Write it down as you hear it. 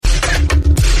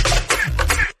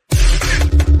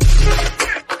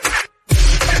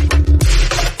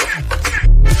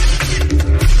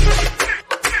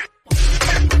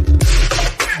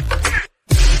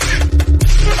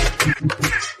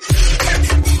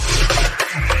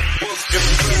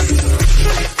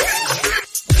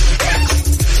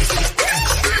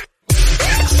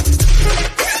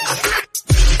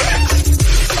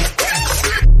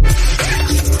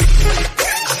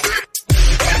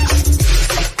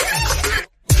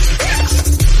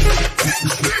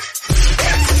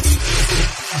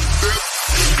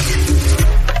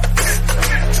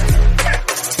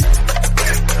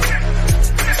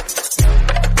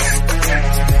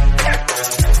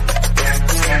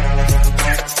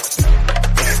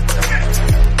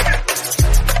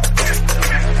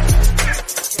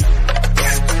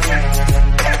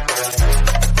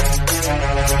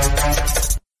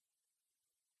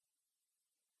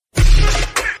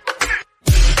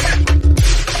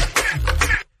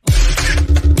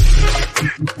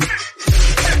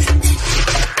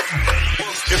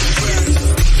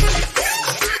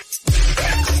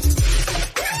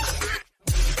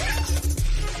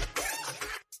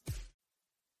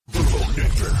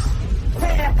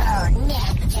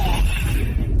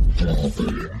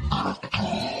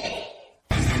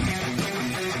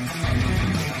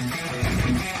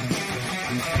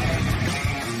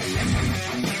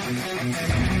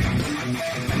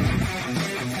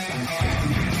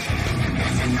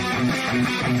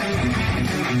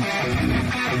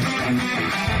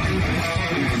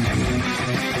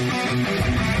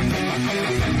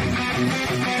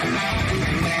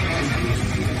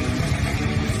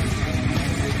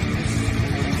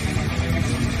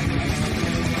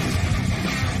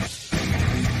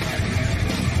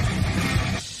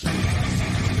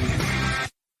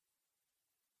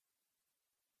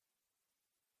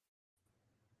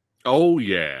Oh,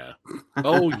 yeah.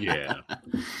 Oh, yeah.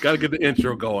 Got to get the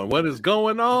intro going. What is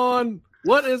going on?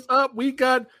 What is up? We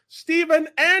got Stephen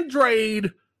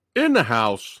Andrade in the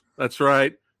house. That's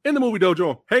right. In the movie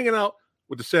dojo, hanging out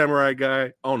with the samurai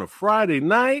guy on a Friday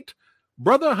night.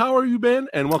 Brother, how are you been?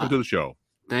 And welcome to the show.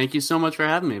 Thank you so much for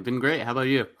having me. It's been great. How about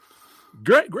you?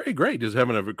 Great. Just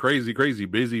having a crazy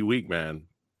busy week, man.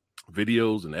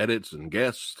 Videos and edits and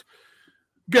guests,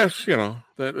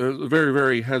 that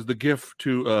very has the gift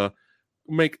to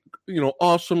make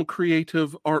awesome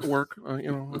creative artwork.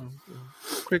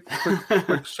 Quick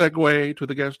segue to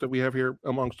the guest that we have here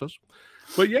amongst us.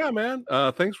 But yeah, man,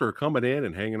 thanks for coming in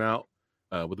and hanging out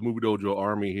with the Movie Dojo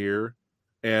Army here.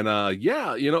 And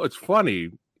it's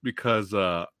funny because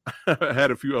I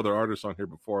had a few other artists on here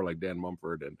before, like Dan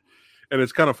Mumford, and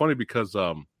it's kind of funny because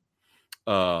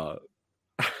how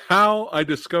I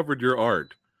discovered your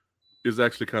art is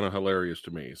actually kind of hilarious to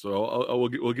me. So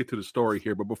we'll get to the story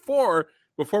here. But before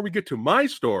we get to my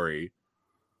story,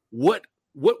 what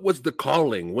was the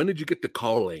calling? When did you get the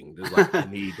calling? There's like, I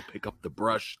need to pick up the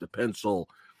brush, the pencil,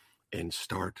 and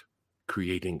start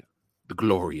creating the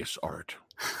glorious art.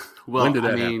 Well, when did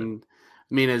that happen?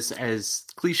 I mean, as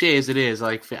cliche as it is,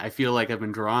 like I feel like I've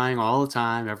been drawing all the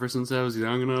time ever since I was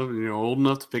young enough, old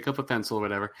enough to pick up a pencil or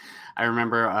whatever. I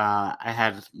remember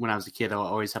when I was a kid, I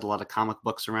always had a lot of comic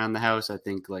books around the house. I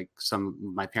think like some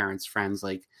of my parents' friends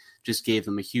like just gave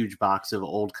them a huge box of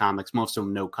old comics, most of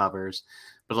them no covers.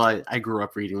 But I grew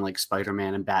up reading like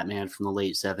Spider-Man and Batman from the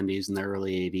late 70s and the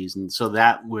early 80s. And so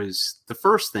that was the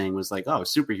first thing was like, oh,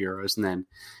 superheroes. And then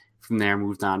from there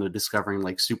moved on to discovering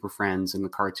like Super Friends and the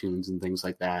cartoons and things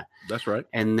like that. That's right.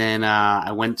 And then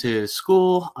I went to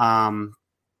school,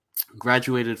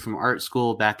 graduated from art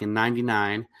school back in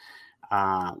 99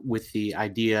 with the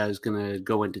idea I was going to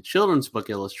go into children's book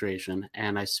illustration.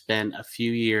 And I spent a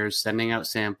few years sending out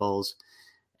samples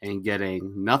and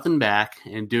getting nothing back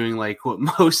and doing like what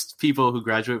most people who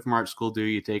graduate from art school do.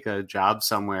 You take a job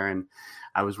somewhere, and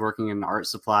I was working in an art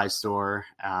supply store.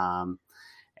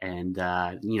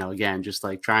 Again, just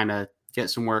like trying to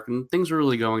get some work, and things were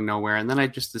really going nowhere. And then I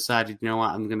just decided,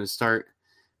 I'm going to start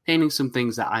painting some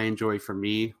things that I enjoy for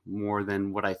me more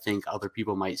than what I think other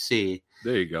people might see.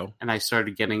 There you go. And I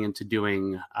started getting into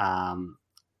doing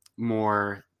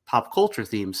more pop culture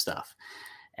themed stuff.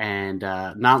 And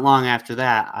not long after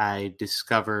that, I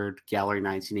discovered Gallery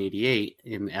 1988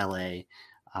 in LA.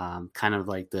 Kind of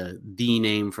like the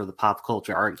name for the pop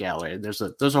culture art gallery. There's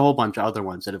a whole bunch of other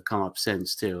ones that have come up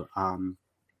since too. And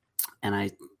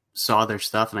I saw their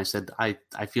stuff and I said,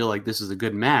 I feel like this is a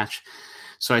good match.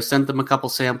 So I sent them a couple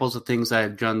samples of things I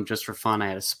had done just for fun. I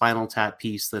had a Spinal Tap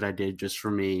piece that I did just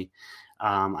for me.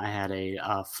 I had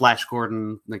a Flash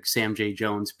Gordon, like Sam J.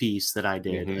 Jones piece that I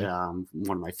did. Mm-hmm.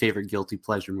 One of my favorite guilty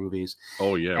pleasure movies.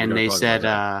 Oh yeah. And they said,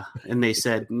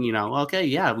 okay,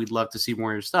 yeah, we'd love to see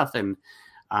more of your stuff. And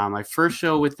my first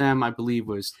show with them, I believe,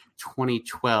 was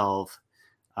 2012,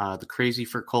 the Crazy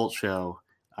for Cult show.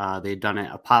 They'd done it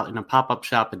in a pop-up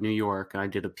shop in New York, and I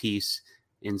did a piece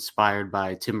inspired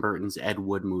by Tim Burton's Ed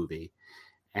Wood movie.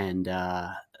 And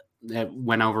it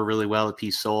went over really well. The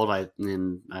piece sold.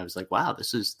 And I was like, wow,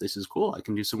 this is cool. I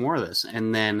can do some more of this.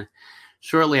 And then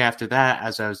shortly after that,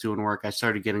 as I was doing work, I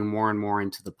started getting more and more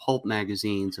into the pulp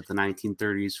magazines of the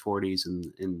 1930s, 40s,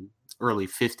 and early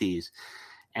 50s.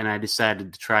 And I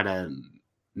decided to try to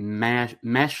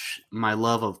mesh my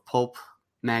love of pulp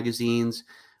magazines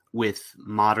with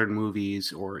modern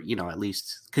movies, or, at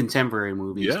least contemporary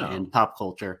movies and pop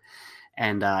culture.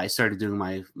 And I started doing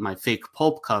my fake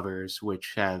pulp covers,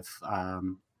 which have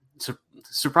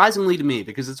surprisingly to me,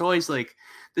 because it's always like,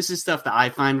 this is stuff that I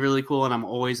find really cool, and I'm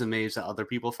always amazed that other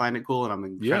people find it cool, and I'm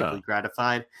incredibly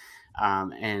gratified.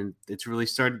 And it's really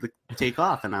started to take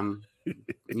off, and I'm,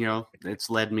 it's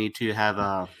led me to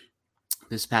have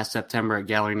this past September at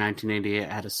Gallery 1988,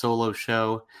 I had a solo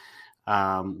show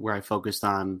where I focused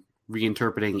on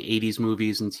reinterpreting 80s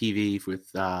movies and TV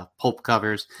with pulp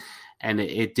covers, and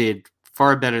it did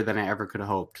far better than I ever could have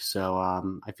hoped. So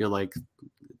I feel like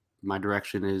my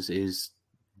direction is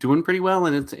doing pretty well,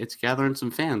 and it's gathering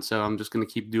some fans. So I'm just going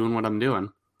to keep doing what I'm doing.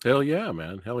 Hell yeah,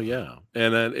 man. Hell yeah.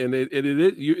 And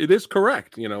it is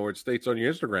correct, where it states on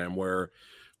your Instagram where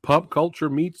pop culture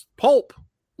meets pulp,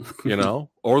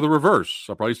 or the reverse.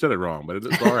 I probably said it wrong, but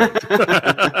it's all right.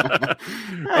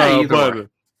 But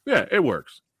yeah, it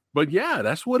works. But yeah,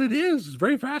 that's what it is. It's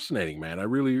very fascinating, man. I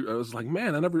was like,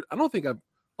 man, I don't think I've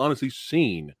honestly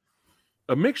seen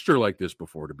a mixture like this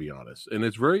before, to be honest. And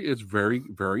it's very,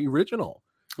 very original.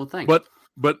 Well, thanks.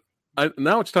 But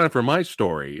now it's time for my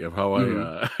story of how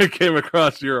I came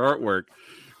across your artwork.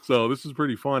 So this is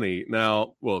pretty funny.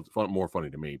 Now, well, it's more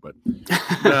funny to me, but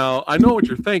now I know what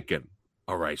you're thinking.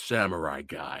 All right, samurai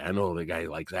guy. I know the guy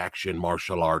likes action,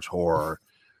 martial arts, horror.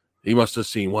 He must have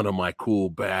seen one of my cool,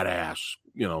 badass,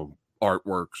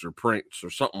 artworks or prints or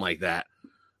something like that.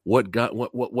 What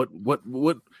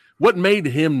made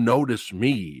him notice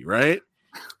me? Right?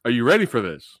 Are you ready for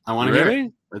this? I want to hear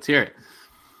it. Let's hear it.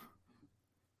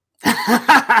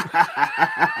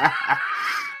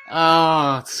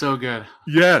 Oh, it's so good.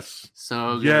 Yes.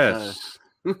 So good.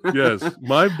 Yes.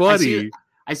 My buddy.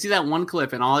 I see that one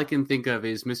clip, and all I can think of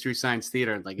is Mystery Science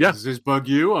Theater. Like, does this bug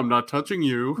you? I'm not touching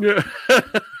you. Yeah.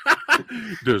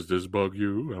 Does this bug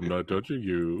you? I'm not touching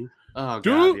you. Oh,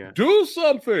 do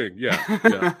something. Yeah.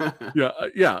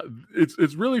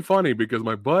 It's really funny because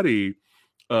my buddy,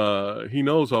 he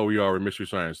knows how we are in Mystery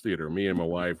Science Theater. Me and my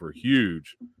wife are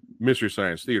huge Mystery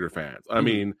Science Theater fans. I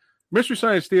mean, Mystery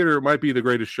Science Theater might be the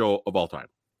greatest show of all time.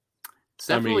 It's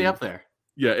definitely up there.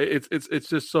 Yeah, it's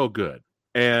just so good.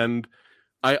 And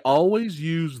I always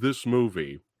use this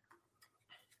movie.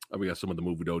 We got some of the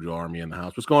Movie Dojo Army in the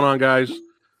house. What's going on, guys?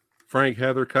 Frank,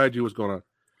 Heather, Kaiju, what's going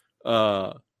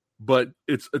on? But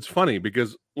it's funny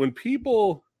because when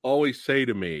people always say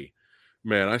to me,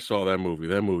 man, I saw that movie.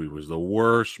 That movie was the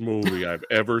worst movie I've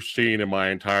ever seen in my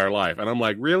entire life. And I'm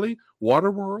like, really?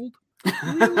 Waterworld?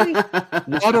 Really?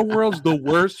 Waterworld's the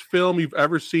worst film you've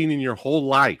ever seen in your whole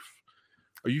life.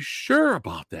 Are you sure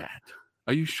about that?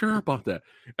 Are you sure about that?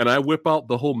 And I whip out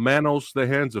the whole Manos, the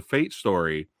Hands of Fate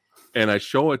story, and I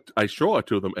show it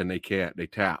to them, and they can't. They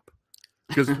tap.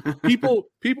 Because people,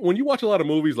 when you watch a lot of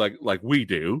movies like we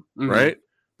do, right?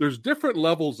 There's different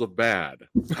levels of bad.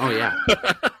 Oh yeah.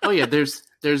 There's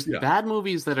bad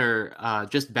movies that are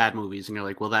just bad movies, and you're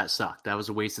like, well, that sucked. That was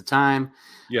a waste of time.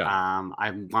 Yeah.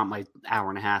 I want my hour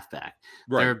and a half back.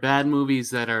 Right. There are bad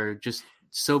movies that are just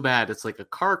so bad it's like a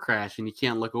car crash and you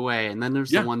can't look away. And then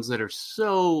there's the ones that are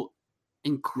so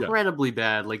incredibly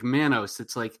bad, like Manos.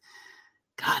 It's like,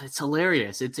 God, it's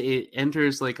hilarious. It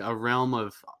enters like a realm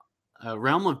of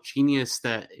genius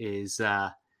that is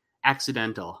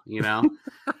accidental,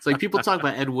 It's like people talk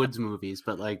about Ed Wood's movies,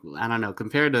 but like, I don't know,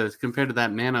 compared to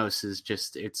that, Manos is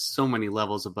just, it's so many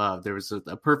levels above. There was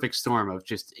a perfect storm of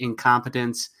just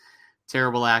incompetence,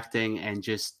 terrible acting, and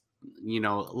just, a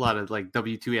lot of like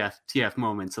WTF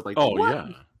moments of like, oh what? Yeah,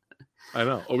 I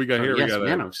know. Oh, we got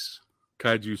Manos.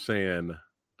 Kaiju saying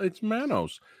it's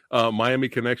Manos. Miami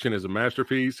Connection is a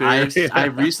masterpiece. I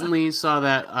recently saw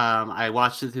that. I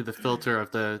watched it through the filter of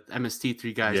the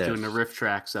MST3 guys doing the riff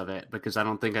tracks of it, because I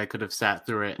don't think I could have sat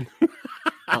through it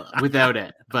without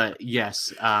it. But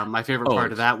yes, my favorite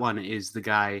part of that one is the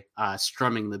guy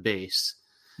strumming the bass.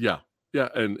 Yeah,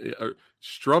 and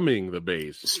strumming the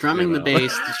bass. Strumming the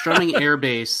bass, strumming air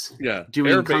bass. Yeah,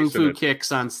 doing kung fu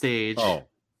kicks on stage. Oh,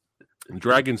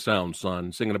 Dragon Sound,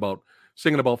 son, singing about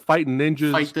fighting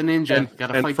ninjas. Fight the ninja. And,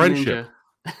 gotta and fight friendship.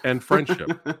 The ninja. And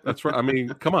friendship. That's right. I mean,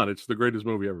 come on, it's the greatest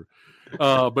movie ever.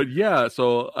 But yeah,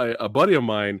 so a buddy of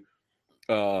mine.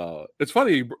 It's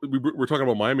funny we're talking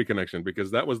about Miami Connection, because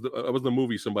that was the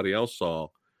movie somebody else saw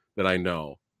that I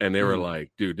know, and they were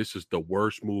like, "Dude, this is the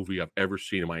worst movie I've ever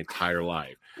seen in my entire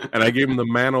life." And I gave them the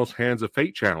Manos Hands of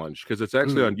Fate challenge, because it's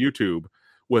actually on YouTube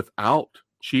without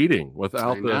cheating,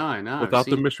 without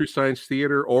the Mystery Science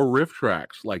Theater or riff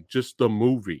tracks, like just the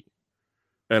movie.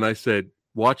 And I said,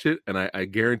 watch it, and I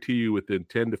guarantee you within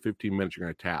 10 to 15 minutes you're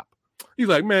gonna tap. He's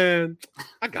like, man,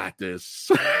 I got this.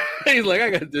 He's like, I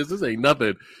got this. This ain't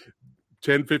nothing.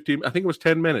 10, 15, I think it was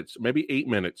 10 minutes, maybe 8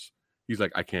 minutes. He's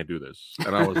like, I can't do this.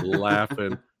 And I was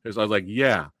laughing. Because I was like,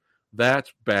 yeah,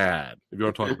 that's bad. If you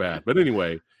want to talk bad. But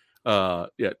anyway,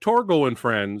 Torgo and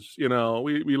friends, we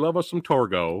love us some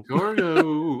Torgo.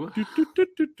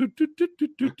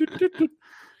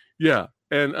 Yeah.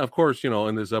 And of course,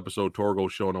 in this episode,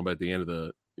 Torgo showing up at the end of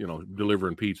the,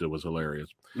 delivering pizza was hilarious.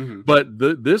 But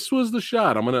this was the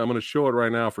shot. I'm gonna show it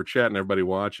right now for chat and everybody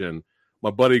watching.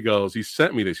 My buddy he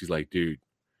sent me this. He's like, dude,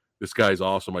 this guy's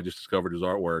awesome. I just discovered his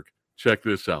artwork. Check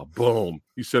this out. Boom.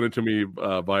 He sent it to me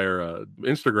via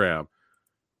Instagram.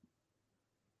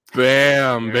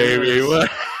 Bam, baby. What?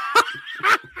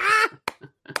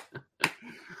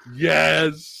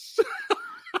 Yes.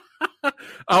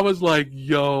 I was like,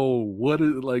 yo, what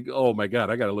is like, oh my God,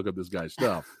 I got to look up this guy's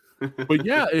stuff. But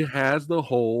yeah, it has the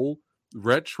whole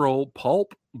retro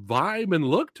pulp vibe and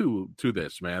look to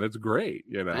this, man. It's great,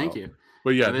 you know. Thank you.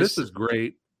 But yeah, this is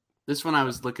great. This one I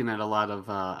was looking at a lot of,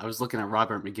 I was looking at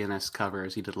Robert McGinnis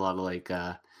covers. He did a lot of like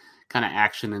kind of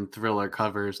action and thriller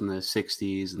covers in the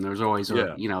 60s. And there was always,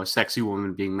 a sexy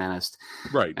woman being menaced.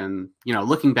 Right. And,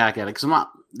 looking back at it, because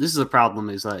this is the problem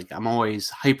is like, I'm always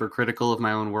hypercritical of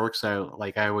my own work. So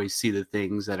like, I always see the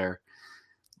things that are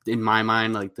in my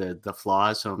mind, like the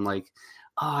flaws. So I'm like,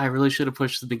 oh, I really should have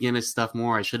pushed the McGinnis stuff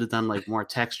more. I should have done like more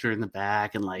texture in the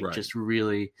back and like just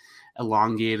really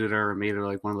elongated her or made her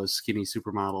like one of those skinny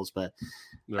supermodels. But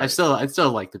I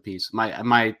still like the piece.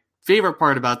 My favorite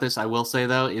part about this, I will say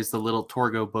though, is the little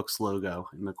Torgo Books logo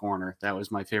in the corner. That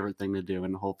was my favorite thing to do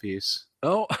in the whole piece.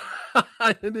 Oh,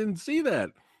 I didn't see that.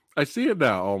 I see it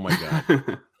now. Oh my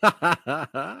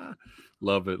God.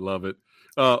 Love it.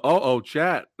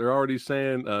 Chat. They're already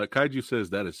saying Kaiju says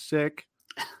that is sick.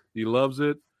 He loves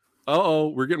it.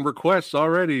 We're getting requests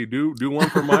already. Do one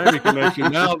for Miami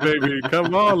Connection now, baby.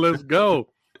 Come on, let's go.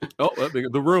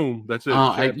 The Room. That's it.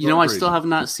 I still have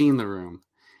not seen The Room.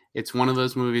 It's one of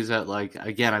those movies that, like,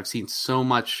 again, I've seen so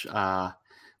much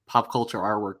pop culture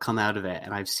artwork come out of it,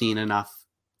 and I've seen enough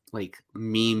like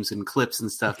memes and clips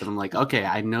and stuff that I'm like, okay,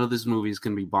 I know this movie is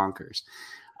going to be bonkers.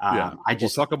 We'll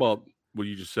talk about what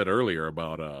you just said earlier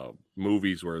about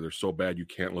movies where they're so bad you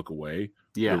can't look away.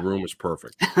 Yeah, The Room is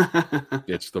perfect.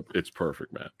 It's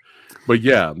perfect, man. But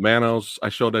yeah, Manos. I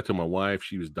showed that to my wife.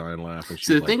 She was dying laughing.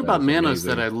 So the thing about Manos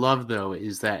that I love though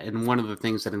is that, and one of the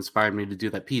things that inspired me to do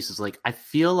that piece is like, I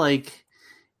feel like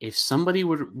if somebody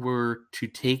were to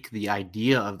take the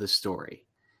idea of the story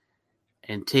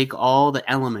and take all the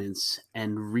elements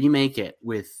and remake it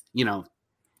with,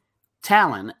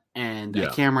 talent and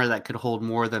a camera that could hold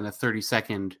more than a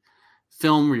 30-second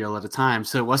film reel at a time,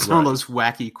 so it wasn't all those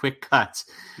wacky quick cuts,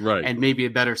 and maybe a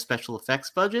better special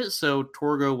effects budget, so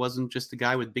Torgo wasn't just a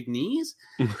guy with big knees.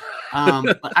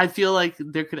 But I feel like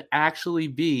there could actually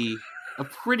be a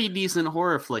pretty decent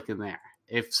horror flick in there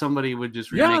if somebody would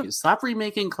just remake it. Stop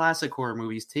remaking classic horror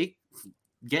movies.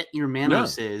 Get your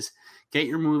Manoses, get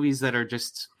your movies that are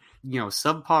just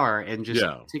subpar, and just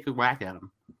take a whack at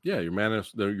them. Yeah, your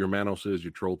Manoses,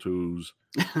 your Troll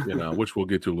 2s, which we'll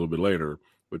get to a little bit later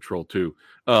with Troll 2.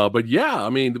 But yeah, I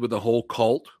mean, with the whole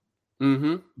cult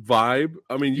vibe,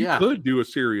 I mean, you could do a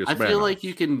serious I feel like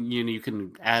you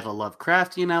can add a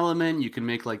Lovecraftian element. You can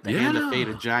make like the Hand of Fate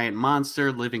a giant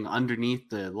monster living underneath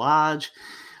the lodge.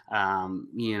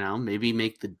 Maybe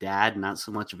make the dad not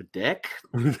so much of a dick.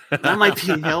 That might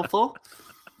be helpful.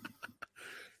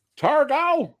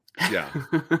 Targo! Yeah.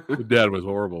 The dad was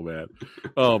horrible, man.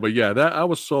 Oh, but yeah, that I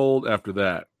was sold after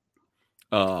that.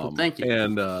 Thank you.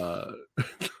 And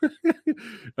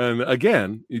and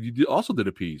again, you also did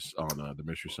a piece on the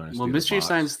Mystery Science Theater. Well, Mystery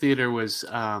Science Theater was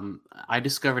I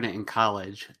discovered it in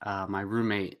college. My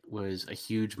roommate was a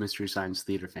huge Mystery Science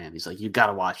Theater fan. He's like, you got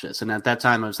to watch this. And at that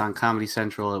time, I was on Comedy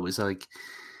Central. It was like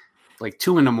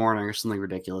 2 a.m. or something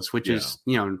ridiculous, which is,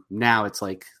 now it's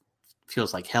like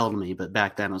feels like hell to me. But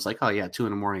back then, I was like, oh yeah, 2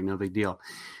 a.m, no big deal.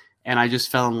 And I just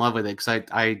fell in love with it because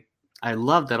I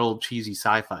love that old cheesy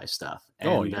sci-fi stuff.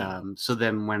 And so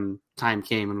then when time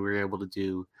came and we were able to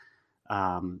do,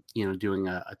 doing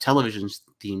a television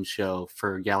themed show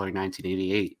for Gallery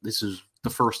 1988, this is the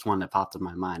first one that popped in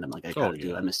my mind. I'm like, I got to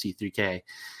do MST3K.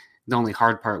 The only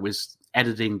hard part was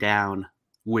editing down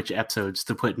which episodes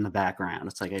to put in the background.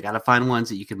 It's like, I got to find ones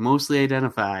that you can mostly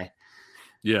identify.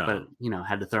 Yeah. But,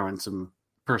 had to throw in some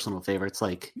personal favorites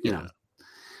like,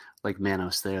 like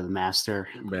Manos there, the master.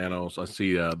 Manos. I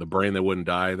see the Brain That Wouldn't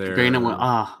Die there. The Brain That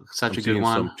Wouldn't, such a good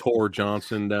one. Some Tor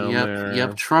Johnson down there.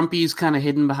 Yep. Trumpy's kind of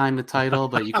hidden behind the title,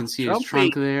 but you can see his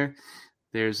trunk there.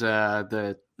 There's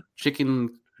the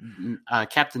chicken,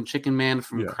 Captain Chicken Man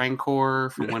from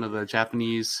Crankcore, from one of the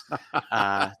Japanese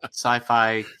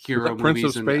sci-fi hero movies. Prince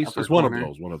of Space is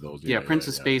one of those. Yeah, Prince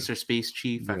of Space or Space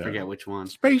Chief. I forget which one.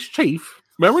 Space Chief.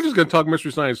 Man, we're just going to talk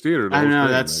Mystery Science Theater. I know,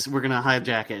 we're going to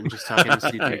hijack it and just talk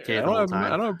MST3K the whole time.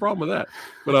 I don't have a problem with that.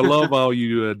 But I love how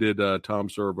you did Tom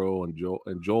Servo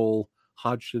and Joel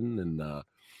Hodgson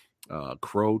and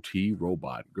Crow T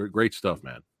Robot. Great stuff,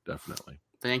 man. Definitely.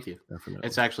 Thank you. Definitely.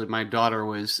 It's actually, my daughter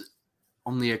was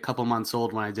only a couple months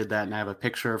old when I did that, and I have a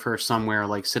picture of her somewhere,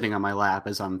 like sitting on my lap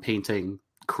as I'm painting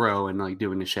Crow and like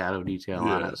doing the shadow detail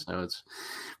on it. So it's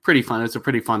pretty fun. It's a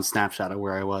pretty fun snapshot of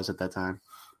where I was at that time.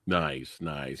 Nice.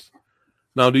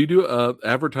 Now, do you do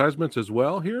advertisements as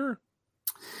well here?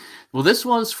 Well, this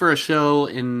was for a show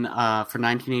in for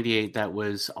 1988 that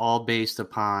was all based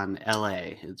upon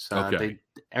LA. It's Okay.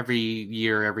 every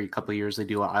year, every couple of years, they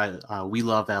do a We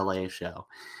Love LA show.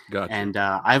 Gotcha. And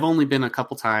I've only been a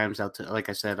couple times out to, like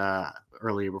I said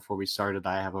earlier before we started,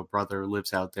 I have a brother who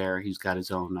lives out there. He's got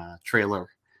his own trailer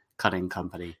cutting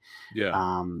company.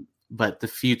 Yeah. But the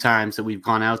few times that we've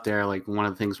gone out there, like one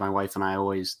of the things my wife and I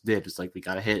always did is like, we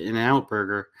got to hit In-N-Out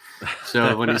Burger.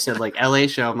 So when he said like LA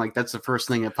show, I'm like, that's the first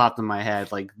thing that popped in my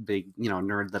head, like big,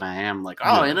 nerd that I am, like,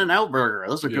 oh, Yeah. In-N-Out Burger.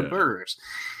 Those are good burgers.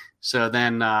 So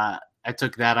then I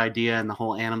took that idea and the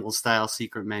whole animal style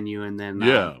secret menu and then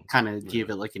kind of gave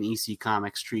it like an EC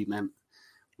Comics treatment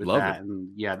with Love that. it. And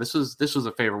yeah, this was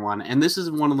a favorite one. And this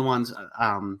is one of the ones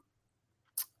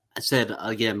I said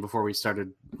again before we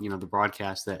started, the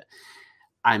broadcast, that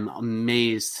I'm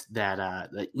amazed that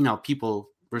people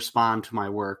respond to my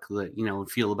work that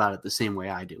feel about it the same way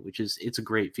I do, which is it's a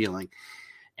great feeling.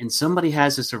 And somebody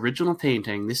has this original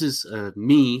painting. This is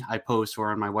me. I posed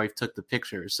for, and my wife took the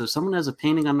pictures. So someone has a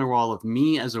painting on their wall of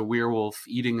me as a werewolf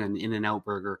eating an In-N-Out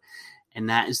Burger, and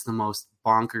that is the most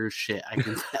bonkers shit I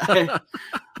can.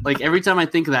 Like every time I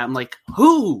think of that, I'm like,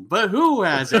 who? But who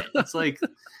has it? It's like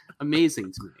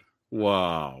amazing to me.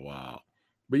 Wow.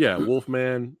 But yeah,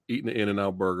 Wolfman eating an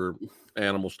In-N-Out Burger,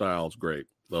 animal style is great.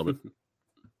 Love it.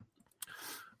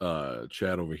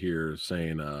 Chad over here is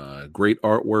saying, great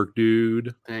artwork,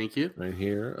 dude. Thank you. Right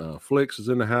here. Flix is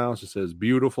in the house. It says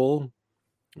beautiful.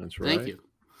 That's right. Thank you.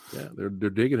 Yeah, they're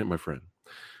digging it, my friend.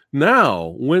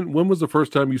 Now, when was the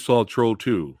first time you saw Troll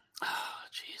 2? Oh,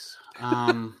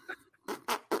 jeez.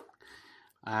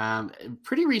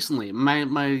 Pretty recently.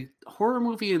 My horror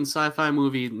movie and sci-fi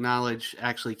movie knowledge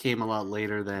actually came a lot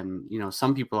later than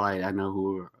some people I know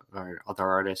who are other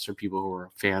artists or people who are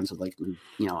fans of, like,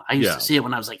 I used to see it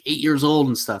when I was like 8 years old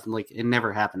and stuff, and like it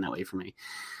never happened that way for me.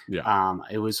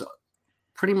 It was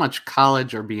pretty much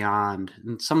college or beyond,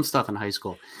 and some stuff in high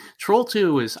school. Troll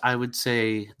 2 is, I would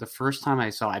say, the first time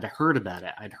I saw it, I'd heard about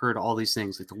it. I'd heard all these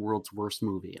things, like the world's worst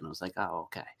movie, and I was like, oh,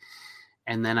 okay.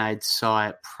 And then I saw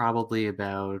it probably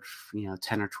about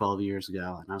 10 or 12 years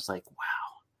ago, and I was like,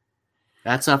 wow,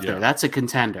 that's up there. That's a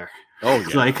contender. Oh,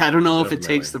 yeah. Like, I don't know Definitely. if it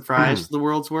takes the prize for the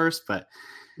world's worst, but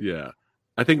yeah,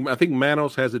 I think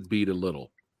Manos has it beat a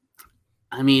little.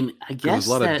 I mean, I guess there's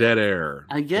a lot of dead air.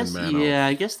 I guess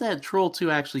that Troll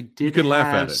 2 actually did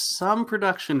have some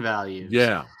production value.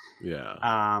 Yeah.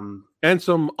 And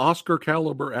some Oscar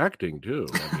caliber acting too.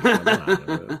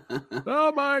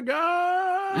 Oh my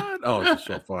god! Oh, it's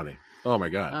so funny. Oh my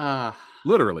god!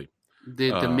 Literally.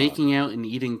 The making out and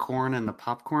eating corn and the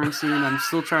popcorn scene. I'm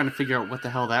still trying to figure out what the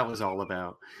hell that was all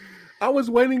about. I was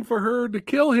waiting for her to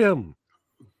kill him.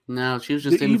 No, she was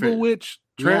just the evil witch.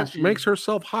 Makes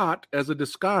herself hot as a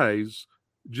disguise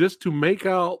just to make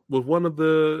out with one of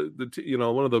the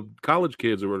one of the college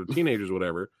kids or the teenagers or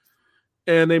whatever,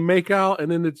 and they make out,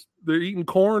 and then they're eating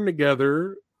corn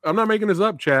together. I'm not making this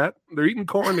up, chat. They're eating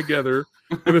corn together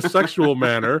in a sexual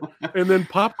manner, and then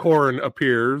popcorn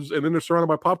appears, and then they're surrounded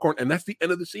by popcorn, and that's the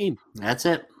end of the scene. That's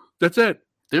it.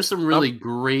 There's some really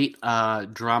great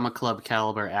drama club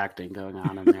caliber acting going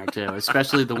on in there too,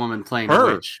 especially the woman playing the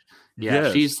witch.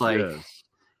 Yeah, she's like,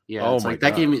 yeah, oh, it's like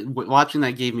that watching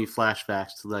that gave me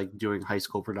flashbacks to like doing high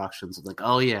school productions. I'm like,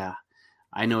 oh yeah,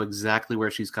 I know exactly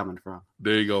where she's coming from.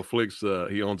 There you go, Flix.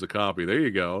 He owns a copy. There you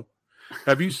go.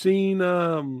 Have you seen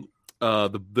the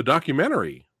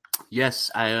documentary? Yes,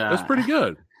 that's pretty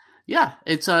good. Yeah,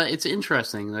 it's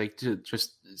interesting. Like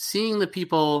just seeing the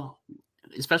people,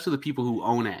 especially the people who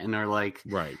own it, and are like,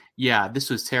 right, yeah, this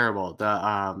was terrible.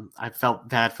 I felt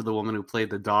bad for the woman who played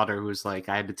the daughter, who was like,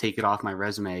 I had to take it off my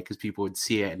resume because people would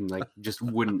see it and like just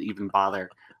wouldn't even bother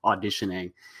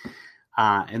auditioning.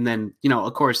 And then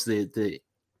of course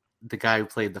the guy who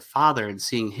played the father, and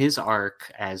seeing his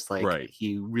arc as like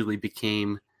he really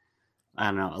became, I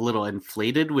don't know, a little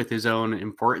inflated with his own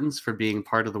importance for being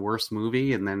part of the worst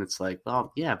movie. And then it's like,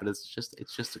 well, yeah, but it's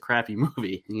just a crappy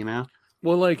movie,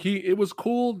 Well, like it was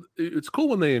cool. It's cool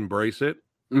when they embrace it.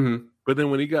 Mm-hmm. But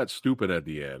then when he got stupid at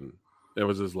the end, it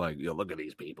was just like, look at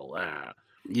these people.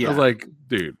 Yeah. I was like,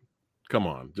 dude, come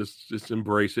on, just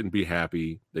embrace it and be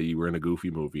happy that you were in a goofy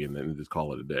movie, and then just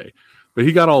call it a day. But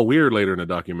he got all weird later in the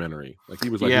documentary. Like he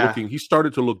was like looking. He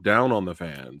started to look down on the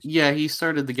fans. Yeah, he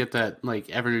started to get that like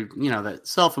that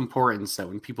self-importance that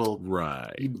when people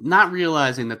not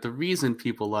realizing that the reason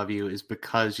people love you is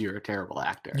because you're a terrible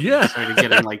actor. Yeah, he started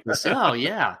getting like this. Oh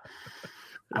yeah,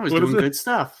 I was doing good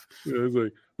stuff. Yeah, it was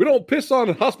like, we don't piss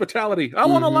on hospitality. I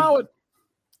won't allow it.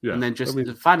 Yeah, and then just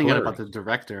finding out about the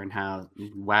director and how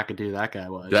wackadoo that guy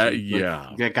was.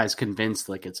 That guy's convinced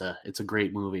like it's a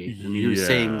great movie, and he was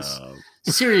saying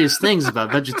serious things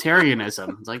about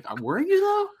vegetarianism. It's like, were you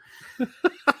though?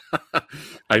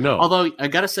 I know. Although I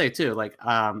gotta say too, like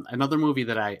another movie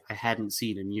that I hadn't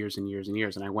seen in years and years and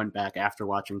years, and I went back after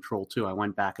watching Troll 2. I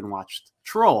went back and watched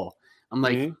Troll. I'm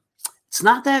like, it's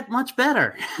not that much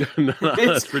better. No,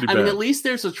 that's pretty bad. I mean, at least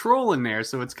there's a troll in there,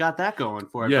 so it's got that going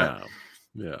for it. Yeah. But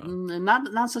Yeah.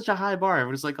 not such a high bar.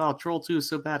 Everyone's like, oh, Troll 2 is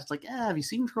so bad. It's like, have you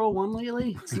seen Troll 1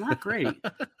 lately? It's not great.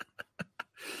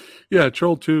 Yeah,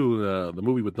 Troll 2, the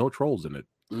movie with no trolls in it.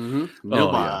 Mm-hmm.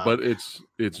 Oh, yeah. But it's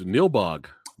Nilbog.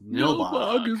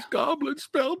 Nilbog is goblin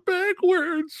spelled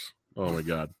backwards. Oh my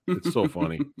god, it's so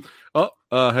funny.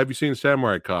 Have you seen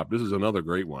Samurai Cop? This is another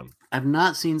great one. I've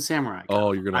not seen Samurai Cop.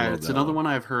 Oh, you're gonna love it's that another one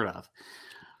I've heard of.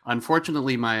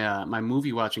 Unfortunately, my my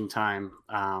movie watching time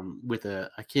with a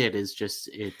kid is just,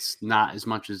 it's not as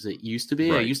much as it used to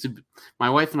be. Right. My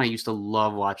wife and I used to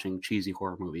love watching cheesy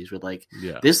horror movies. We're like,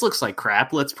 Yeah. this looks like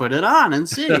crap. Let's put it on and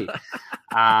see.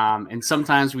 And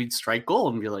sometimes we'd strike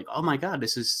gold and be like, oh my god,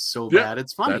 this is so bad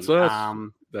it's funny. That's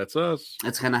us. That's us.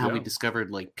 That's kind of how we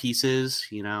discovered like Pieces,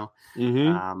 you know,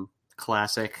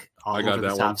 classic all I got over the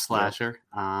that top one. slasher.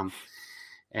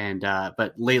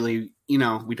 But lately, you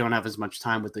know, we don't have as much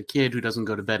time with the kid who doesn't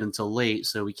go to bed until late,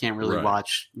 so we can't really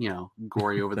watch, you know,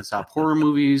 gory over the top horror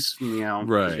movies, you know,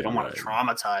 because we don't want to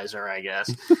traumatize her, I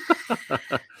guess.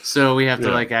 So we have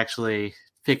to like actually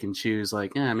pick and choose,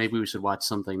 like, maybe we should watch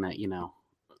something that, you know,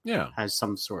 has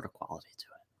some sort of quality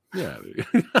to it.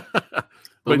 Yeah.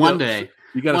 But one day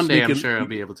I'm in, sure I'll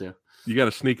be able to. You got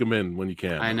to sneak them in when you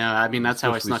can. I know. I mean, that's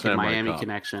how I Especially snuck in Samurai Miami Cop.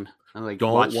 Connection. I like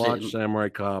Don't watch Samurai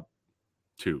Cop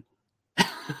 2.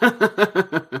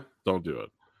 Don't do it.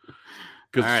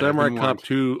 Because Samurai Cop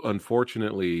 2,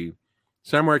 unfortunately,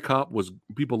 Samurai Cop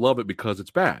people love it because it's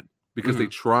bad. Because they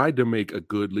tried to make a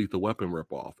good Lethal Weapon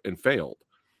ripoff and failed.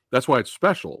 That's why it's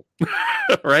special.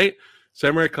 Right?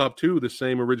 Samurai Cop 2, the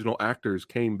same original actors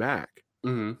came back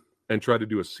and tried to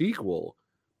do a sequel,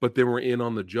 but they were in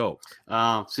on the joke.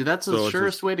 Oh, see, that's the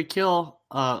surest way to kill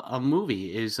a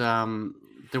movie is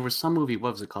there was some movie,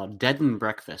 what was it called? Dead and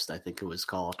Breakfast, I think it was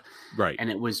called. Right. And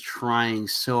it was trying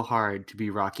so hard to be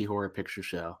Rocky Horror Picture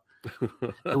Show.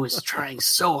 It was trying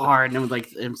so hard, and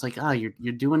it was like, oh, you're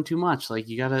doing too much. Like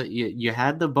you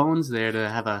had the bones there to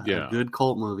have a good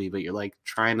cult movie, but you're like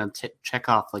trying to check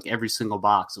off like every single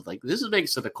box of like, this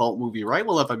makes it a cult movie, right?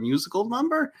 We'll have a musical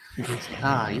number.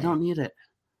 Like, you don't need it.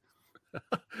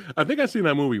 I think I've seen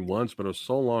that movie once, but it was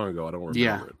so long ago I don't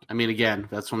remember it. I mean, again,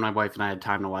 that's when my wife and I had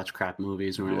time to watch crap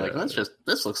movies, and we were like,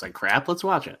 this looks like crap. Let's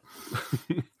watch it.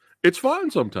 It's fun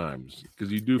sometimes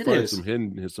because you do find some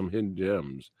hidden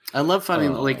gems. I love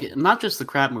finding like not just the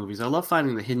crap movies. I love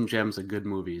finding the hidden gems of good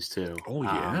movies too. Oh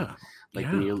yeah,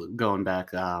 when you're going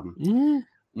back. One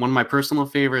of my personal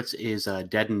favorites is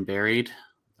Dead and Buried.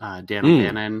 Dan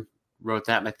O'Bannon wrote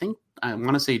that, and I think I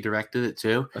want to say he directed it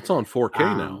too. That's on 4K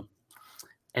now.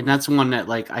 And that's one that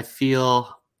like I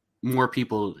feel more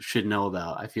people should know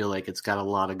about. I feel like it's got a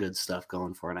lot of good stuff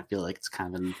going for it. I feel like it's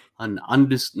kind of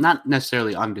not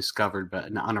necessarily undiscovered, but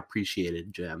an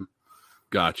unappreciated gem.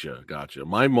 Gotcha.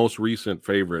 My most recent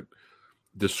favorite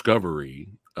discovery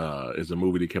is a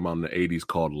movie that came out in the 80s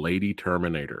called Lady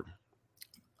Terminator.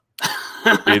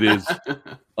 It is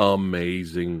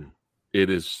amazing.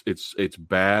 It's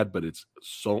bad, but it's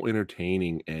so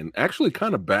entertaining and actually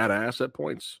kind of badass at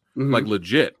points. Like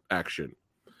legit action.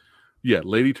 Yeah,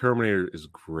 Lady Terminator is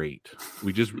great.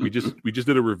 We just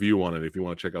did a review on it. If you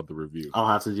want to check out the review, I'll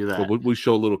have to do that. But we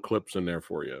show little clips in there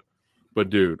for you.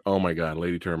 But dude, oh my god,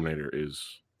 Lady Terminator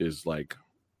is like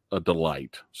a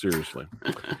delight. Seriously.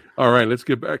 All right, let's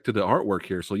get back to the artwork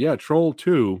here. So yeah, Troll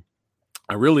 2.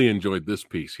 I really enjoyed this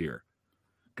piece here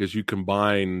because you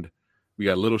combined. We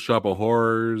got Little Shop of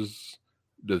Horrors,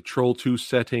 the Troll 2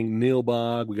 setting,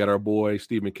 Nilbog. We got our boy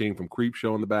Stephen King from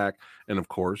Creepshow in the back, and of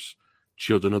course,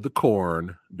 Children of the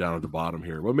Corn down at the bottom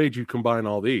here. What made you combine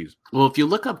all these? Well, if you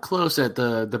look up close at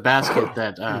the basket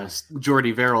that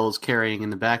Jordy Verrill is carrying in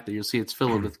the back there, you'll see it's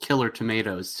filled with killer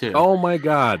tomatoes too. Oh my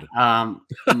god!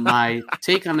 My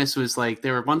take on this was like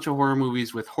there were a bunch of horror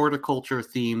movies with horticulture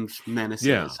themed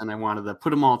menaces, and I wanted to put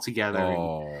them all together.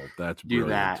 Oh, that's do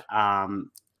brilliant.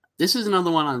 That. This is another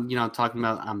one I'm talking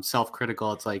about. I'm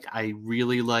self-critical. It's like I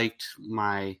really liked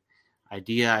my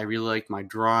idea. I really liked my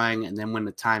drawing. And then when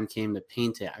the time came to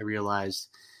paint it, I realized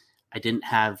I didn't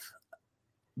have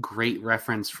great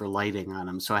reference for lighting on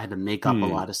them. So I had to make up a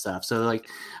lot of stuff. So like,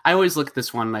 I always look at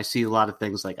this one and I see a lot of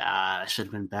things like, I should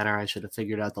have been better. I should have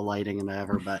figured out the lighting and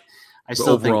whatever, but I still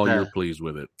overall, think you're pleased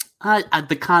with it.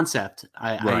 The concept,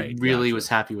 I really was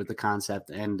happy with the concept.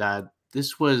 And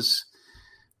this was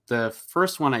the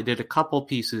first one I did a couple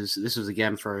pieces. This was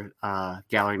again for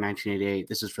Gallery 1988.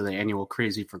 This is for the annual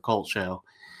Crazy for Cult show.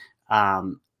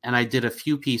 And I did a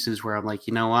few pieces where I'm like,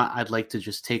 you know what? I'd like to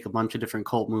just take a bunch of different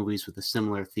cult movies with a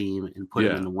similar theme and put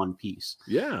them into one piece.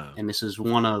 Yeah. And this is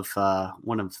one of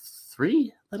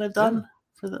 3 that I've done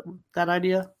for that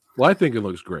idea. Well, I think it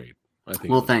looks great. I think.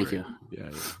 Well, thank you. Yeah.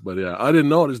 But I didn't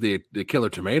notice the killer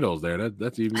tomatoes there.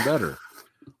 That's even better.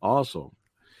 Awesome.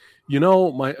 You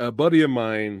know, a buddy of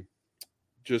mine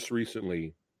just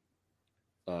recently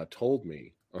told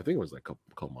me, I think it was like a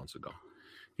couple months ago.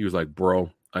 He was like,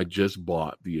 bro, I just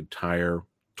bought the entire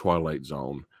Twilight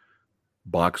Zone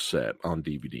box set on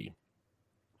DVD.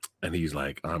 And he's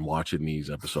like, I'm watching these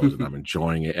episodes and I'm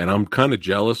enjoying it. And I'm kind of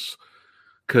jealous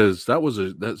because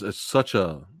that's such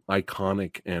a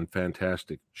iconic and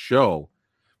fantastic show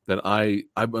that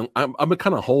I've been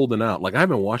kind of holding out. Like I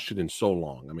haven't watched it in so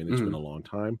long. I mean, it's been a long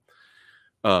time.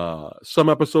 Some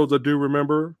episodes I do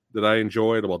remember that I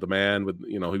enjoyed about the man with,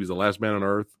 he was the last man on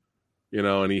earth,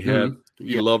 and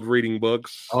he loved reading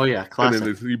books. Oh yeah, classic.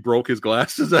 And then he broke his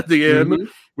glasses at the end,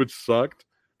 which sucked.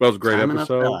 That was a great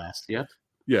episode. Yep.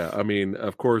 Yeah, I mean,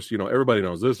 of course, everybody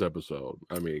knows this episode.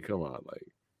 I mean, come on,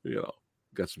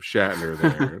 got some Shatner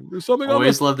there. There's something.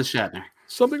 Always love the Shatner.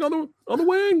 Something on the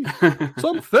wing.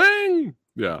 Something.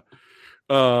 Yeah.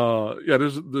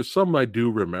 There's some I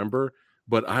do remember,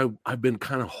 but I've been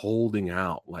kind of holding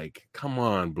out. Like, come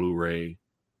on, Blu-ray.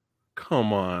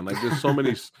 Come on. Like, there's so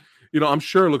many. I'm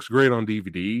sure it looks great on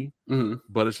DVD,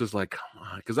 but it's just like, come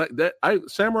on, because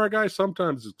Samurai Guy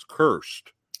sometimes it's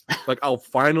cursed. Like, I'll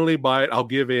finally buy it. I'll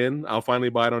give in. I'll finally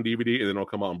buy it on DVD, and then it'll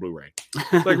come out on Blu-ray.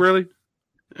 It's like, really.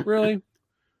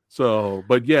 So,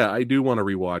 but yeah, I do want to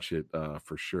rewatch it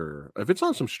for sure. If it's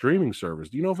on some streaming service,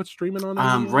 do you know if it's streaming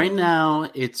on? Right now,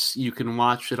 you can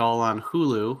watch it all on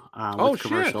Hulu with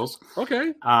commercials. Shit.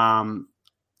 Okay.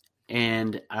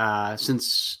 And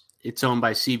since it's owned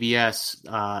by CBS,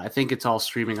 I think it's all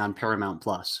streaming on Paramount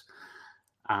Plus.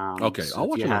 Okay, so I'll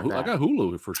watch it on Hulu. I got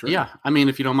Hulu for sure. Yeah, I mean,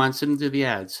 if you don't mind sitting through the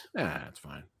ads. Yeah, that's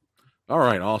fine. All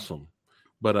right, awesome.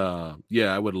 But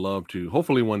I would love to.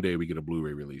 Hopefully one day we get a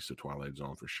Blu-ray release of Twilight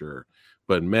Zone for sure.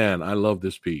 But man, I love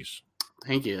this piece.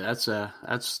 Thank you. That's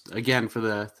again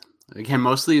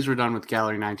most of these were done with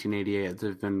Gallery 1988.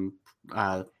 They've been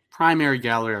primary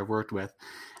gallery I've worked with,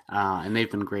 and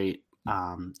they've been great.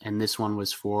 And this one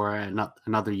was for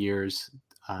another year's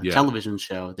television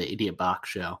show, the Idiot Box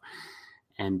Show.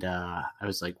 And I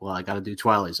was like, well, I got to do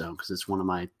Twilight Zone because it's one of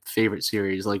my favorite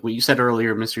series. Like what you said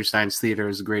earlier, Mystery Science Theater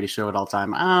is the greatest show at all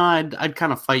time. I'd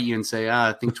kind of fight you and say,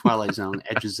 I think Twilight Zone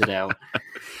edges it out.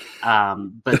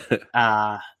 But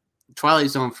Twilight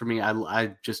Zone for me,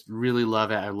 I just really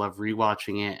love it. I love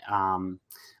rewatching it.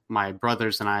 My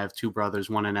brothers and I have 2 brothers,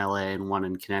 one in LA and one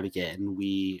in Connecticut. And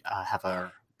we have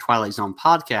our Twilight Zone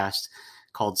podcast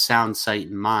called Sound, Sight,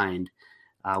 and Mind.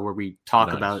 Where we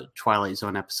talk about Twilight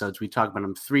Zone episodes. We talk about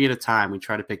them 3 at a time. We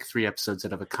try to pick 3 episodes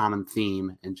that have a common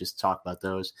theme and just talk about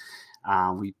those.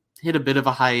 We hit a bit of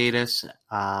a hiatus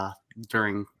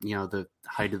during the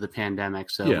height of the pandemic.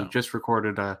 So we just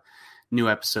recorded a new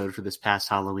episode for this past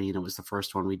Halloween. It was the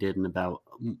first one we did in about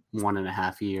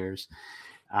 1.5 years.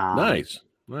 Nice.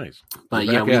 But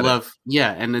we love,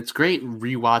 and it's great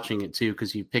rewatching it too,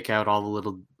 because you pick out all the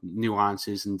little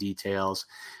nuances and details.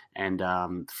 And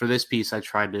for this piece, I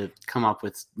tried to come up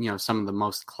with, some of the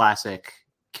most classic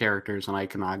characters and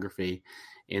iconography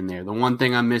in there. The one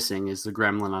thing I'm missing is the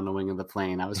gremlin on the wing of the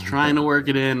plane. I was trying to work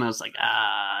it in. I was like,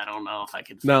 I don't know if I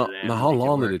could fit it in. Now, how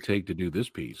long did it take to do this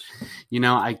piece?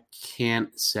 I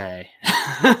can't say.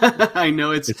 I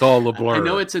know it's all a blur. I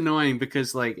know it's annoying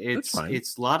because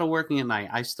it's a lot of working at night.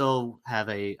 I still have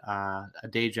a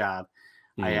day job.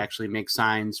 I actually make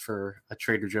signs for a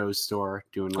Trader Joe's store,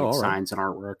 doing signs and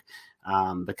artwork,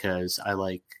 because I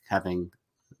like having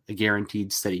a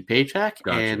guaranteed steady paycheck.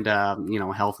 Gotcha. And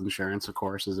health insurance, of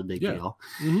course, is a big deal.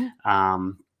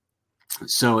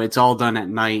 So it's all done at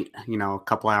night. A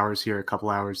couple hours here, a couple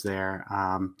hours there.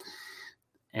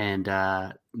 And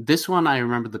this one, I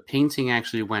remember the painting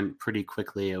actually went pretty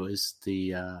quickly. It was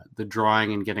the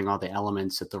drawing and getting all the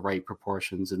elements at the right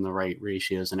proportions and the right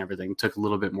ratios and everything took a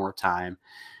little bit more time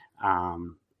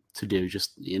to do.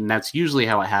 And that's usually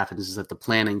how it happens, is that the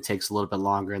planning takes a little bit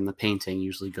longer and the painting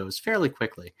usually goes fairly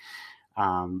quickly.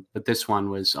 But this one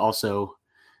was also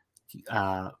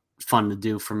fun to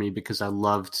do for me because I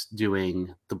loved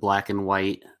doing the black and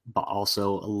white, but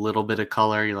also a little bit of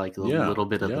color, like a little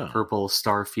bit of the purple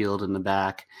star field in the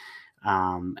back.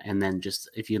 And then just,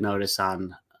 if you notice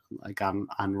on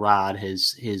Rod,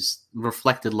 his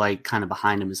reflected light kind of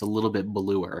behind him is a little bit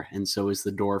bluer, and so is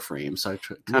the door frame. So I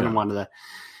kind of wanted to,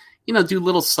 do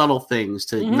little subtle things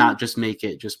to Mhm. not just make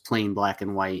it just plain black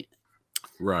and white.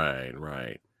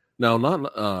 Right. Now,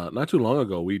 not too long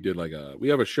ago, we did we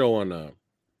have a show on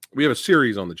we have a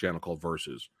series on the channel called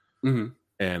Versus, Mm-hmm.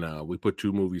 and we put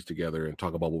two movies together and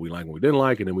talk about what we like and what we didn't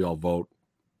like, and then we all vote,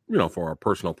 for our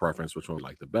personal preference, which one we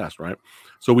like the best, right?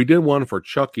 So we did one for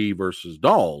Chucky versus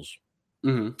Dolls,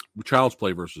 Mm-hmm. Child's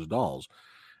Play versus Dolls,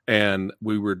 and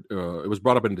we were it was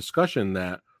brought up in discussion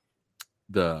that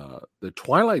the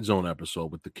Twilight Zone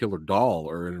episode with the killer doll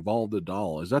or involved the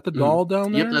doll, is that the doll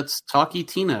down Yep, there? that's Talkie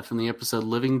Tina from the episode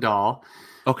Living Doll,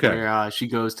 Okay, where she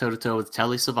goes toe-to-toe with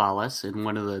Telly Savalas in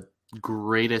one of the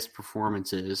greatest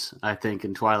performances, I think,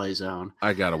 in Twilight Zone.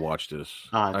 I gotta watch this.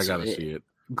 I gotta see it.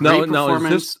 Great Now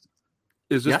performance.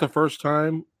 is this the first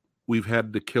time we've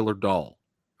had the killer doll?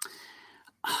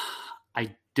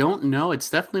 I don't know. It's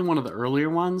definitely one of the earlier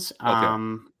ones.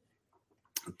 Okay.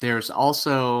 There's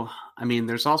also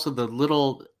the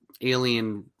little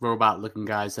alien robot looking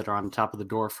guys that are on top of the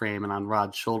door frame and on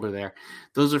Rod's shoulder there.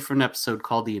 Those are from an episode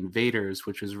called The Invaders,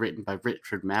 which was written by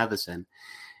Richard Matheson,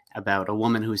 about a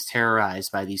woman who's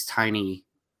terrorized by these tiny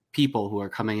people who are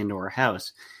coming into her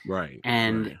house. Right.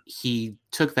 And he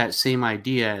took that same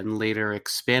idea and later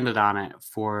expanded on it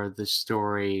for the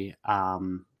story. I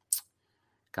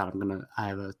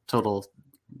have a total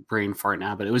brain fart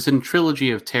now, but it was in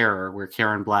Trilogy of Terror where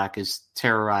Karen Black is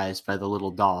terrorized by the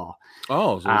little doll.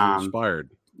 Oh, so it was inspired.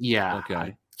 Yeah. Okay.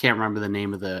 I can't remember the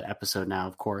name of the episode now.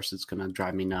 Of course, it's going to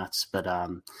drive me nuts. But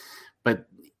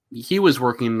he was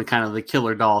working in the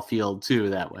killer doll field too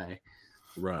that way.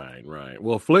 Right.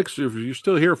 Well, Flix, if you're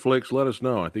still here, Flix, let us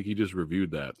know. I think he just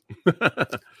reviewed that.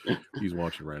 He's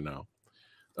watching right now.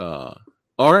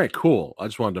 All right, cool. I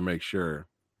just wanted to make sure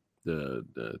to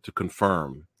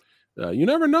confirm. You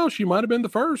never know. She might have been the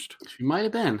first. She might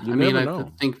have been. I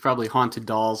think probably haunted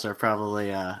dolls are probably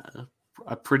a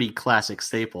pretty classic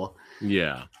staple.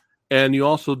 Yeah. And you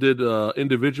also did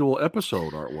individual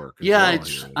episode artwork.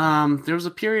 There was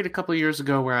a period a couple of years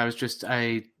ago where I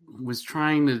was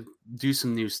trying to do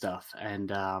some new stuff,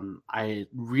 and I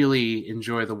really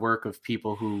enjoy the work of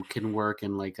people who can work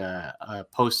in like a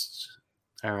post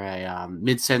or a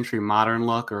mid-century modern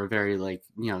look, or a very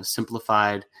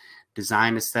simplified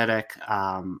design aesthetic,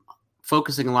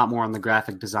 focusing a lot more on the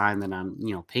graphic design than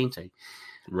on painting.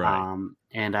 Right.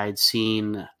 And I'd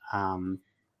seen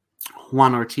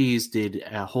Juan Ortiz did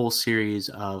a whole series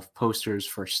of posters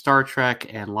for Star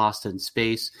Trek and Lost in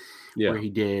Space, where he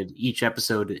did each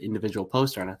episode an individual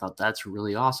poster, and I thought that's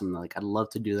really awesome. Like, I'd love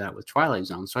to do that with Twilight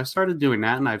Zone. So I started doing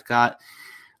that, and I've got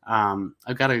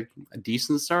a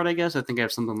decent start, I guess. I think I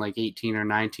have something like 18 or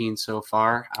 19 so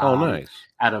far. Nice.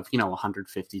 Out of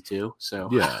 152. So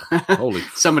yeah, holy.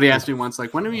 Somebody asked me once,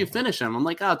 like, when do you finish them? I'm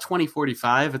like,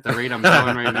 2045 at the rate I'm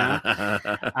going right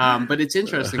now. But it's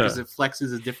interesting because it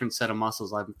flexes a different set of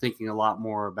muscles. I'm thinking a lot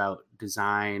more about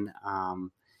design,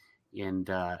 and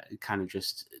kind of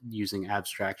just using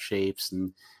abstract shapes,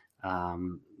 and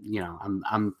I'm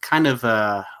kind of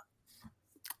a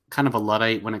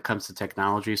Luddite when it comes to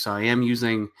technology. So I am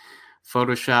using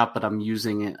Photoshop, but I'm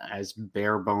using it as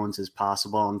bare bones as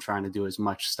possible. I'm trying to do as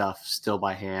much stuff still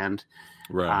by hand.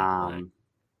 Right.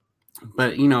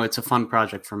 But it's a fun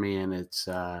project for me, and it's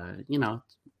like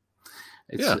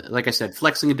I said,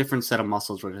 flexing a different set of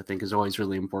muscles, which I think is always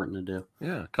really important to do.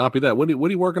 Yeah, copy that. What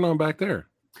are you working on back there?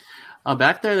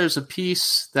 Back there's a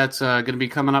piece that's going to be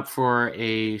coming up for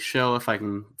a show if I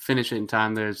can finish it in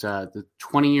time. There's the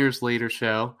 20 Years Later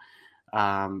show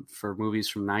for movies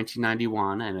from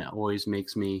 1991, and it always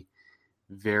makes me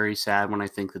very sad when I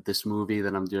think that this movie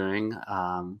that I'm doing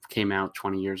came out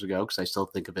 20 years ago, because I still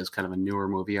think of it as kind of a newer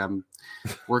movie. I'm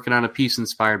working on a piece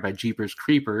inspired by Jeepers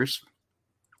Creepers.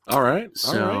 All right.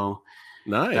 So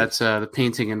nice. That's the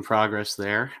painting in progress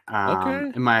there.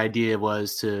 Okay. And my idea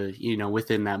was to,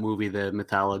 within that movie, the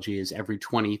mythology is every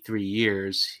 23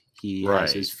 years he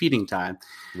has his feeding time.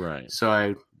 Right. So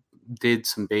I did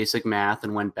some basic math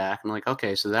and went back and like,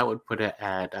 okay, so that would put it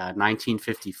at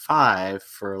 1955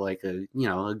 for like a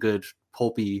good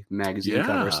pulpy magazine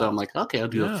cover. So I'm like, okay, I'll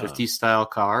do a 50s style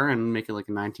car and make it like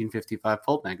a 1955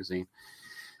 pulp magazine.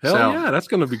 Hell yeah, that's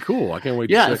going to be cool. I can't wait.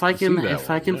 If I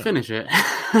can finish it.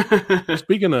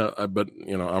 Speaking of, but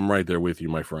I'm right there with you,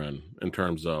 my friend. In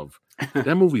terms of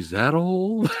that movie's that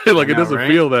old, like it doesn't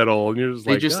feel that old. And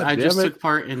you're just I just took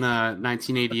part in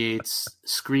 1988's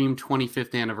Scream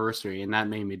 25th anniversary, and that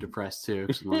made me depressed too.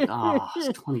 Because I'm like,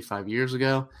 it's 25 years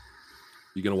ago.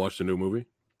 You gonna watch the new movie?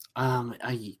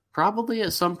 I probably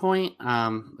at some point.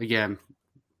 Again,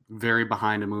 very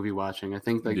behind in movie watching. I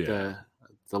think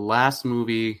the last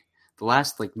movie, the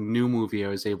last like new movie I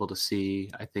was able to see,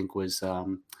 I think was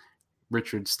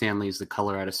Richard Stanley's The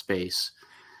Color Out of Space.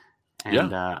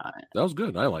 And that was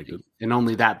good. I liked it. And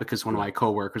only that because one of my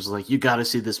coworkers was like, "You got to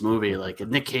see this movie. Like,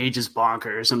 Nick Cage is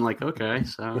bonkers." I'm like, "Okay."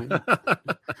 So,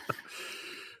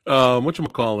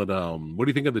 whatchamacallit? What do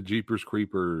you think of the Jeepers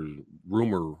Creepers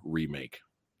rumor remake?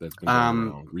 That's been going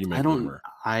around.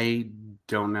 I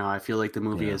don't know. I feel like the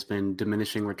movie has been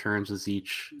diminishing returns with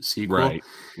each sequel. Right.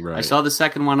 I saw the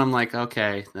second one. I'm like,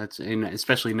 okay,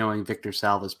 especially knowing Victor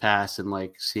Salva's past and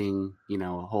like seeing, a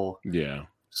whole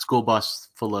school bus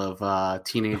full of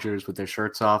teenagers with their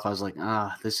shirts off. I was like,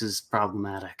 this is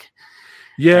problematic.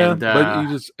 Yeah,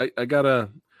 but I gotta.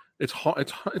 It's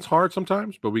hard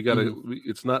sometimes, but we gotta.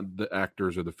 It's not the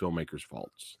actors or the filmmakers'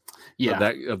 faults. Yeah,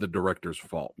 of the director's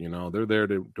fault. They're there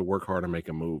to work hard and make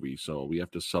a movie, so we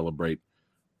have to celebrate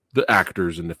the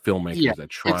actors and the filmmakers that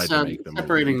try to make them.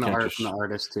 Separating the art from the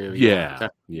artist too. Yeah.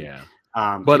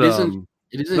 But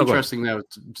it is interesting though.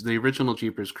 The original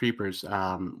Jeepers Creepers.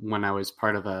 When I was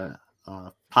part of a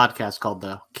podcast called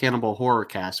the Cannibal Horror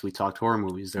Cast, we talked horror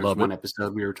movies. There's one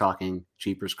episode we were talking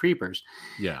Jeepers Creepers.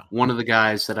 Yeah, one of the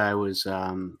guys that I was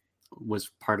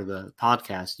part of the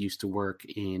podcast used to work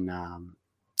in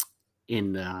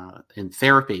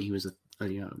therapy. He was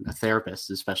a therapist,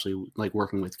 especially like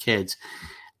working with kids.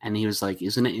 And he was like,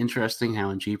 "Isn't it interesting how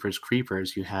in Jeepers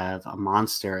Creepers you have a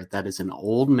monster that is an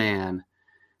old man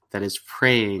that is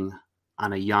preying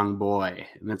on a young boy?"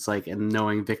 And it's like, and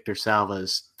knowing Victor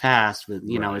Salva's past, but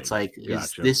it's like,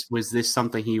 was this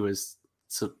something he was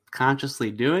subconsciously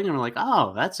doing? And we're like,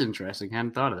 oh, that's interesting. I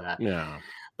hadn't thought of that. Yeah.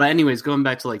 But anyways, going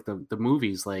back to like the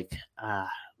movies, like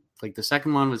the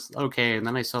second one was okay, and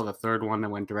then I saw the third one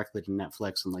that went directly to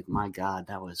Netflix, and like, my God,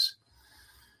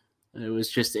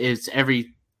 it's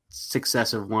every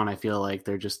successive one. I feel like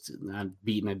they're just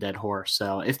beating a dead horse.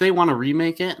 So if they want to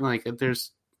remake it, like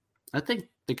I think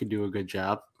they could do a good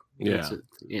job. Yeah,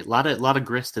 a lot of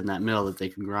grist in that mill that they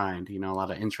can grind. A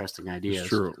lot of interesting ideas. It's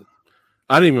true.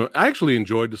 I actually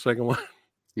enjoyed the second one.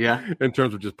 Yeah, in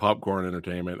terms of just popcorn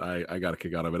entertainment, I got a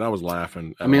kick out of it. I was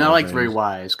laughing. I liked Ray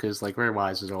Wise because like Ray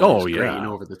Wise is always great and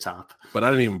over the top. But I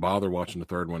didn't even bother watching the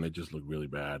third one. It just looked really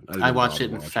bad. I watched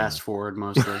it in fast forward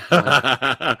mostly.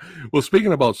 Well,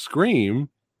 speaking about Scream,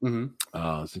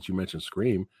 since you mentioned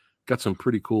Scream, got some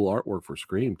pretty cool artwork for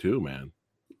Scream too, man.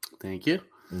 Thank you.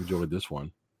 I enjoyed this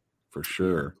one for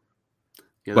sure.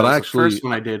 Yeah, but the first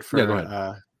one I did for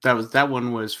that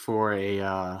one was for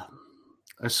a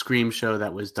Scream show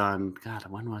that was done. God,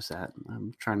 when was that?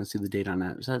 I'm trying to see the date on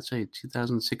that. Was that say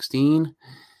 2016?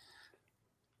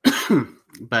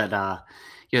 But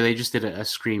they just did a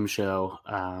Scream show,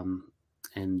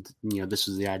 and this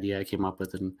was the idea I came up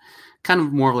with, and kind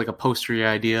of more of like a postery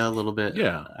idea, a little bit,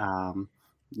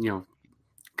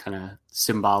 kind of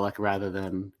symbolic rather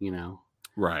than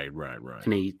right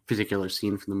any particular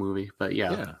scene from the movie. But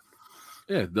yeah,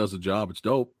 it does the job. It's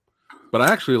dope. But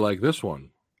I actually like this one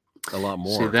a lot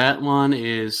more. See, that one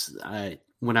is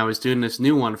when I was doing this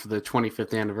new one for the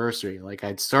 25th anniversary, like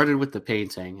I'd started with the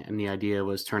painting and the idea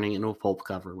was turning it into a pulp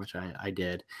cover, which I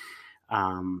did.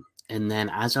 And then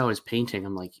as I was painting,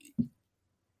 I'm like,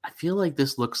 I feel like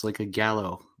this looks like a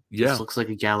Gallo. Yeah. This looks like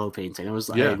a Gallo painting. It was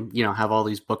like, I have all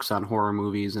these books on horror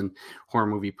movies and horror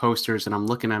movie posters, and I'm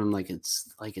looking at them like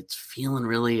it's feeling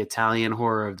really Italian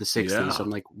horror of the 60s. Yeah. So I'm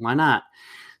like, why not?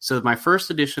 So my first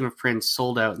edition of prints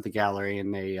sold out at the gallery,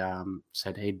 and they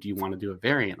said, "Hey, do you want to do a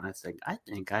variant?" I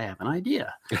think I have an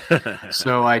idea.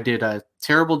 So I did a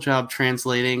terrible job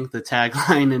translating the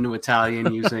tagline into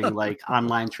Italian using like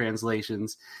online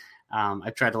translations.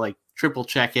 I tried to like triple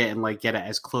check it and like get it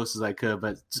as close as I could,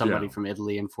 but somebody from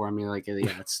Italy informed me like,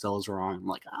 it still is wrong. I'm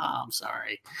like, I'm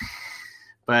sorry.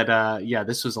 But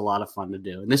this was a lot of fun to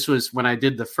do. And this was when I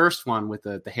did the first one with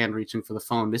the hand reaching for the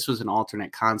phone. This was an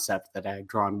alternate concept that I had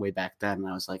drawn way back then. And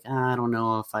I was like, I don't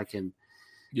know if I can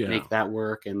make that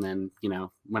work. And then,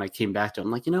 when I came back to it,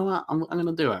 I'm like, you know what? I'm going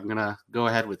to do it. I'm going to go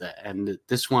ahead with it. And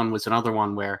this one was another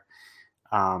one where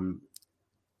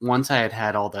once I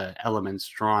had all the elements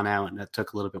drawn out, and it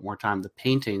took a little bit more time, the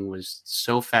painting was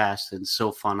so fast and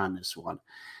so fun on this one.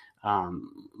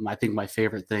 I think my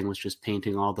favorite thing was just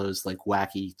painting all those like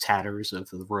wacky tatters of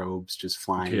the robes just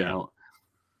flying out.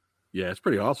 Yeah, it's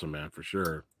pretty awesome, man, for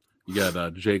sure. You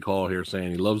got Jake Hall here saying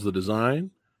he loves the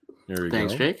design. There we go.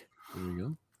 Thanks, Jake. There we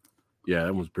go. Yeah,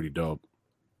 that was pretty dope.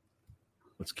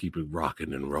 Let's keep it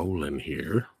rocking and rolling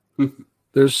here.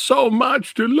 There's so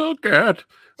much to look at.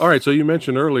 All right, so you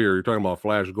mentioned earlier you're talking about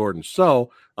Flash Gordon. So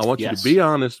I want you to be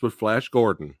honest with Flash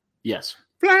Gordon. Yes.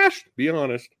 Flash, be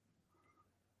honest.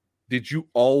 Did you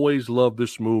always love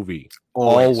this movie?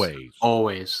 Always. Oh,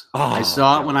 I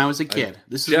saw it when I was a kid.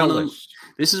 This is one of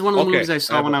the movies I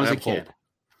saw when I was a kid.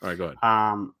 All right, go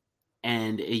ahead.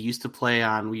 And it used to play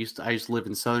on. I used to live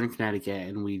in Southern Connecticut,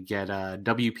 and we'd get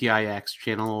WPIX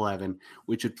Channel 11,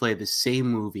 which would play the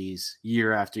same movies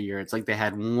year after year. It's like they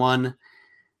had one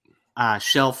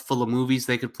shelf full of movies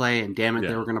they could play, and damn it,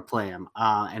 they were going to play them.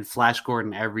 And Flash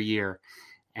Gordon every year.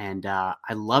 And I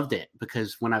loved it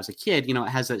because when I was a kid, it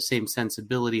has that same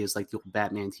sensibility as like the old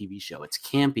Batman TV show. It's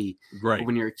campy. Right. But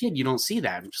when you're a kid, you don't see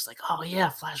that. I'm just like, oh, yeah,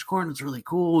 Flash Gordon's really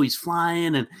cool. He's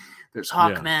flying, and there's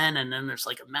Hawkman, and then there's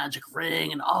like a magic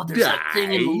ring, and there's that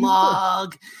thing in the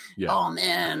log. Yeah. Oh,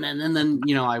 man. And then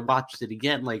I watched it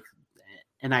again,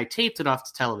 and I taped it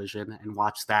off the television and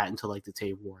watched that until like the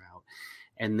tape wore out.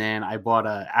 And then I bought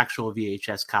an actual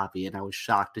VHS copy, and I was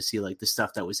shocked to see like the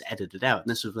stuff that was edited out. And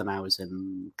this was when I was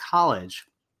in college.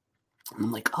 And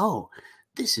I'm like, oh,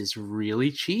 this is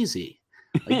really cheesy.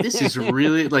 Like, this is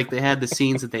really like they had the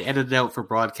scenes that they edited out for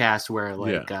broadcast where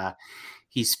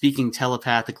he's speaking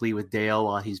telepathically with Dale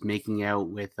while he's making out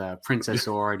with Princess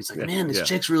Aura. And he's like, man, this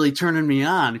chick's really turning me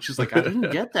on. And she's like, I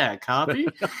didn't get that copy.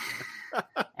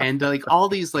 And like all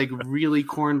these like really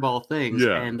cornball things,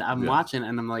 and I'm watching,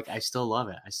 and I'm like, I still love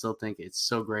it. I still think it's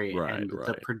so great. And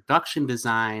the production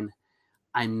design,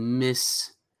 I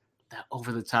miss that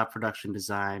over the top production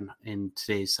design in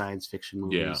today's science fiction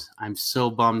movies. Yeah. I'm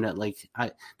so bummed that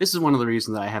this is one of the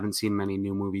reasons that I haven't seen many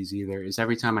new movies either. Is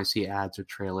every time I see ads or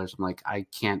trailers, I'm like, I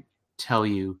can't tell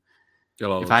you.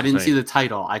 If I didn't see the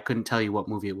title, I couldn't tell you what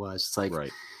movie it was. It's like.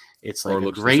 Right. It's like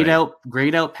a grayed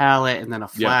out palette, and then a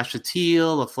flash of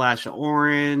teal, a flash of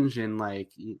orange, and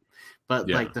like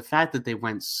the fact that they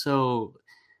went so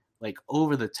like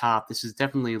over the top. This is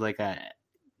definitely like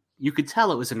you could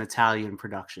tell it was an Italian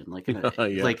production. Like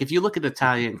like if you look at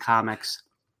Italian comics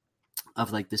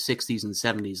of like the 60s and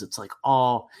 70s, it's like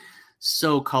all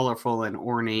so colorful and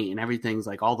ornate, and everything's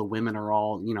like all the women are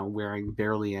all wearing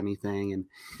barely anything, and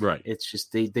it's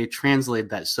just they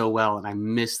translated that so well, and I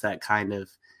miss that kind of.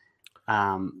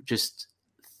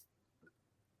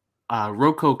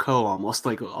 Rococo, almost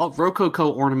like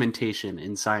Rococo ornamentation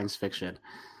in science fiction.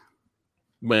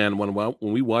 Man, when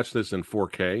we watched this in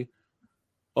 4K,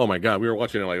 oh my God, we were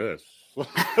watching it like this,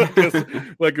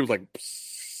 like it was like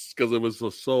because it was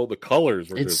so the colors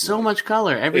were. It's so much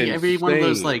color. Every one of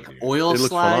those like oil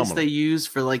slides phenomenal. They use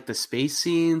for like the space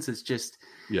scenes. It's just.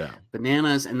 Yeah,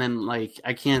 bananas. And then like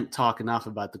I can't talk enough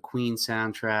about the Queen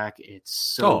soundtrack. It's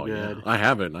so good. Yeah. I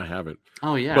haven't.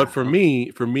 Oh yeah. But for me,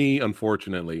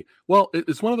 unfortunately, well,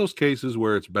 it's one of those cases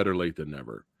where it's better late than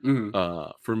never.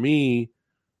 Mm-hmm. For me,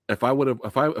 if I would have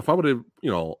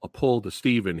pulled the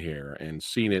Steve in here and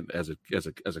seen it as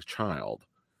a child,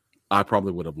 I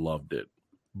probably would have loved it.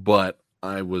 But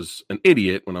I was an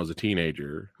idiot when I was a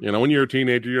teenager. When you're a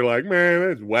teenager, you're like, man,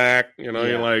 that's whack.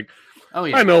 You're like. Oh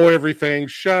yeah, I know everything.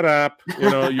 Shut up.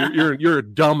 You're a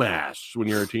dumbass when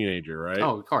you're a teenager, right?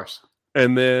 Oh, of course.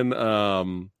 And then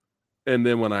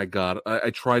when I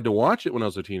tried to watch it when I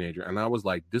was a teenager, and I was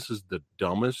like, "This is the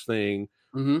dumbest thing."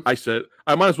 Mm-hmm. I said,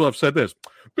 I might as well have said this.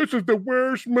 This is the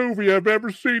worst movie I've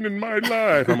ever seen in my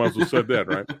life. I might as well have said that,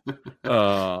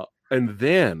 right? And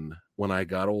then when I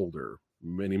got older,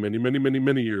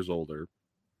 many years older,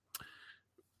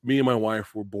 me and my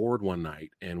wife were bored one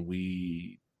night, and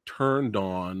we turned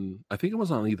on, I think it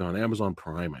was on Amazon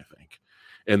Prime, I think,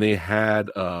 and they had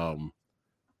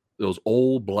those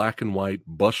old black and white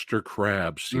Buster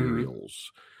Crab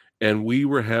serials, and we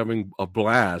were having a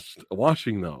blast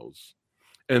watching those.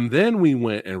 And then we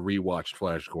went and rewatched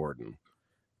Flash Gordon,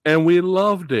 and we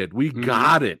loved it. We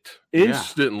got it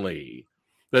instantly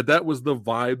that was the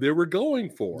vibe they were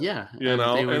going for. Yeah, and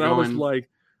I was like.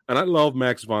 And I love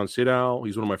Max von Sydow.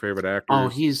 He's one of my favorite actors. Oh,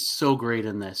 he's so great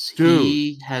in this. Dude.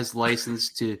 He has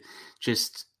license to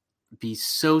just be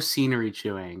so scenery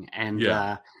chewing. And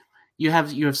you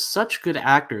have such good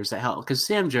actors that help. Because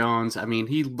Sam Jones, I mean,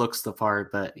 he looks the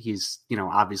part, but he's,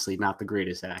 obviously not the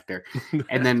greatest actor.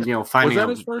 And then, finding was that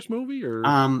his first movie? Or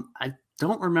I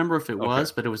don't remember if it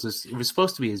was, but it was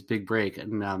supposed to be his big break.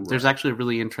 And there's actually a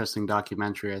really interesting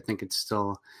documentary. I think it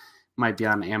still might be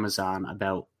on Amazon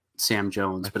about Sam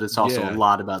Jones, but it's also a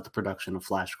lot about the production of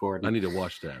Flash Gordon. I need to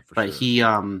watch that. But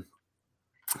sure.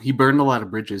 He burned a lot of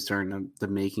bridges during the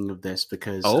making of this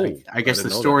because I guess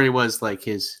the story was like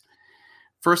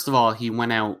first of all, he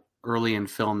went out early in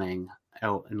filming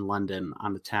out in London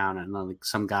on the town, and like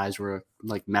some guys were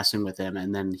like messing with him,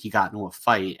 and then he got into a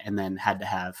fight and then had to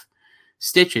have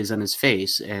stitches on his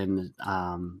face, and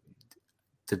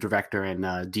the director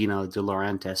and Dino De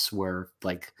Laurentiis were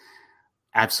like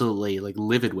absolutely like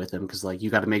livid with him because like you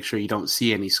got to make sure you don't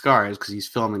see any scars because he's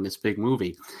filming this big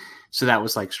movie. So that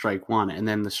was like strike one. And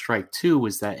then the strike two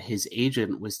was that his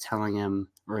agent was telling him,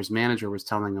 or his manager was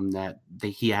telling him that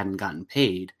he hadn't gotten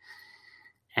paid.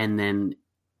 And then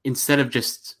instead of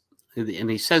just, and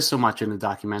he says so much in the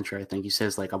documentary, I think he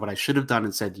says like, what I should have done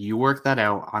and said, you work that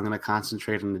out. I'm going to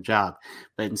concentrate on the job.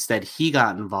 But instead he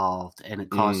got involved and it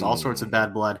caused all sorts of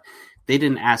bad blood. They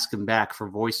didn't ask him back for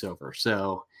voiceover.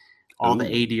 So all the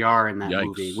ADR in that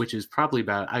movie, which is probably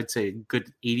about, I'd say a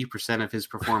good 80% of his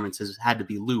performances had to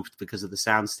be looped because of the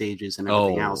sound stages and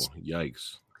everything else.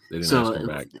 Yikes. They didn't ask him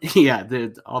back. Yeah.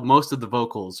 Most of the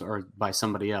vocals are by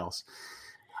somebody else.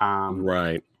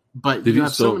 Right. But you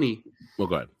have so many. Well,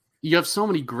 go ahead. You have so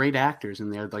many great actors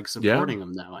in there, like supporting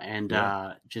them though, and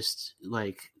just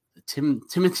like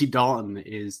Timothy Dalton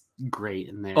is great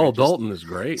in there. Oh, Dalton is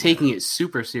great, taking it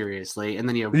super seriously. And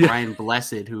then you have Brian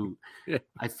Blessed, who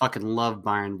I fucking love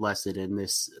Brian Blessed in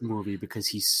this movie because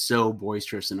he's so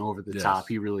boisterous and over the top.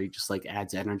 He really just like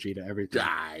adds energy to everything.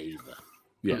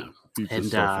 Yeah, he's and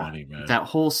just so funny, man. That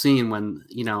whole scene when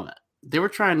they were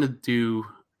trying to do,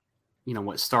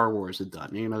 what Star Wars had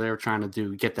done. They were trying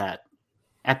to get that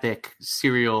epic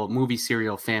movie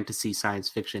serial fantasy science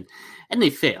fiction, and they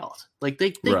failed. Like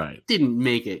they didn't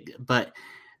make it. But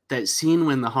that scene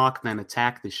when the Hawkmen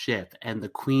attack the ship and the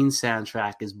Queen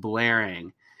soundtrack is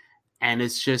blaring, and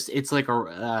it's like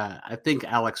I think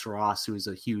Alex Ross, who's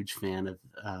a huge fan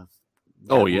of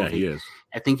movie, he is.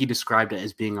 I think he described it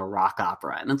as being a rock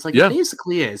opera, and it's like it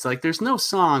basically is. Like there's no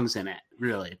songs in it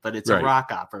really, but it's a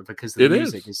rock opera because the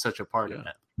music is such a part of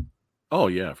it. Oh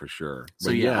yeah, for sure.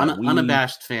 So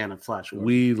unabashed fan of Flash Gordon.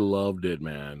 We loved it,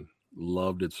 man.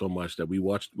 Loved it so much that we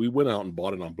went out and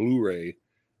bought it on Blu-ray,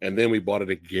 and then we bought it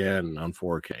again on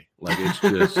 4K. Like it's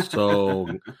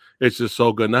just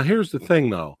so good. Now here's the thing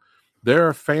though. There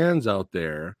are fans out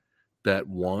there that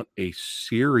want a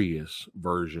serious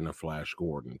version of Flash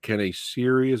Gordon. Can a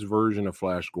serious version of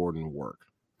Flash Gordon work?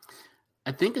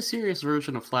 I think a serious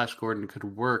version of Flash Gordon could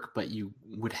work, but you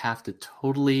would have to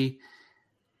totally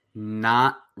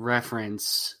not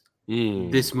reference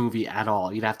this movie at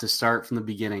all. You'd have to start from the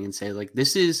beginning and say, like,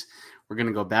 we're going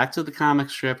to go back to the comic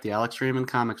strip, the Alex Raymond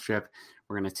comic strip.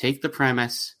 We're going to take the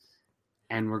premise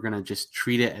and we're going to just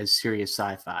treat it as serious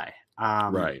sci-fi.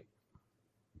 Right.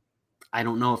 I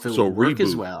don't know if it would work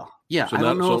as well. Yeah, I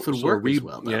don't know if it would work as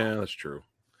well, though. Yeah, that's true.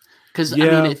 Because,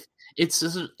 I mean,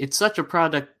 it's such a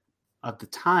product of the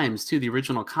times, too, the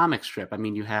original comic strip. I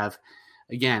mean, you have,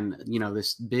 again,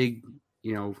 this big,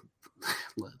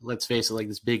 let's face it, like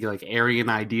this big, like Aryan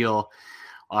ideal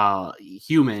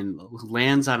human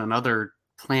lands on another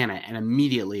planet and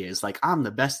immediately is like, I'm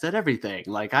the best at everything.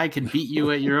 Like, I can beat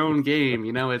you at your own game.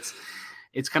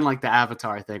 It's kind of like the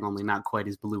Avatar thing, only not quite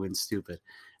as blue and stupid.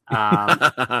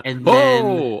 And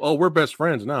then, we're best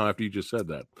friends now after you just said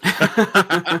that.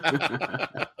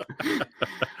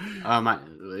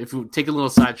 If we take a little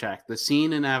sidetrack, the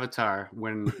scene in Avatar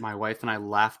when my wife and I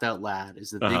laughed out loud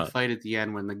is the big fight at the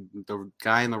end when the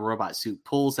guy in the robot suit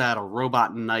pulls out a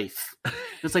robot knife.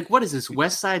 It's like, what is this,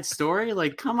 West Side Story?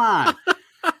 Like, come on.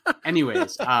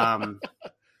 Anyways,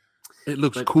 it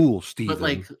looks cool, Steven. But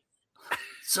like,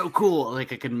 so cool.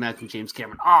 Like I could imagine James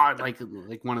Cameron. Like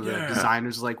one of the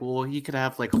designers is like, well, he could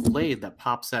have like a blade that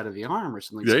pops out of the arm or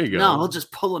something. There you go. No, he'll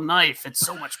just pull a knife. It's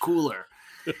so much cooler.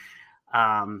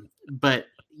 But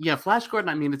yeah, Flash Gordon.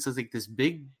 I mean, it's like this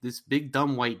big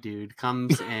dumb white dude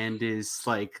comes and is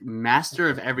like master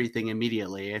of everything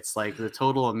immediately. It's like the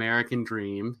total American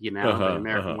dream, the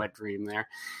American wet dream there.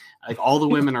 Like all the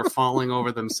women are falling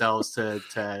over themselves to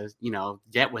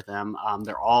get with them.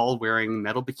 They're all wearing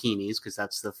metal bikinis because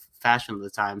that's the fashion of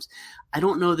the times. I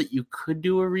don't know that you could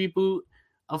do a reboot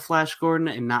of Flash Gordon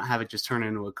and not have it just turn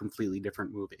into a completely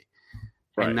different movie.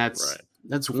 Right, and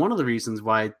that's one of the reasons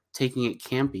why taking it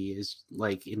campy is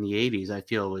like in the 80s, I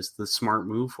feel was the smart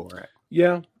move for it.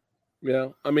 Yeah. Yeah.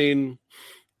 I mean,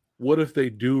 what if they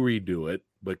do redo it,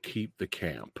 but keep the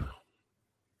camp?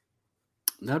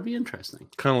 That'd be interesting.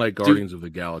 Kind of like Guardians of the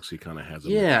Galaxy kind of has a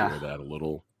mixture of that a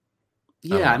little.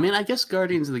 Yeah, I mean, I guess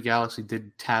Guardians of the Galaxy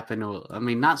did tap into, I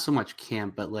mean, not so much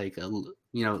camp, but like,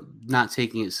 not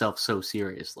taking itself so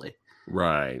seriously.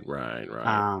 Right.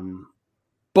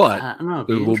 But I don't know,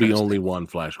 there will be only one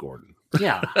Flash Gordon.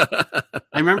 Yeah.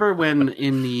 I remember when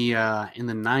in the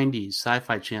 90s,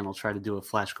 Sci-Fi Channel tried to do a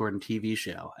Flash Gordon TV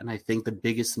show. And I think the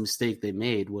biggest mistake they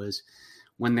made was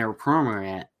when they were promoting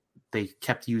it, they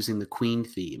kept using the Queen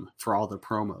theme for all the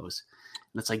promos.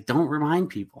 And it's like, don't remind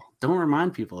people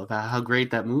about how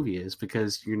great that movie is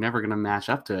because you're never going to match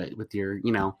up to it with your,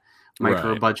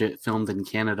 micro budget filmed in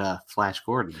Canada Flash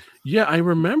Gordon. Yeah, I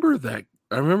remember that.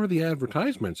 I remember the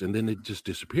advertisements and then it just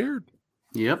disappeared.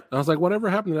 Yep. I was like, whatever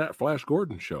happened to that Flash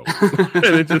Gordon show?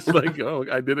 And it's just like, oh,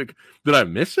 I did it. Did I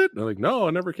miss it? They're like, no,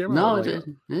 it never came out. No,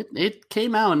 I'm like, it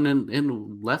came out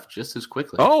and left just as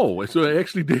quickly. oh, so it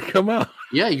actually did come out.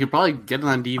 Yeah, you could probably get it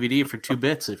on DVD for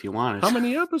 $2 if you wanted. How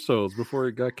many episodes before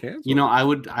it got canceled? You know,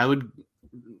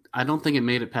 I don't think it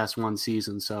made it past one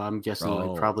season, so I'm guessing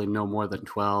like probably no more than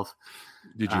 12.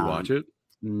 Did you watch it?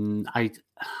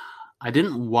 I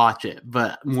didn't watch it,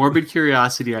 but morbid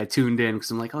curiosity, I tuned in because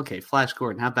I'm like, okay, Flash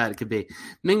Gordon, how bad it could be.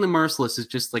 Ming the Merciless is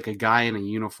just like a guy in a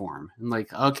uniform. I'm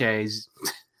like, okay,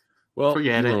 well,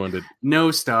 forget it. Ruined it. No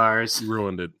stars. You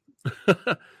ruined it.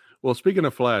 Well, speaking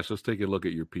of Flash, let's take a look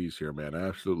at your piece here, man. I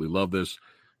absolutely love this.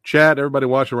 Chat, everybody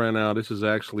watching right now, this is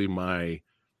actually my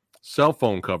cell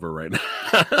phone cover right now.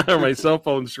 Or my cell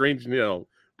phone strange,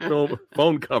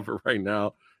 phone cover right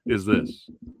now is this.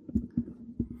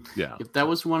 Yeah. If that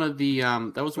was one of the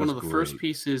one of the great. first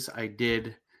pieces I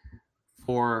did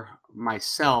for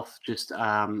myself. Just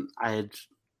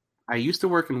I used to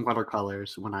work in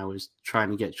watercolors when I was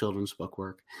trying to get children's book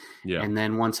work. Yeah. And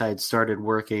then once I had started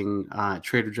working at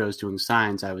Trader Joe's doing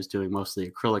signs, I was doing mostly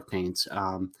acrylic paints.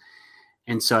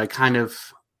 And so I kind of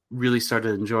really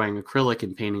started enjoying acrylic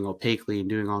and painting opaquely and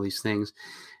doing all these things.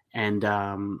 And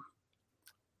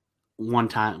one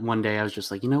day I was just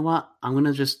like, you know what? I'm going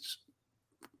to just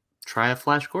try a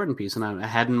Flash Gordon piece. And I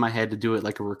had in my head to do it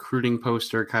like a recruiting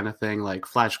poster kind of thing, like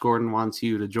Flash Gordon wants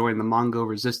you to join the Mongo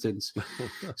resistance.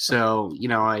 So,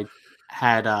 I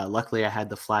had, luckily I had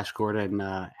the Flash Gordon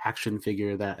action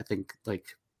figure that I think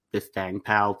like Biff Bang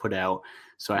Pow put out.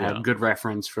 So I had good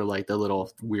reference for like the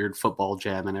little weird football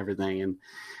gem and everything.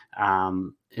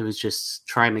 And it was just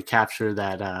trying to capture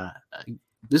that.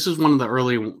 This was one of the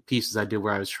early pieces I did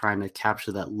where I was trying to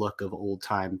capture that look of old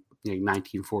time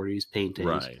 1940s paintings.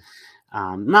 Right.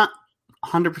 Not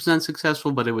 100%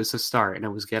 successful, but it was a start and it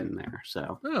was getting there.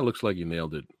 So it looks like you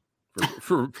nailed it.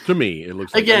 To me, it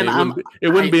looks like again, it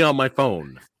wouldn't be on my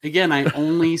phone. Again, I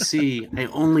only see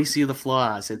the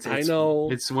flaws. I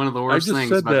know it's one of the worst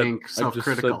things about being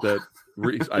self-critical.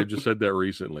 I just said that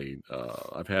recently.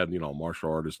 I've had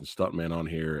martial artists and stuntmen on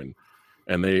here,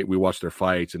 and we watch their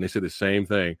fights, and they say the same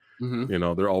thing.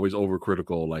 Mm-hmm. They're always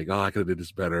overcritical, like, oh, I could have did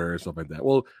this better, and stuff like that.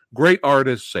 Well, great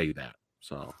artists say that.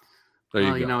 So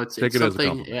there you go. It's Take it something. as a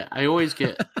compliment. I always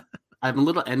get. I'm a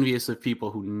little envious of people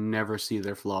who never see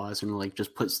their flaws and like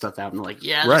just put stuff out and like,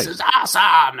 yeah, this is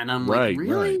awesome. And I'm like,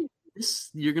 really?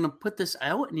 You're gonna put this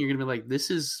out and you're gonna be like, this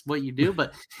is what you do?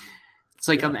 But it's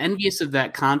like I'm envious of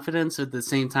that confidence. At the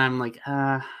same time, like,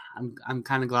 I'm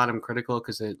kind of glad I'm critical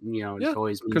because it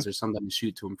always means there's something to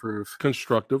shoot to improve.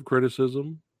 Constructive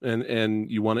criticism, and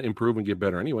you want to improve and get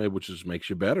better anyway, which just makes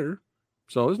you better.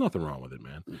 So there's nothing wrong with it,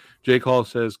 man. Jake Hall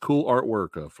says, cool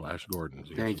artwork of Flash Gordon.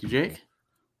 Thank you, Jake.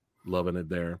 Loving it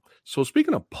there. So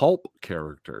speaking of pulp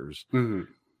characters, mm-hmm.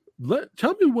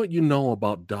 Tell me what you know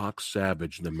about Doc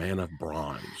Savage, the Man of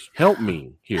Bronze. Help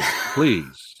me here,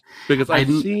 please, because I've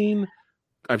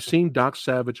seen Doc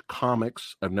Savage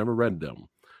comics. I've never read them.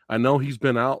 I know he's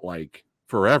been out like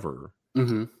forever,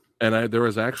 mm-hmm. and there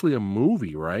was actually a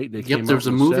movie, right? There was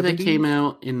a movie that came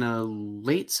out in the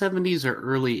late 70s or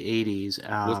early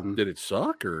 80s. Did it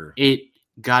suck or it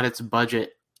got its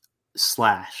budget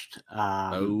slashed?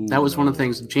 That was one of the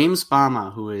things. James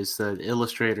Bama, who is the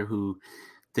illustrator who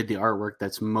did the artwork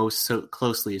that's most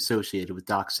closely associated with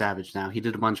Doc Savage now, he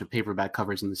did a bunch of paperback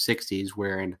covers in the 60s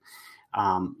wherein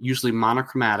usually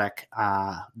monochromatic,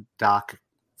 Doc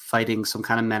fighting some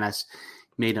kind of menace,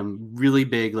 made him really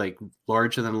big, like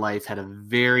larger than life, had a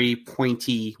very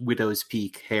pointy widow's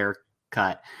peak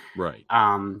haircut. Right.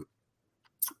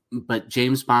 But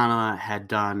James Bama had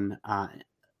done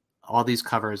all these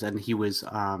covers, and he was,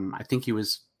 I think he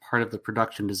was part of the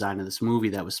production design of this movie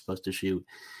that was supposed to shoot.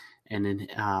 And in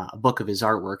a book of his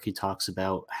artwork, he talks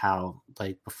about how,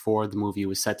 like, before the movie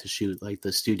was set to shoot, like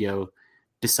the studio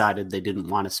decided they didn't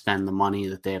want to spend the money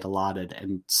that they had allotted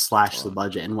and slash the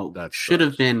budget. And what should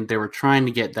have been, they were trying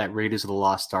to get that Raiders of the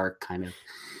Lost Ark kind of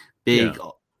big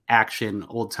action,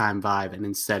 old time vibe. And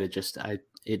instead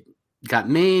it got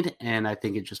made, and I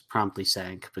think it just promptly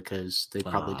sank because they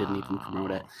probably didn't even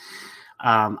promote it.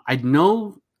 I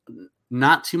know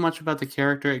not too much about the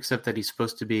character, except that he's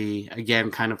supposed to be,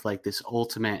 again, kind of like this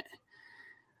ultimate,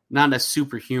 not a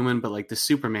superhuman, but like the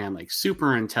Superman, like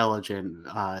super intelligent,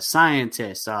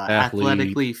 scientist,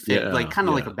 athletically fit, like kind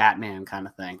of like a Batman kind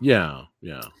of thing. Yeah.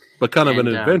 But kind of an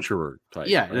adventurer type.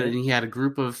 Yeah, right? And he had a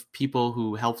group of people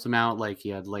who helped him out. Like he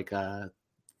had like 4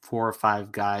 or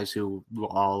 5 guys who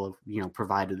all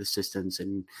provided assistance,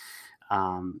 and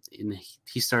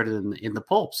he started in the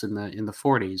pulps in the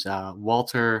 40s.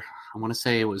 Walter, I want to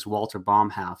say it was Walter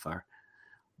Baumhofer,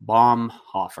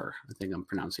 Baumhofer, I think I'm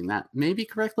pronouncing that maybe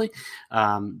correctly,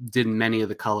 did many of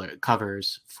the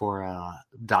covers for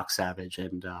Doc Savage,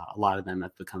 and a lot of them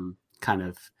have become kind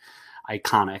of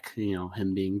iconic,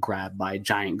 him being grabbed by a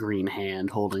giant green hand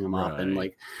holding him up and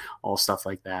like all stuff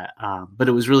like that. But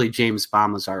it was really James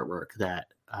Bama's artwork that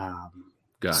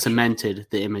cemented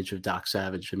the image of Doc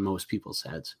Savage in most people's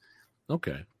heads.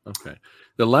 Okay.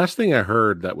 The last thing I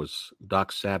heard that was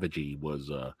Doc Savage-y was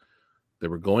they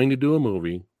were going to do a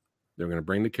movie. They were going to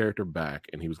bring the character back,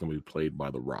 and he was going to be played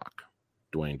by The Rock,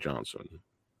 Dwayne Johnson.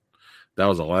 That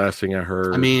was the last thing I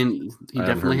heard. I mean, he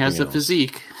definitely has the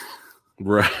physique.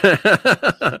 Right.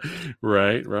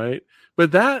 right.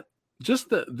 But that just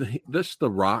the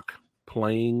Rock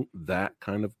playing that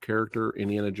kind of character,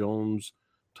 Indiana Jones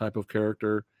type of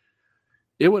character,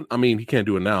 it would. I mean, he can't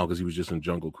do it now because he was just in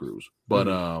Jungle Cruise. But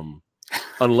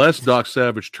unless Doc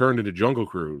Savage turned into Jungle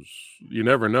Cruise, you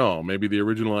never know. Maybe the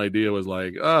original idea was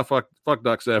like, fuck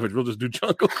Doc Savage, we'll just do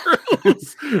Jungle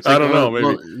Cruise. I don't know.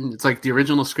 Maybe it's like the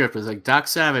original script was like Doc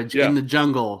Savage in the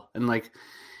jungle, and like.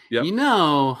 Yep.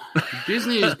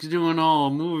 Disney is doing all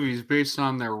movies based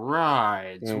on their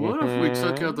rides. Mm-hmm. What if we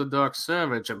took out the Doc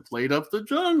Savage and played up the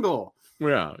jungle?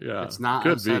 Yeah. It's not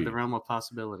outside the realm of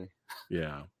possibility.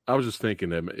 Yeah. I was just thinking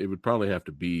that it would probably have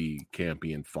to be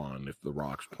campy and fun if The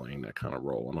Rock's playing that kind of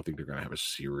role. I don't think they're going to have a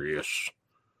serious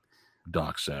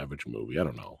Doc Savage movie. I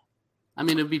don't know. I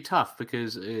mean, it'd be tough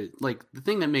because, the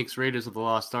thing that makes Raiders of the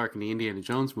Lost Ark and the Indiana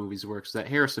Jones movies work is that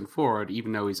Harrison Ford,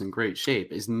 even though he's in great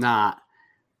shape, is not...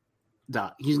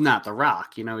 he's not The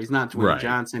Rock, he's not Dwayne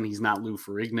Johnson, he's not Lou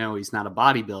Ferrigno, he's not a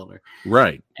bodybuilder.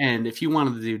 Right. And if you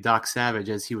wanted to do Doc Savage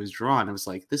as he was drawn, it was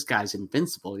like, this guy's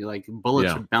invincible. You're like,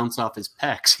 bullets would bounce off his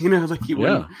pecs, like he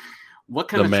wouldn't. What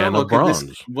kind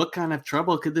of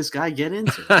trouble could this guy get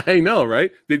into? I know,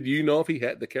 right? Did you know if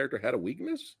the character had a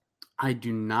weakness? I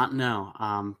do not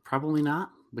know. Probably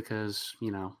not, because,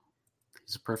 he's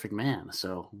a perfect man.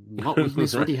 So what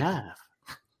weakness would he have?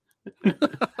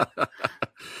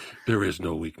 There is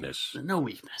no weakness. No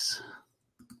weakness.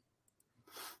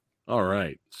 All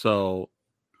right. So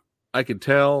I can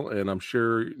tell, and I'm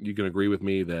sure you can agree with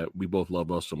me, that we both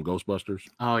love us some Ghostbusters.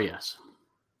 Oh, yes.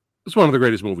 It's one of the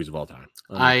greatest movies of all time.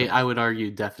 I would argue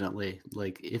definitely,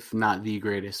 if not the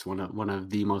greatest, one of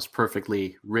the most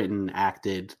perfectly written,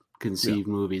 acted, conceived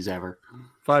movies ever.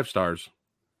 5 stars.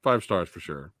 5 stars for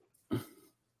sure.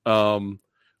 Are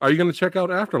you going to check out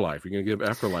Afterlife? Are you going to give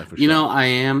Afterlife a shot? I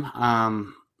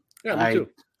am. Yeah, me too.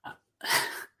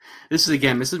 This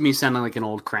is me sounding like an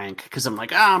old crank because I'm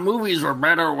like, movies were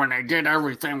better when they did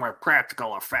everything with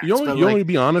practical effects. You only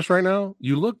be honest right now.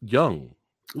 You look young.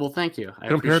 Well, thank you.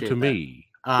 Compared to me.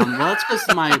 Well, it's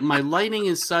because my lighting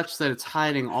is such that it's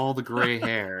hiding all the gray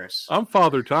hairs. I'm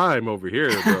Father Time over here,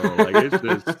 bro.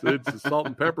 It's salt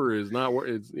and pepper is not.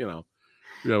 It's Yeah,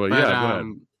 go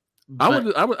ahead.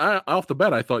 I off the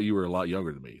bat, I thought you were a lot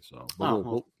younger than me. So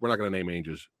we're not going to name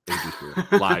ages here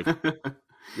live.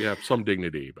 We have some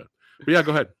dignity, but yeah,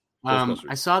 go ahead.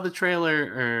 I saw the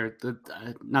trailer, or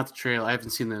not the trailer. I haven't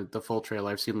seen the full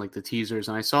trailer. I've seen the teasers,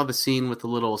 and I saw the scene with the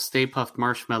little Stay Puft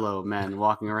Marshmallow men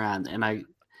walking around, and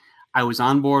I was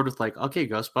on board with okay,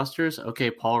 Ghostbusters, okay,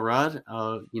 Paul Rudd,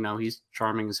 he's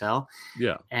charming as hell.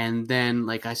 Yeah. And then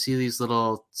I see these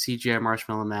little CGI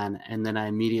marshmallow men, and then I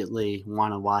immediately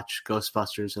want to watch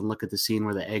Ghostbusters and look at the scene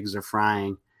where the eggs are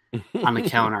frying on the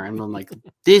counter, and I'm like,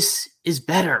 this is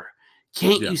better.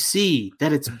 Can't you see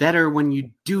that it's better when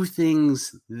you do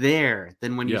things there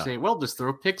than when you say, well, just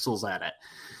throw pixels at it.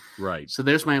 Right. So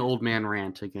there's my old man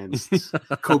rant against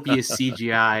copious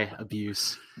CGI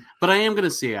abuse. But I am going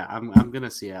to see it. I'm going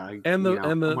to see it. The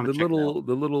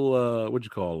little what'd you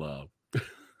call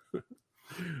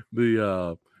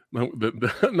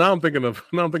now I'm thinking of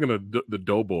the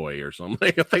Doughboy or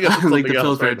something. I think it's the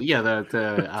Pillsbury, the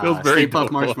Stay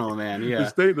Puft Marshmallow Man. Yeah,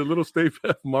 the little Stay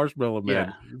Puft Marshmallow Man.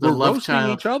 Yeah, the love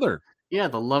child each other. Yeah,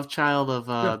 the love child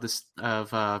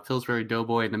of Pillsbury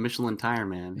Doughboy and the Michelin Tire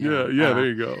Man. Yeah. There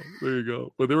you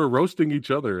go. But they were roasting each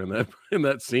other in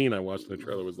that scene I watched in the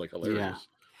trailer. Was hilarious.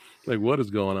 Yeah. What is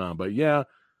going on? But yeah,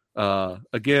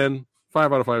 again,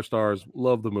 5 out of 5 stars.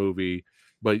 Love the movie,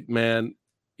 but man,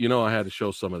 I had to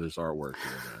show some of this artwork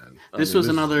here, man. This was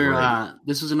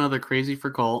another Crazy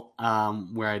for Colt,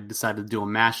 where I decided to do a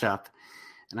mashup,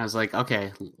 and I was like,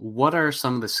 okay, what are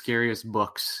some of the scariest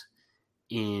books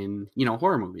in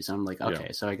horror movies? And I'm like,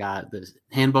 okay, so I got the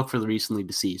Handbook for the Recently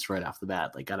Deceased right off the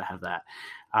bat. Gotta have that.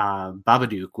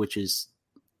 Babadook, which is,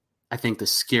 I think, the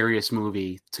scariest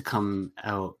movie to come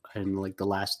out in the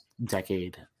last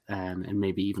decade, and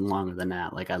maybe even longer than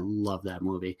that. I love that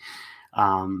movie.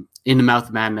 In the Mouth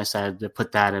of Madness, I had to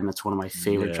put that in. It's one of my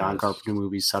favorite John Yes. Carpenter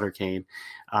movies, Sutter Kane.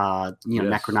 Yes.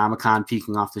 Necronomicon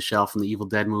peeking off the shelf from the Evil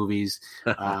Dead movies.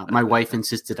 My wife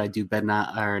insisted I do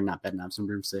not Bedknobs and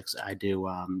Broomsticks. I do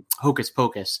Hocus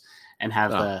Pocus and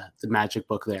have the magic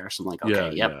book there. So I'm like,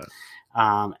 okay, yep.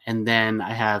 And then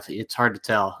I have, it's hard to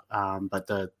tell, but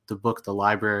the book The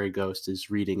Library Ghost is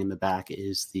reading in the back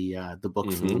is the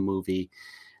book from the movie.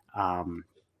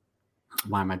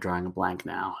 Why am I drawing a blank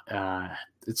now?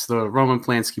 It's the Roman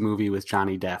Polanski movie with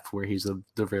Johnny Depp where he's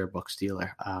the rare book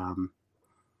stealer.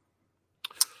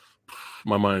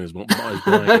 My mind is blank as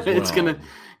well. It's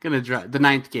gonna drive The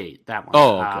Ninth Gate, that one.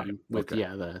 Oh, okay.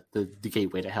 The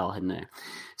gateway to hell in there.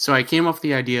 So I came up with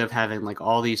the idea of having like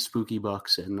all these spooky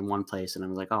books in one place, and I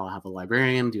was like, oh, I'll have a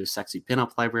librarian, do a sexy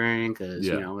pinup librarian because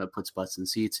it puts butts in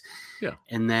seats. Yeah.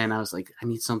 And then I was like, I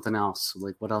need something else.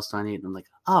 Like, what else do I need? And I'm like,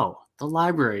 oh, the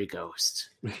library ghost.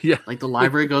 Yeah. Like the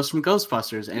library ghost from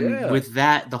Ghostbusters. And with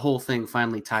that, the whole thing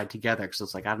finally tied together because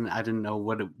it's like I didn't know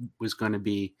what it was going to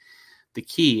be the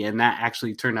key, and that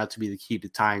actually turned out to be the key to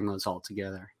tying those all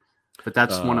together. But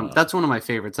that's one of my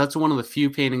favorites. That's one of the few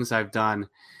paintings I've done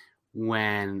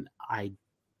when I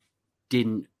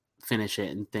didn't finish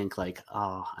it and think like,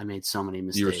 oh, I made so many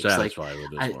mistakes. You were satisfied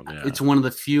with this one. Yeah. It's one of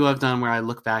the few I've done where I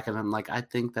look back and I'm like, I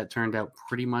think that turned out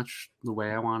pretty much the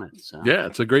way I wanted. So yeah,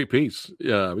 it's a great piece.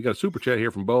 Yeah, we got a super chat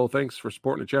here from Bo. Thanks for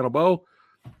supporting the channel, Bo.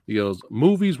 He goes,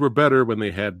 movies were better when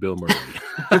they had Bill Murray.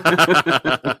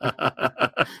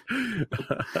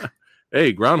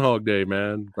 Hey, Groundhog Day,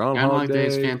 man. Groundhog Day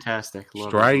is fantastic. Love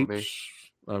Stripes.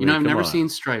 I've never seen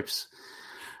Stripes.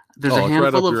 There's a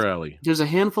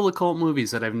handful of cult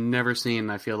movies that I've never seen.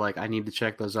 I feel like I need to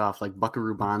check those off. Like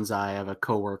Buckaroo Banzai. I have a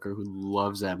coworker who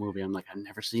loves that movie. I'm like, I've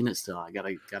never seen it still. I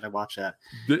gotta watch that.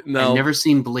 I've never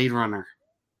seen Blade Runner.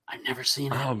 I've never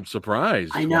seen it. Oh, I'm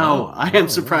surprised. I know. Wow. I am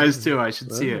surprised too. I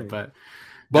should see it, but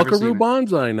Buckaroo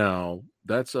Banzai now.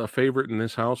 That's a favorite in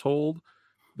this household.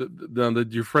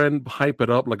 Did your friend hype it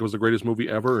up like it was the greatest movie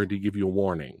ever, or did he give you a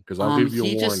warning? Because I'll give you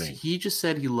a warning. He just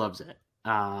said he loves it.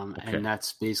 And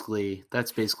that's basically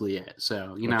it.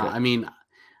 So, I mean,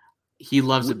 he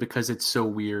loves it because it's so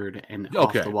weird and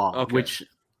off the wall, which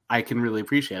I can really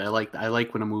appreciate. I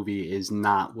like when a movie is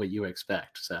not what you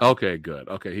expect. So okay, good.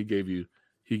 Okay, he gave you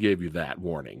that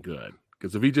warning. Good,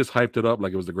 because if he just hyped it up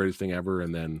like it was the greatest thing ever,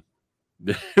 and then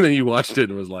you watched it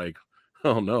and was like,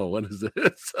 oh no, what is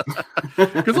this?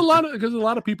 Because a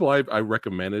lot of people I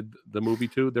recommended the movie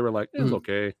to, they were like, it's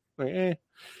okay, like, eh.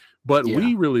 But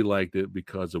we really liked it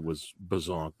because it was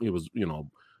bazonk. It was,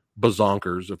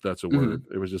 bazonkers, if that's a word.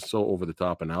 It was just so over the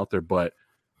top and out there. But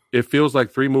it feels like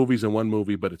 3 movies in one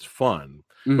movie, but it's fun.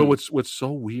 But what's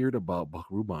so weird about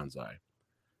Buckaroo Banzai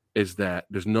is that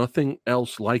there's nothing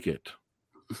else like it.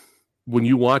 When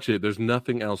you watch it, there's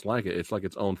nothing else like it. It's like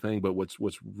its own thing. But what's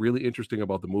really interesting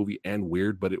about the movie and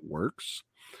weird, but it works,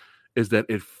 is that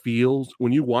it feels,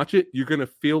 when you watch it, you're going to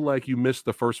feel like you missed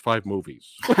the first 5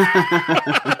 movies.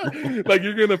 Like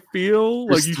you're going to feel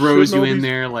like you throws you in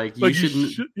there. Like you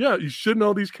shouldn't. You should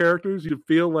know these characters. You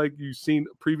feel like you've seen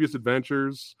previous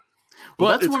adventures.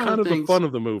 Well, but it's kind of the fun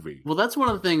of the movie. Well, that's one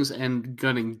of the things, and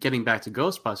getting back to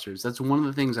Ghostbusters, that's one of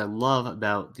the things I love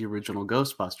about the original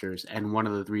Ghostbusters, and one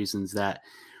of the reasons that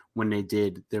when they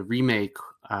did the remake,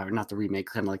 not the remake,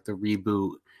 kind of like the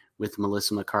reboot with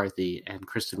Melissa McCarthy and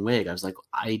Kristen Wiig, I was like,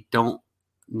 I don't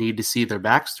need to see their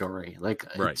backstory. Like,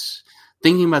 it's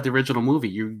thinking about the original movie,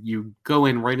 you go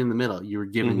in right in the middle. You're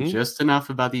given just enough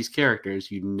about these characters.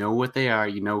 You know what they are.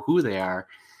 You know who they are.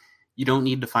 You don't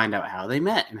need to find out how they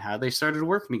met and how they started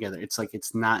working together. It's like,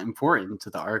 it's not important to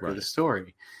the arc of the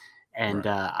story. And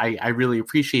I really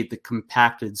appreciate the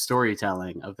compacted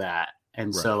storytelling of that.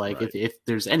 And so, like, if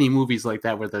there's any movies like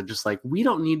that where they're just like, we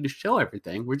don't need to show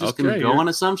everything. We're just going to go on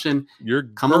assumption. You're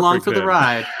come along for the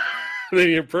ride. Then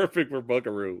you're perfect for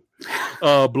Buckaroo.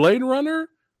 Blade Runner,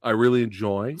 I really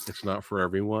enjoy. It's not for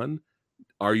everyone.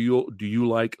 Do you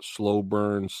like slow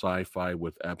burn sci-fi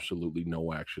with absolutely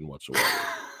no action whatsoever?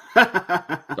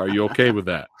 Are you okay with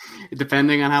that?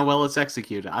 Depending on how well it's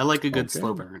executed. I like a good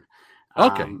slow burn.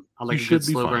 Okay. I like a good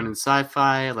slow burn in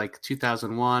sci-fi, like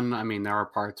 2001. I mean, there are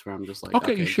parts where I'm just like,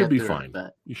 okay, you should be fine.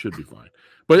 You should be fine.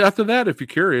 But after that, if you're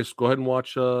curious, go ahead and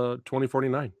watch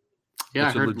 2049. Yeah,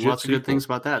 I heard lots of good things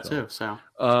about that too.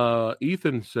 So,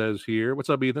 Ethan says here, what's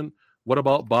up, Ethan? What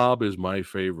About Bob is my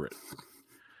favorite.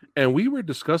 And we were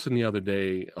discussing the other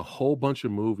day a whole bunch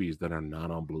of movies that are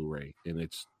not on Blu-ray, and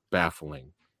it's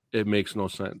baffling. It makes no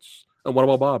sense. And What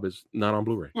About Bob is not on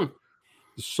Blu-ray.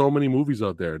 There's so many movies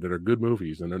out there that are good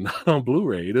movies, and they're not on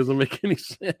Blu-ray. It doesn't make any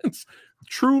sense.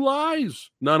 True Lies,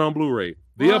 not on Blu-ray.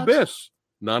 The Abyss,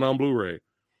 not on Blu-ray.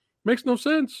 Makes no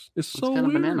sense. It's It's so kind of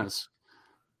weird. bananas.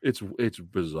 It's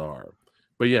bizarre.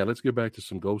 But yeah, let's get back to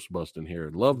some ghost busting here.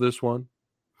 Love this one.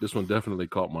 This one definitely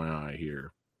caught my eye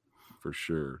here for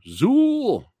sure.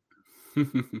 Zool.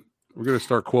 We're gonna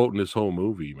start quoting this whole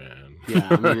movie, man. Yeah,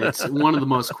 I mean it's one of the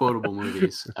most quotable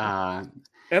movies. And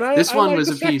This I one like was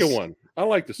the a second piece. one. I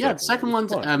like the second Yeah, the second one.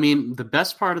 one's. I mean, the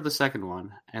best part of the second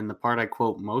one, and the part I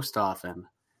quote most often,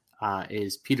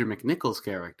 is Peter McNichol's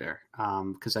character,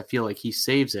 because I feel like he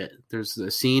saves it. There's a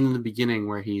scene in the beginning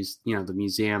where he's, the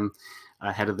museum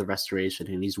head of the restoration,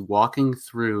 and he's walking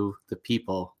through the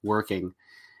people working,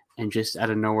 and just out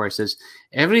of nowhere says,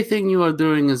 "Everything you are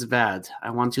doing is bad.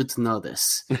 I want you to know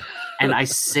this." And I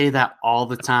say that all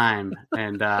the time,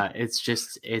 and it's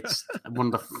one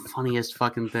of the funniest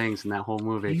fucking things in that whole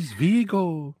movie. He's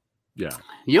Vigo. Yeah.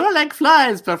 You're like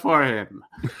flies before him.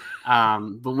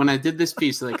 But when I did this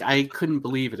piece, like I couldn't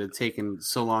believe it had taken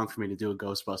so long for me to do a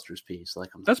Ghostbusters piece. Like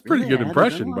that's like, pretty really? good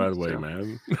impression, by the way,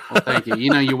 man. Well, thank you.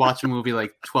 You watch a movie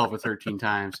like 12 or 13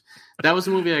 times. That was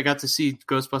a movie I got to see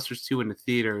Ghostbusters 2 in the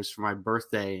theaters for my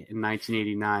birthday in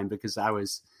 1989 because I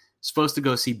was supposed to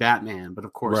go see Batman, but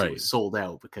of course it was sold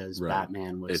out because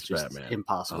Batman was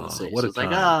impossible to see. So it's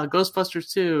like,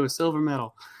 Ghostbusters 2, silver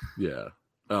medal. Yeah.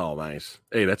 Oh, nice.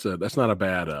 Hey, that's not a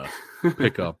bad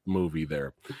pickup movie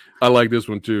there. I like this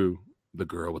one too. The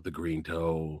Girl with the Green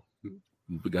Toe.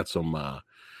 We got some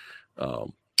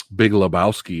Big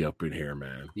Lebowski up in here,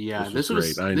 man. Yeah, this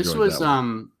was great.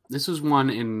 This was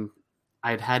one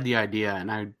I'd had the idea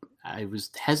and I was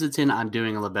hesitant on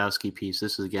doing a Lebowski piece.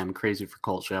 This is again Crazy for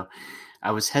Cult show.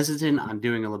 I was hesitant on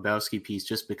doing a Lebowski piece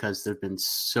just because there'd been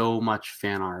so much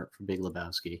fan art for Big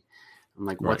Lebowski. I'm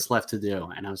like, what's left to do?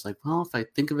 And I was like, well, if I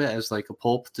think of it as like a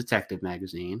pulp detective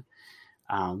magazine,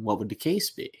 what would the case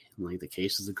be? I'm like, the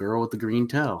case is The Girl with the Green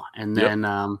Toe. And then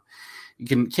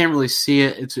you can't really see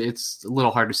it. It's a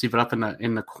little hard to see, but up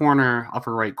in the corner,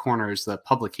 upper right corner is the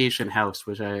publication house,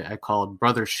 which I called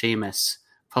Brother Seamus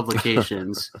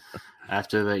Publications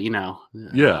after the,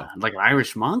 like an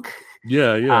Irish monk.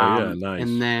 Yeah, nice.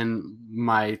 And then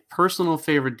my personal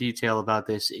favorite detail about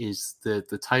this is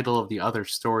the title of the other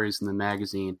stories in the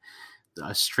magazine,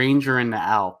 A Stranger in the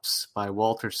Alps by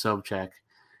Walter Sobchak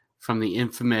from the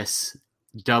infamous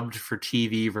dubbed for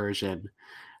TV version,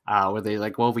 where they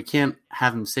like, well, we can't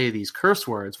have him say these curse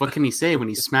words. What can he say when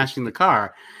he's smashing the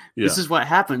car? Yeah. This is what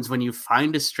happens when you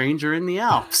find a stranger in the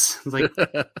Alps. It's like...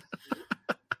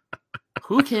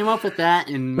 Who came up with that?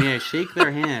 And may I shake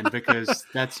their hand because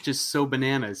that's just so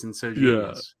bananas and so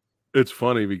genius. Yeah, it's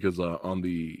funny because on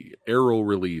the Arrow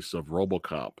release of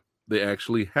RoboCop, they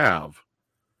actually have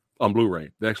on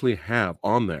Blu-ray. They actually have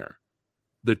on there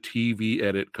the TV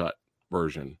edit cut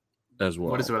version as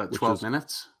well. What is it? About 12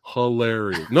 minutes?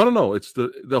 Hilarious! No. It's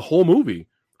the whole movie.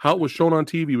 How it was shown on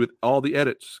TV with all the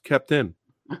edits kept in.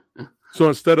 So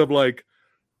instead of like,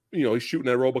 he's shooting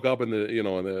at RoboCop in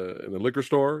the liquor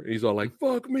store. He's all like,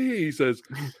 "Fuck me!" He says,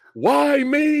 "Why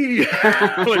me?"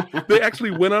 Like, they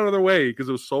actually went out of their way because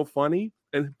it was so funny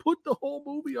and put the whole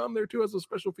movie on there too as a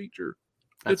special feature.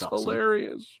 It's awesome.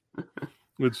 Hilarious.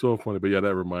 It's so funny. But yeah,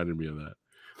 that reminded me of that.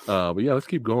 But yeah, let's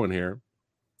keep going here.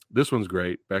 This one's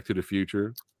great. Back to the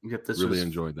Future. Yep,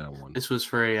 enjoyed that one. This was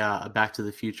for a Back to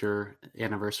the Future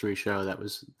anniversary show that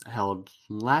was held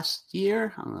last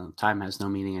year. I don't know, time has no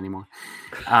meaning anymore.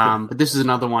 But this is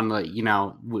another one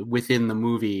that, within the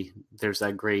movie, there's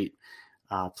that great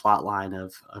plot line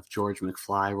of George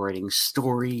McFly writing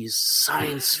stories,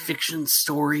 science fiction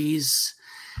stories.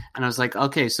 And I was like,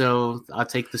 okay, so I'll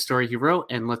take the story he wrote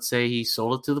and let's say he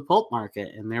sold it to the pulp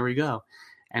market. And there we go.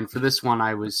 And for this one,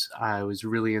 I was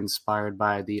really inspired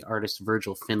by the artist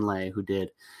Virgil Finlay, who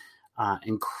did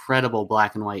incredible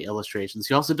black and white illustrations.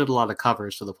 He also did a lot of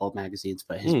covers for the pulp magazines,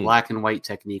 but his black and white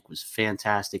technique was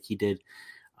fantastic. He did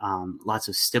lots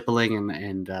of stippling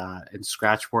and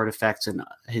scratchboard effects, and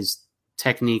his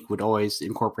technique would always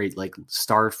incorporate like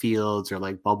star fields or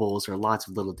like bubbles or lots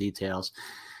of little details.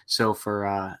 So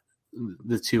for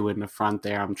the two in the front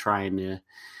there, I'm trying to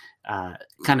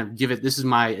kind of give it, this is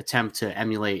my attempt to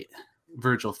emulate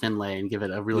Virgil Finlay and give it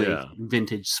a really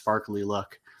vintage sparkly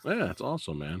look. Yeah, it's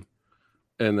awesome, man.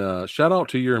 And shout out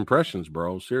to your impressions,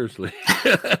 bro. Seriously.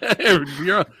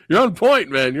 you're on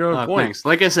point, man. You're on point. Thanks.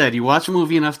 Like I said, you watch a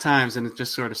movie enough times and it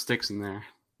just sort of sticks in there.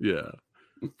 Yeah,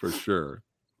 for sure.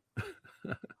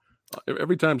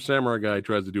 Every time Samurai Guy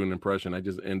tries to do an impression, I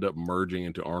just end up merging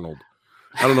into Arnold.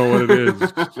 I don't know what it is.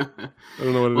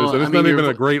 And it's not even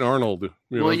a great Arnold.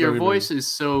 Your voice is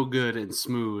so good and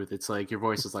smooth. It's like your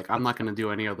voice is like, I'm not going to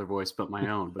do any other voice but my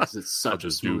own because it's such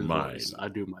a smooth voice. I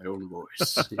do my own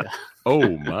voice. Yeah.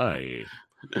 Oh my.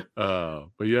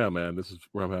 But yeah, man, this is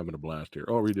where I'm having a blast here.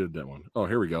 Oh, we did that one. Oh,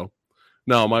 here we go.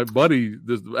 Now, my buddy,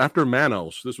 after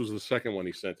Manos, this was the second one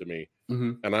he sent to me,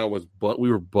 and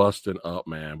we were busting up,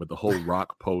 man, with the whole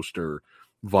rock poster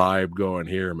vibe going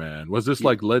here, man. Was this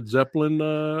like Led Zeppelin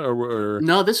or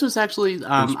no? This was actually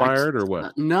inspired or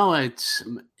what? No, it's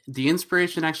the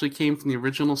inspiration actually came from the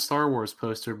original Star Wars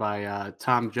poster by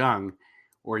Tom Jung.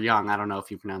 Or Young, I don't know if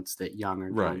you pronounced it Young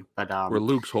or right, Young, but where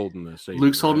Luke's holding the saber.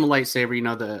 Luke's holding the lightsaber. You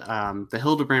know, the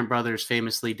Hildebrandt brothers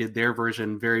famously did their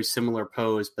version, very similar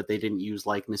pose, but they didn't use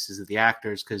likenesses of the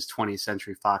actors because 20th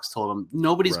Century Fox told them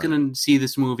nobody's going to see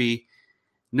this movie.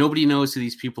 Nobody knows who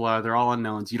these people are. They're all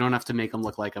unknowns. You don't have to make them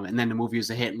look like them. And then the movie was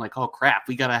a hit. And like, oh crap,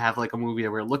 we got to have like a movie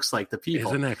where it looks like the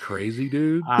people. Isn't that crazy,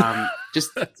 dude?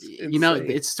 Just you know,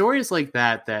 it's stories like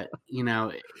that you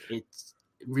know, it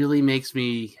really makes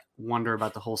me wonder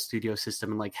about the whole studio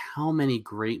system and like how many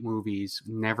great movies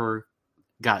never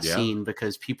got seen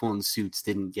because people in suits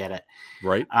didn't get it.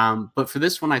 Right. But for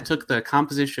this one, I took the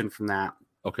composition from that.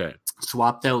 Okay.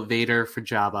 Swapped out Vader for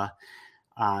Jabba.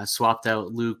 Swapped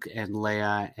out Luke and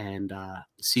Leia and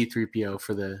C-3PO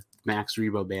for the Max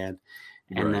Rebo band.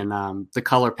 And then the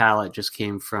color palette just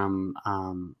came from,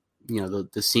 you know,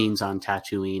 the scenes on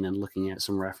Tatooine and looking at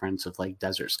some reference of like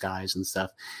desert skies and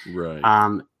stuff.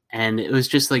 Right. And it was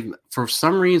just like, for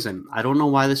some reason, I don't know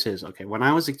why this is. Okay, when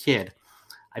I was a kid,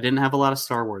 I didn't have a lot of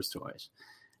Star Wars toys.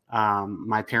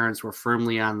 My parents were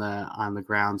firmly on the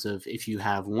grounds of if you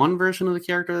have one version of the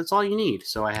character, that's all you need.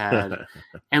 So I had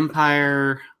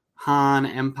Empire Han,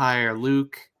 Empire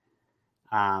Luke,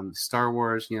 Star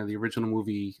Wars, you know, the original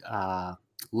movie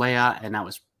Leia, and that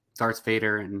was Darth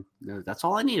Vader, and that's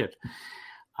all I needed.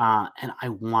 And I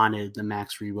wanted the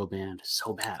Max Rebo band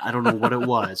so bad. I don't know what it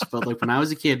was, but like when I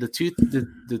was a kid,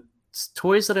 the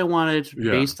toys that I wanted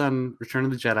based on Return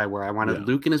of the Jedi were I wanted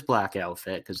Luke in his black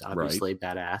outfit because obviously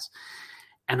badass,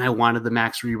 and I wanted the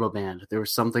Max Rebo band. There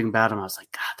was something about them. I was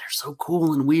like, God, they're so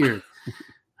cool and weird.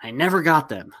 I never got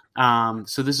them.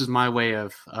 So this is my way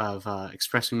of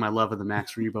expressing my love of the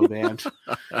Max Rebo band.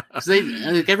 Because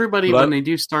like everybody, when they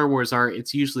do Star Wars art,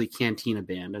 it's usually Cantina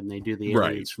band, and they do the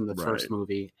aliens from the first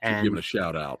movie. And give it a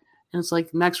shout out. And it's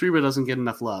like Max Rebo doesn't get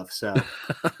enough love. So,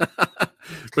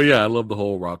 but yeah, I love the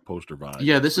whole rock poster vibe.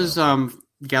 Yeah, this is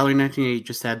Gallery 1988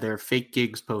 just had their fake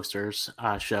gigs posters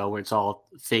show where it's all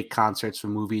fake concerts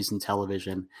from movies and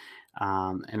television.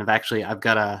 And I've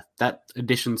got that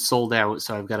edition sold out,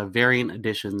 so I've got a variant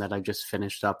edition that I just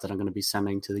finished up that I'm going to be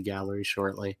sending to the gallery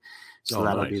shortly. So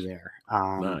that'll be there.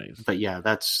 Nice. But yeah,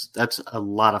 that's a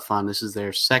lot of fun. This is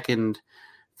their second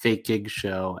fake gig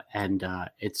show, and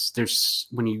there's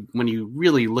when you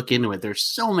really look into it, there's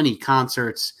so many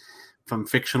concerts from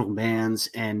fictional bands,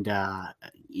 and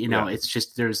it's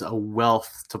just there's a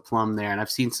wealth to plumb there. And I've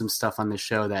seen some stuff on this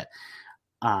show that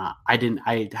I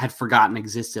had forgotten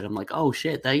existed. I'm like, oh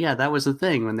shit, that was a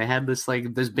thing when they had this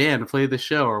band play the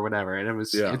show or whatever, and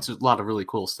it's a lot of really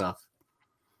cool stuff.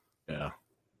 Yeah,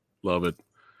 love it.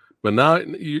 But now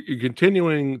you're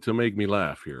continuing to make me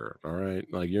laugh here. All right,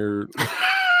 like you're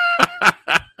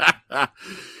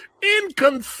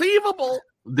inconceivable.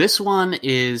 This one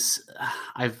is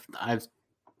I've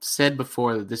said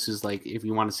before that this is like, if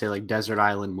you want to say like desert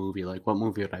island movie, like what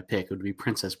movie would I pick? It would be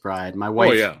Princess Bride. My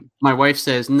wife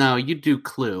says, no, you do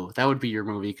Clue. That would be your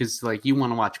movie because like you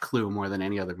want to watch Clue more than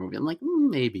any other movie. I'm like,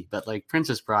 maybe, but like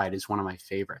Princess Bride is one of my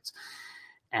favorites.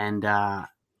 And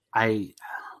I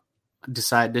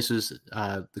decided this was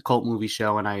the cult movie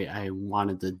show, and I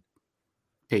wanted to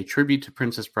pay tribute to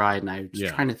Princess Bride, and I was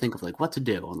trying to think of like what to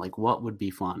do and like what would be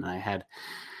fun. And I had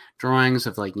drawings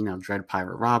of like, Dread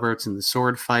Pirate Roberts and the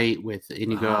sword fight with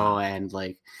Inigo, and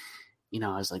like,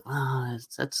 I was like, well,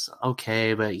 that's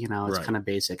okay, but it's kind of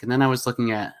basic. And then I was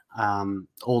looking at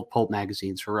old pulp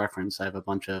magazines for reference. I have a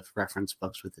bunch of reference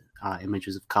books with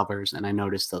images of covers, and I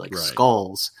noticed that like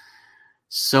skulls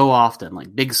so often,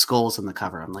 like big skulls on the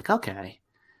cover. I'm like, okay,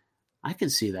 I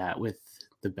could see that with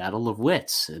the Battle of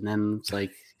Wits. And then it's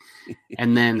like,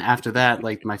 and then after that,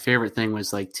 like my favorite thing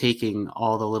was like taking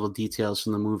all the little details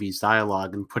from the movie's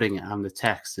dialogue and putting it on the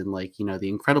text, and like, the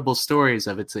incredible stories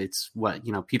of it's what,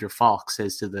 Peter Falk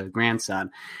says to the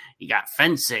grandson. You got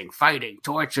fencing, fighting,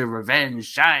 torture,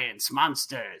 revenge, giants,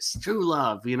 monsters, true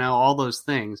love, all those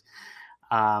things.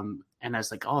 And I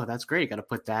was like, oh, that's great. Got to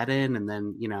put that in. And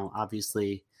then,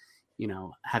 obviously,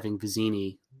 having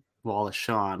Vizzini, Wallace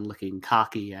Shawn, looking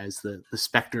cocky as the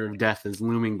specter of death is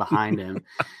looming behind him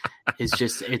is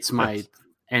just, it's my,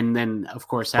 and then of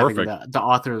course having the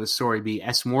author of the story be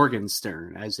S.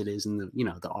 Morgenstern, as it is in the,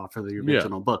 the author of the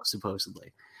original book,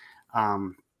 supposedly.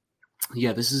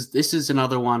 This is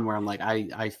another one where I'm like,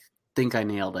 I think I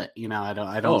nailed it. I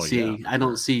don't Oh, see yeah, I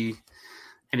don't sure. see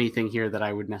anything here that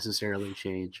I would necessarily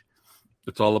change.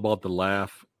 It's all about the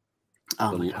laugh.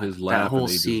 Oh my God, His that laugh, whole and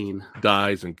he just scene.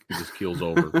 dies and just keels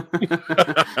over.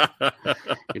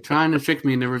 You're trying to trick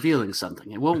me into revealing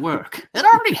something. It won't work. It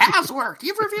already has worked.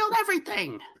 You've revealed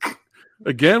everything.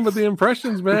 Again with the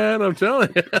impressions, man. I'm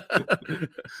telling you.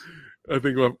 I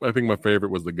think my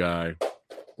favorite was the guy.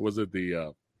 Was it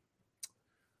the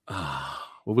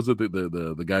what was it?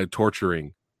 The guy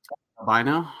torturing.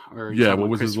 Albino? Or are you Yeah, talking what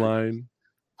about was his Christopher? line?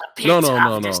 The No, pits no,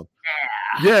 no, of no. despair.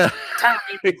 Yeah.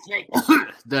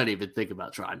 Don't even think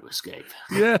about trying to escape.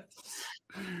 Yeah.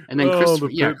 And then Oh, Christopher,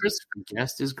 the pit. Christopher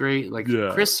Guest is great. Like Yeah.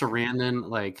 Chris Sarandon,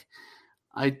 like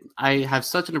I have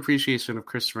such an appreciation of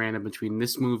Chris Sarandon between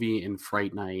this movie and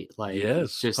Fright Night. Like it's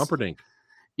Yes. just Humperdinck.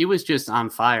 he was just on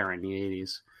fire in the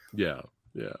 80s. Yeah.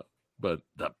 Yeah. But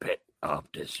the pit of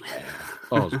despair.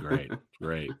 Oh, it's great. It's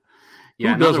great.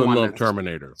 Yeah, Who doesn't love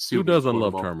Terminator? Who super doesn't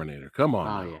love quotable. Terminator? Come on.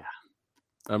 Oh now. yeah.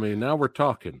 I mean, now we're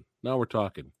talking.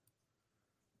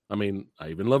 I mean, I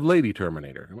even love Lady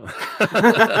Terminator.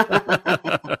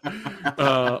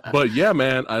 But yeah,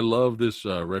 man, I love this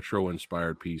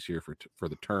retro-inspired piece here for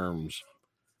the terms.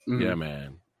 Yeah,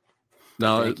 man.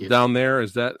 Now down there,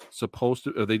 is that supposed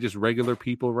to? Are they just regular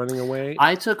people running away?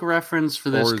 I took reference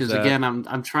for this because again,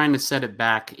 I'm trying to set it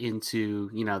back into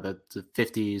the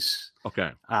 50s.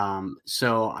 Okay.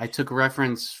 So I took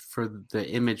reference for the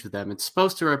image of them. It's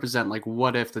supposed to represent like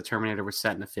what if the Terminator was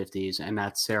set in the 50s, and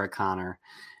that's Sarah Connor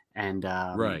and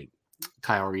right,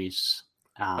 Kyle Reese.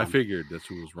 I figured that's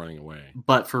who was running away.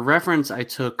 But for reference, I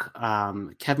took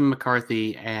Kevin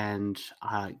McCarthy and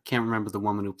I can't remember the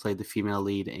woman who played the female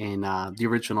lead in the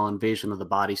original Invasion of the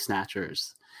Body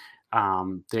Snatchers.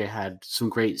 They had some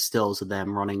great stills of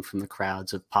them running from the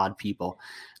crowds of pod people.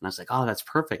 And I was like, oh, that's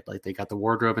perfect. Like they got the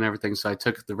wardrobe and everything. So I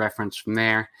took the reference from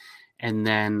there. And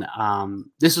then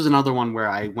this was another one where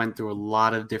I went through a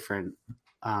lot of different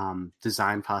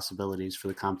design possibilities for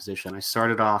the composition. I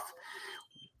started off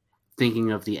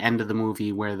thinking of the end of the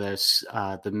movie where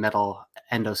the metal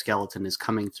endoskeleton is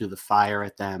coming through the fire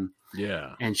at them.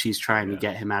 Yeah. And she's trying to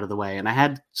get him out of the way. And I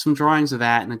had some drawings of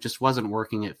that and it just wasn't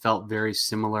working. It felt very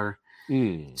similar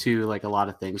to like a lot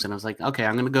of things. And I was like, okay,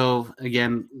 I'm going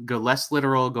to go less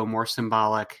literal, go more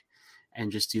symbolic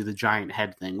and just do the giant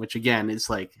head thing, which again,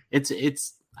 is like,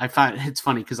 I find it's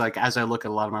funny because like, as I look at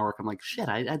a lot of my work, I'm like, shit,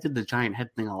 I did the giant head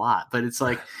thing a lot, but it's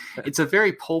like, it's a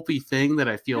very pulpy thing that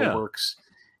I feel works.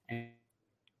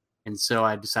 And so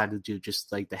I decided to do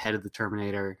just like the head of the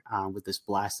Terminator with this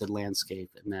blasted landscape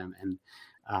in them. And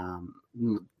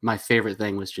my favorite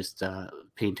thing was just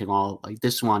painting all like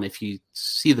this one. If you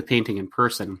see the painting in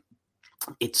person,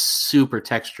 it's super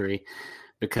textury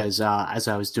because as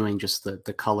I was doing just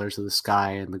the colors of the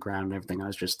sky and the ground and everything, I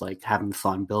was just like having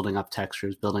fun building up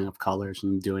textures, building up colors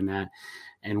and doing that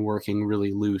and working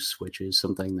really loose, which is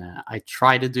something that I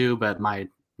try to do, but my,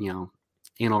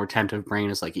 anal retentive brain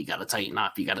is like, you got to tighten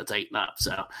up.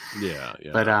 So yeah.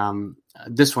 But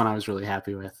this one I was really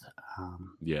happy with.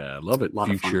 Yeah, love it.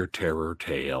 Future Terror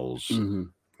Tales. Mm-hmm.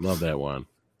 Love that one.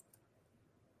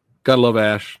 Gotta love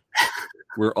Ash.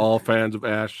 We're all fans of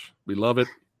Ash. We love it.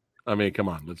 I mean, come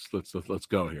on, let's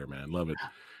go here, man. Love it.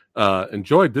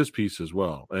 Enjoyed this piece as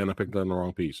well, and I picked on the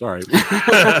wrong piece. All right,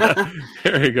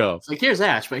 here you go. It's like here's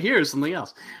Ash, but here's something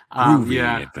else.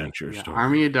 Adventure story.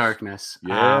 Army of Darkness.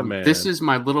 Yeah, man. This is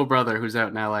my little brother who's out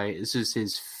in LA. This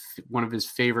is one of his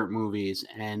favorite movies,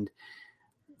 and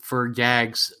for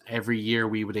gags, every year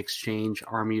we would exchange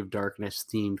Army of Darkness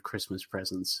themed Christmas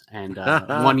presents. And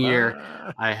one year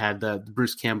I had the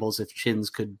Bruce Campbell's "If Chins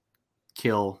Could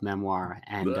Kill" memoir,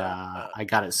 and I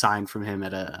got it signed from him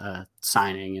at a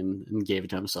signing and gave it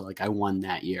to him. So like I won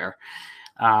that year.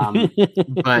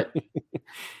 But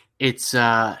it's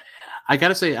I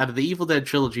gotta say, out of the Evil Dead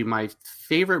trilogy, my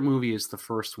favorite movie is the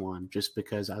first one, just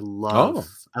because I love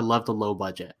the low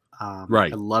budget.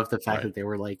 Right. I love the fact that they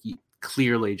were like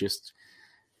clearly just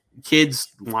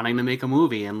kids wanting to make a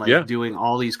movie and like doing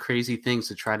all these crazy things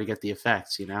to try to get the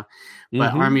effects,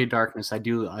 But Army of Darkness, I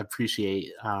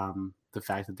appreciate the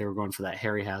fact that they were going for that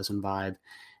Harryhausen vibe.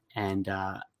 And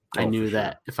I knew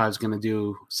that if I was going to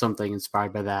do something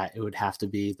inspired by that, it would have to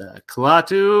be the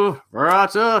Klaatu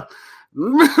Barata.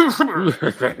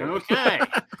 Okay.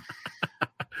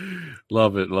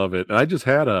 Love it. And I just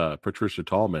had Patricia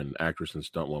Tallman, actress and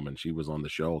stunt woman. She was on the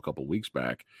show a couple weeks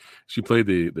back. She played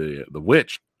the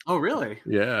witch. Oh, really?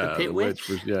 Yeah, the Pit Witch.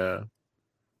 Yeah.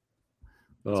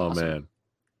 That's awesome. Man,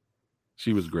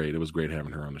 she was great. It was great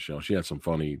having her on the show. She had some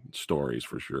funny stories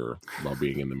for sure about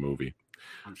being in the movie.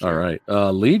 Sure. All right,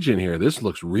 Legion here. This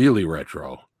looks really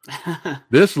retro.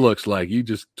 This looks like you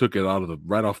just took it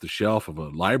right off the shelf of a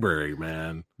library,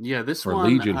 man. Yeah, this For one,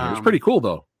 Legion here. It's pretty cool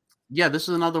though. yeah, this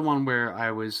is another one where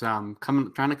I was trying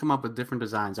to come up with different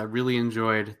designs. I really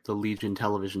enjoyed the Legion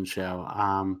television show.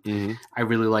 I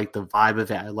really liked the vibe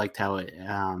of it. I liked how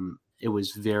it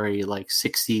was very like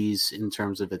 60s in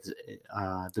terms of its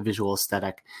the visual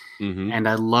aesthetic. And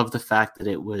I love the fact that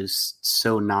it was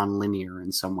so non-linear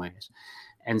in some ways.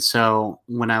 And so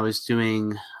when I was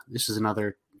doing, this is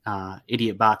another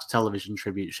Idiot Box television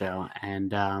tribute show,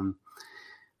 and I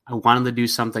wanted to do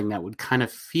something that would kind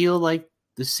of feel like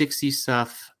the 60s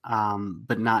stuff,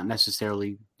 but not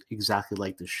necessarily exactly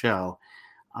like the show.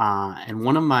 And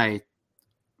one of my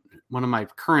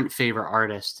current favorite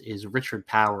artists is Richard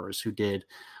Powers, who did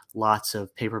lots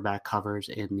of paperback covers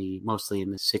mostly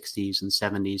in the 60s and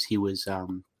 70s. He was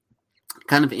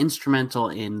kind of instrumental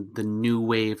in the new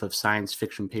wave of science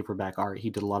fiction paperback art. He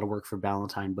did a lot of work for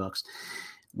Ballantine Books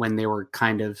when they were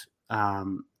kind of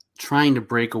trying to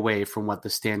break away from what the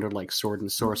standard like Sword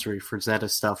and Sorcery Frazetta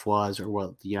stuff was, or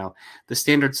what, the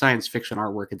standard science fiction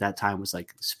artwork at that time was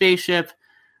like spaceship,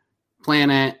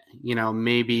 planet,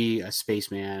 maybe a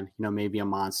spaceman, maybe a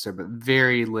monster, but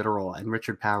very literal. And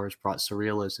Richard Powers brought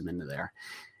surrealism into there.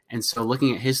 And so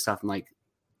looking at his stuff, I'm like,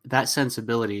 that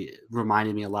sensibility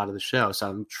reminded me a lot of the show.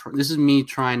 So this is me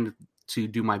trying to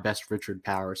do my best Richard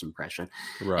Powers impression,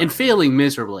 and failing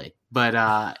miserably,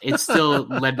 but it still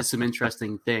led to some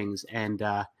interesting things. And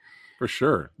for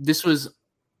sure, this was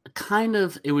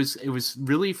it was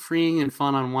really freeing and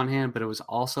fun on one hand, but it was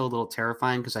also a little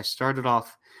terrifying because I started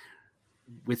off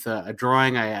with a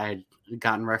drawing. I had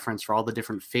gotten reference for all the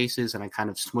different faces, and I kind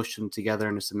of smushed them together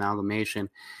in this amalgamation.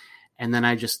 And then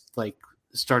I just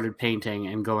started painting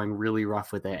and going really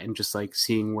rough with it and just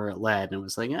seeing where it led. And it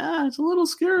was it's a little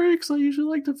scary because I usually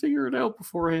like to figure it out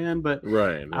beforehand. But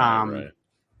right.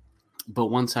 But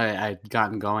once I'd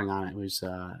gotten going on it, it was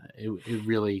it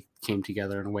really came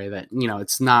together in a way that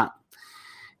it's not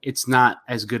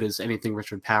as good as anything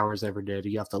Richard Powers ever did.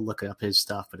 You have to look up his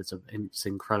stuff, but it's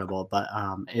incredible. But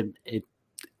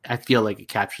I feel like it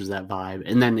captures that vibe.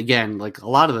 And then again, a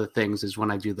lot of the things is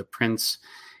when I do the prints,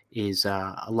 is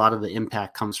a lot of the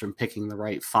impact comes from picking the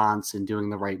right fonts and doing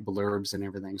the right blurbs and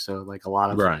everything. So a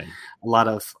lot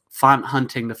of font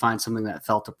hunting to find something that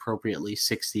felt appropriately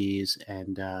 60s,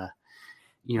 and that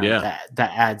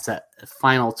adds that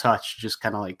final touch, just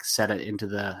kind of set it into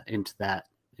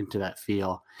that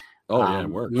file. It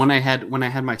works. When I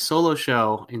had my solo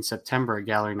show in September at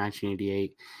Gallery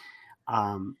 1988,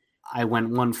 I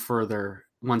went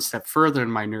one step further in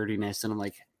my nerdiness, and I'm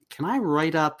like, can I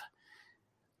write up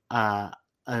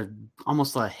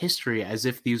almost a history as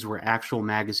if these were actual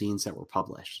magazines that were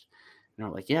published? And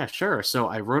I'm like, yeah, sure. So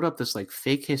I wrote up this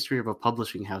fake history of a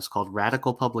publishing house called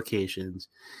Radical Publications,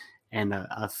 and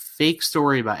a fake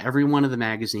story about every one of the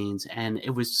magazines. And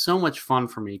it was so much fun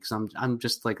for me because I'm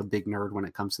just a big nerd when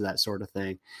it comes to that sort of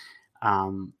thing.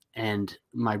 And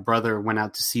my brother went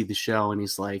out to see the show, and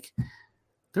he's like,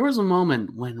 there was a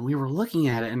moment when we were looking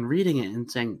at it and reading it and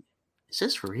saying, is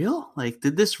this real?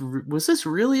 Was this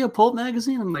really a pulp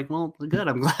magazine? I'm like, well, good.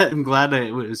 I'm glad that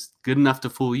it was good enough to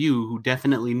fool you, who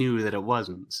definitely knew that it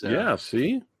wasn't. So. Yeah,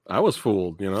 see, I was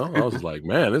fooled. I was like,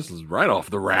 man, this is right off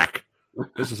the rack.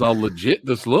 This is how legit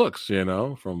this looks.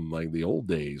 From the old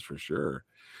days for sure.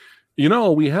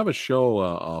 We have a show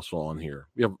also on here.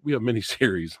 We have mini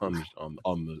series on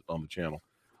the channel,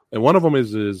 and one of them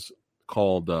is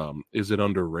called "Is It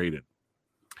Underrated?"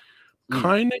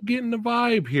 Kind of getting the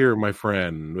vibe here, my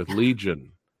friend, with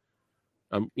Legion.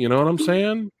 You know what I'm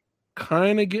saying?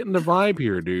 Kind of getting the vibe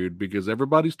here, dude, because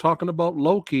everybody's talking about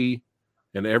Loki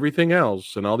and everything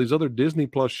else and all these other Disney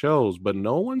Plus shows, but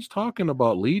no one's talking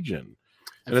about Legion.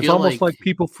 And it's almost like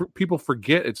people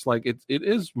forget it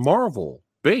is Marvel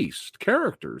based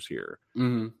characters here.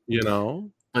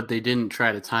 But they didn't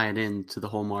try to tie it into the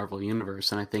whole Marvel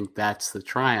universe, and I think that's the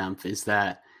triumph, is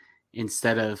that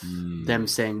instead of them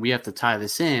saying we have to tie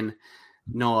this in,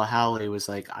 Noah Hawley was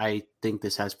like, I think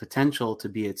this has potential to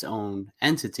be its own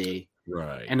entity.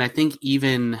 Right. And I think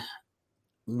even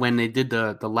when they did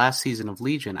the last season of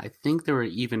Legion, I think they were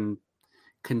even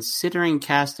considering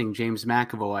casting James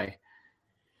McAvoy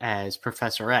as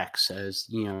Professor X, as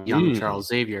young Charles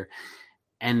Xavier.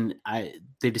 And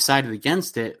they decided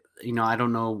against it. I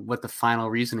don't know what the final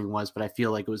reasoning was, but I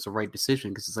feel like it was the right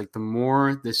decision, because it's the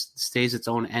more this stays its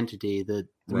own entity, the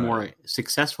more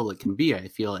successful it can be, I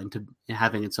feel, into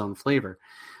having its own flavor.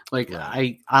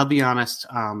 I'll be honest,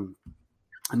 and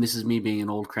this is me being an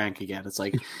old crank again. It's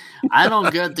I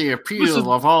don't get the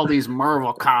appeal of all these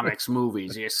Marvel Comics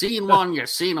movies. You've seen one, you've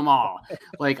seen them all.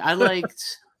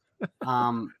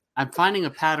 I I'm finding a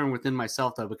pattern within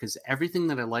myself though, because everything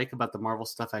that I like about the Marvel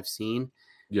stuff I've seen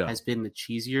has been the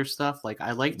cheesier stuff. Like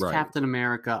I liked Captain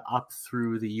America up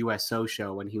through the USO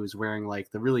show when he was wearing like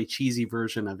the really cheesy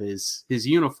version of his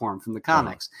uniform from the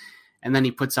comics. And then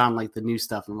he puts on like the new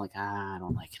stuff and I'm like, I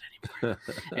don't like it anymore.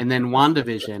 And then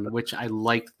WandaVision, which I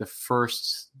liked the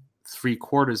first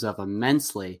 3/4 of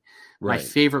immensely. My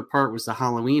favorite part was the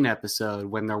Halloween episode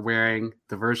when they're wearing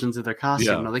the versions of their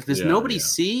costume. Like, does nobody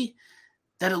see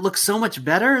that it looks so much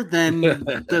better than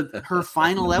her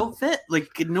final outfit?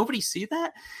 Like, could nobody see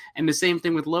that? And the same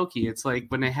thing with Loki. It's like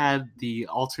when they had the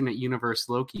alternate universe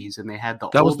Lokis and they had the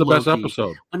that was the best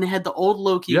episode. When they had the old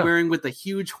Loki wearing with the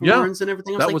huge horns and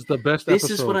everything. That was the best episode. This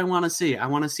is what I want to see. I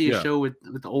want to see a show with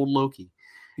the old Loki.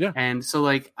 Yeah. And so,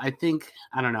 like, I think,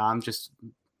 I don't know, I'm just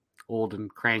old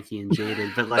and cranky and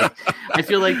jaded, but like I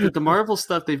feel like with the Marvel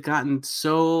stuff they've gotten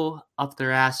so up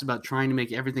their ass about trying to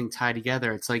make everything tie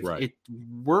together. It's like it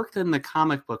worked in the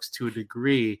comic books to a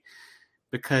degree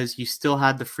because you still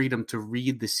had the freedom to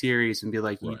read the series and be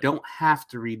like, you don't have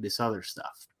to read this other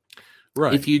stuff.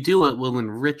 Right. If you do, it will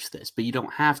enrich this, but you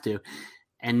don't have to.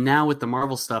 And now with the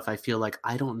Marvel stuff, I feel like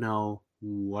I don't know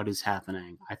what is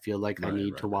happening. I feel like I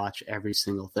need to watch every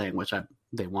single thing, which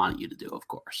they want you to do, of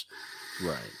course.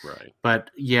 Right.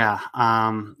 But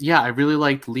I really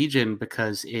liked Legion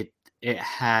because it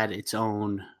had its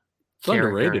own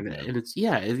character, and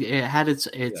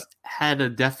it had a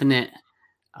definite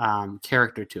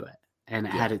character to it, and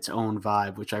it had its own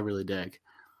vibe, which I really dig.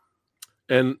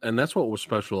 And that's what was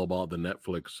special about the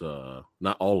Netflix,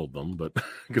 not all of them, but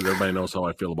because everybody knows how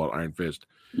I feel about Iron Fist,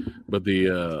 but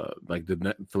the like the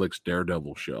Netflix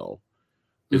Daredevil show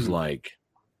is like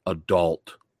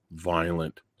adult,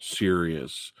 violent,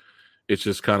 serious. It's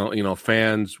just kind of,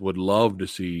 fans would love to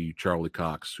see Charlie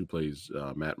Cox, who plays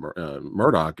Matt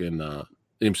Murdock in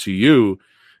MCU.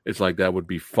 It's like that would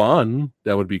be fun.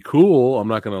 That would be cool. I'm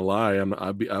not going to lie.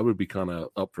 I would be kind of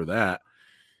up for that.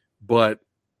 But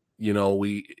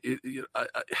we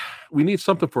need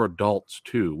something for adults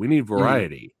too. We need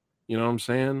variety. You know what I'm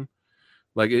saying?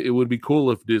 Like it would be cool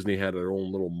if Disney had their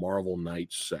own little Marvel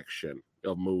Nights section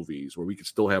of movies where we could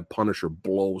still have Punisher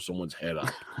blow someone's head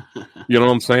up. You know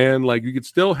what I'm saying? Like you could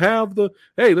still have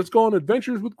hey, let's go on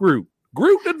adventures with Groot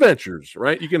adventures,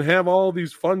 right? You can have all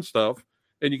these fun stuff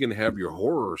and you can have your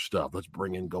horror stuff. Let's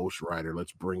bring in Ghost Rider.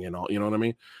 Let's bring in all, you know what I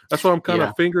mean? That's why I'm kind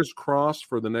of fingers crossed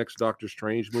for the next Doctor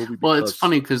Strange movie. Well, it's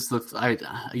funny because I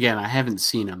haven't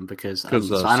seen him because Sam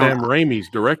Raimi's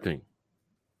directing.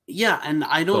 Yeah, and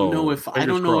I don't know if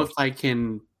I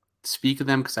can speak of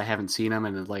them because I haven't seen them,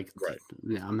 and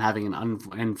I'm having an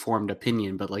uninformed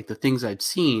opinion. But like the things I've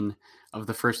seen of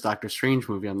the first Doctor Strange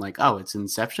movie, I'm like, oh, it's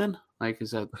Inception. Like,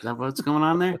 is that what's going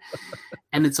on there?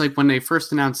 And it's like when they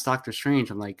first announced Doctor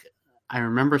Strange, I'm like, I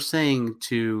remember saying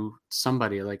to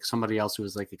somebody else who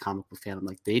was like a comic book fan, I'm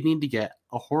like, they need to get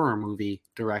a horror movie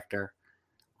director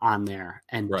on there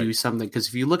and do something, because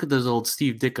if you look at those old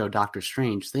Steve Ditko Doctor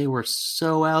Strange, they were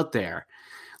so out there.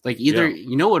 Like either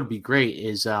what would be great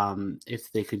is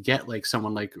if they could get like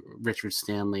someone like Richard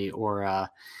Stanley or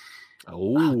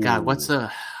he's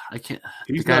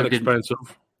not expensive.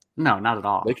 No, not at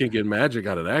all. They can get magic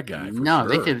out of that guy. No,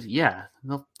 they could. Yeah,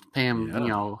 they'll pay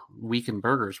him. Weekend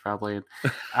burgers probably.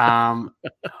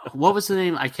 What was the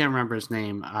name? I can't remember his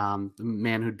name. The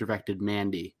man who directed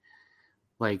Mandy,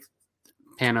 like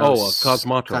Panos.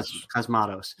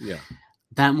 Cosmatos. Yeah,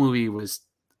 that movie was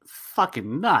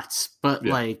fucking nuts. But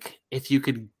like, if you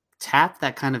could tap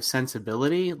that kind of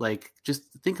sensibility, like just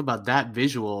think about that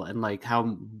visual and like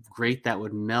how great that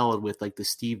would meld with like the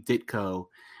Steve Ditko,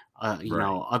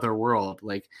 Otherworld.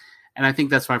 Like, and I think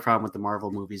that's my problem with the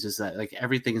Marvel movies is that like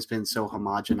everything has been so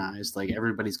homogenized. Like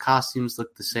everybody's costumes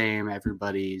look the same,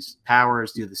 everybody's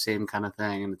powers do the same kind of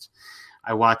thing. And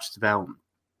I watched about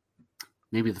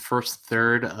maybe the first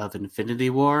third of Infinity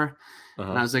War.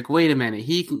 And I was like, wait a minute,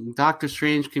 Doctor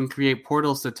Strange can create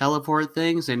portals to teleport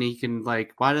things, and he can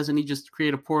why doesn't he just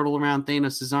create a portal around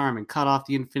Thanos' arm and cut off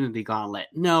the Infinity Gauntlet?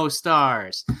 No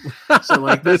stars. So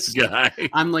like this guy,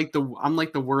 I'm like the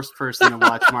worst person to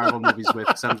watch Marvel movies with,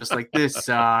 because I'm just like, this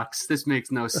sucks. This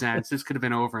makes no sense. This could have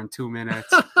been over in 2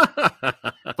 minutes.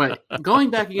 But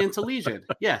going back again to Legion,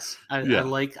 yes, I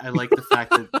like the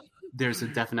fact that there's a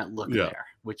definite look there,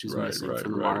 which is missing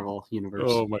from the Marvel universe.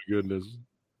 Oh my goodness.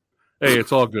 Hey,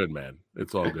 it's all good, man.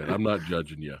 It's all good. I'm not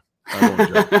judging you. I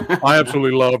won't judge. I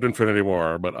absolutely loved Infinity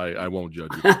War, but I won't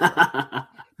judge you.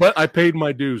 But I paid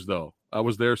my dues, though. I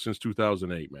was there since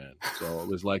 2008, man. So it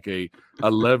was like a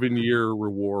 11-year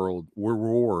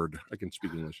reward. I can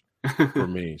speak English for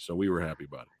me. So we were happy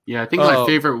about it. Yeah, I think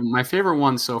my favorite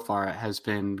one so far has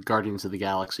been Guardians of the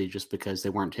Galaxy, just because they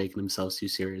weren't taking themselves too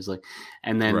seriously,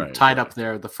 and then tied up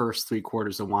there the first 3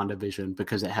 quarters of WandaVision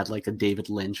because it had like a David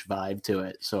Lynch vibe to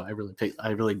it. So I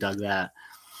really dug that.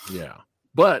 Yeah,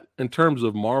 but in terms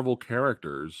of Marvel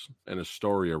characters and a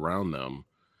story around them,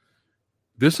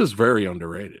 this is very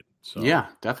underrated. So yeah,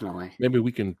 definitely. Maybe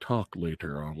we can talk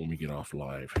later on when we get off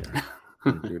live here.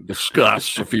 We can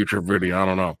discuss a future video. I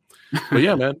don't know. But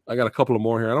yeah, man, I got a couple of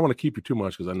more here. I don't want to keep you too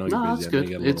much because I know you're busy.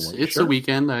 That's good. It's a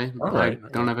weekend. I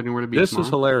don't have anywhere to be. This is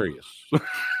hilarious.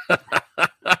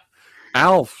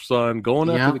 Alf, son,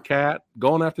 going after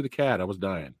the cat. I was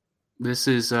dying. This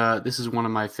is one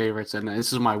of my favorites, and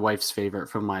this is my wife's favorite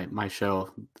from my show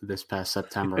this past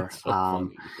September. So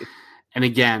and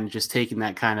again, just taking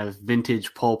that kind of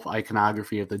vintage pulp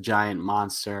iconography of the giant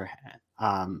monster.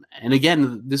 And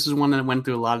again, this is one that went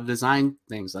through a lot of design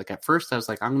things. Like at first I was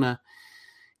like, I'm going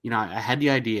to, I had the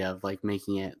idea of like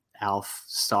making it Alf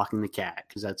stalking the cat,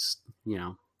 because that's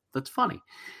funny.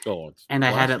 And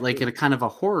I had it like in a kind of a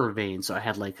horror vein. So I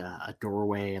had like a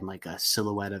doorway and like a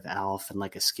silhouette of Alf and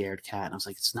like a scared cat. And I was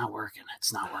like, it's not working.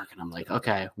 I'm like,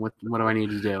 okay, what do I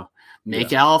need to do?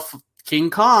 Make Alf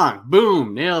King Kong.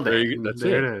 Boom, nailed it.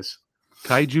 There it is.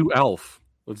 Kaiju Alf.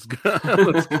 Let's go.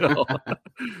 Let's go.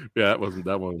 Yeah,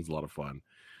 that one was a lot of fun.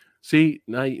 See,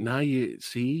 now you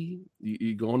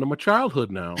go into my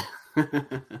childhood now.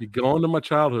 You go into my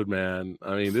childhood, man.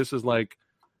 I mean, this is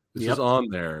on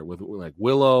there with like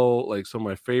Willow. Like some of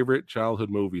my favorite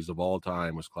childhood movies of all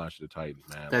time was Clash of the Titans,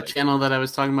 man. That channel that I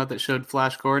was talking about that showed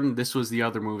Flash Gordon, this was the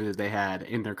other movie that they had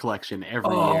in their collection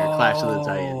every year, Clash of the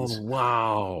Titans.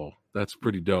 Wow. That's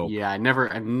pretty dope. Yeah, I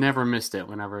never missed it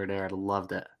whenever it aired. I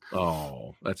loved it.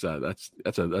 Oh, that's a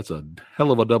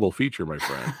hell of a double feature, my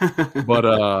friend.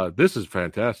 But this is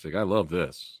fantastic. I love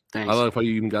this. Thanks. I love how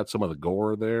you even got some of the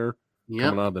gore there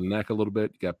coming out of the neck a little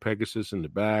bit. You got Pegasus in the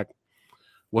back.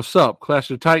 What's up, Clash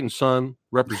of the Titans, son?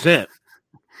 Represent.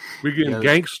 We're getting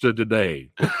gangster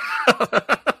today.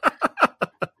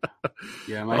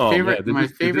 Yeah, my favorite.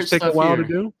 Did this take a while to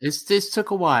do? This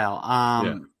took a while.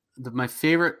 My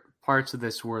favorite parts of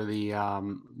this were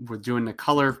we're doing the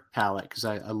color palette, because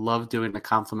I love doing the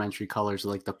complementary colors,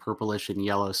 like the purplish and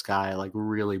yellow sky, like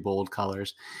really bold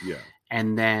colors. Yeah.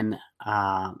 And then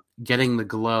getting the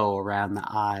glow around the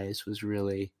eyes was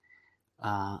really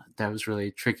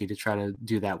tricky to try to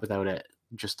do that without it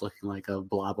just looking like a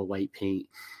blob of white paint.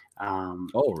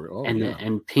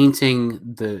 And painting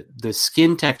the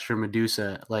skin texture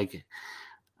Medusa, like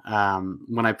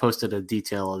when I posted a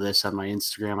detail of this on my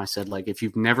Instagram, I said, like, if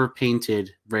you've never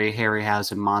painted Ray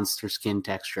Harryhausen monster skin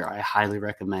texture, I highly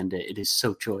recommend it. It is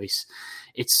so choice.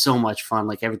 It's so much fun.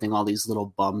 Like everything, all these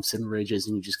little bumps and ridges,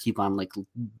 and you just keep on like,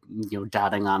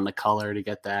 dotting on the color to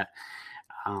get that.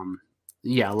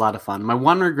 A lot of fun. My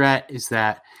one regret is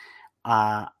that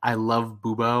I love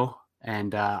Bubo,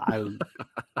 and I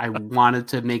wanted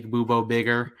to make Bubo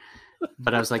bigger.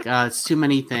 But I was like, it's too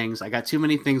many things. I got too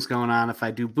many things going on. If I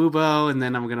do Bubo, and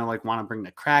then I'm going to like want to bring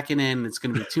the Kraken in, it's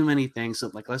going to be too many things. So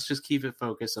like, let's just keep it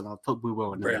focused, and I'll put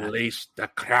Bubo in there. Release the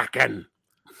Kraken.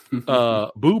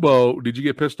 Bubo, did you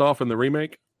get pissed off in the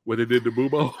remake where they did the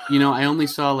Bubo? I only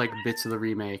saw like bits of the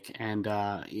remake, and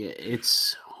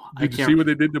it's... Did you see what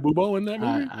they did to Bubo in that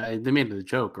movie? They made it a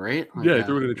joke, right? Like, they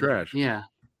threw it in the trash. Yeah.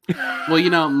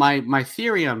 Well, my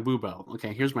theory on Bubo.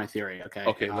 Okay, here's my theory.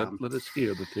 Okay, let us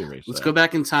hear the theory. Let's go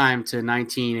back in time to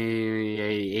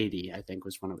 1980, I think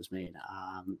was when it was made.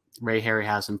 Ray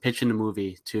Harryhausen pitching the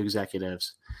movie to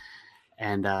executives,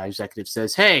 and executive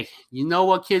says, "Hey, you know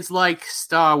what kids like?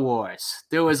 Star Wars.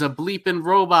 There was a bleeping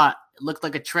robot. It looked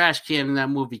like a trash can in that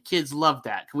movie. Kids love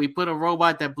that. Can we put a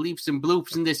robot that bleeps and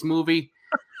bloops in this movie?"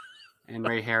 And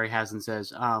Ray Harryhausen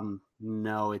says,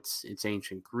 no, it's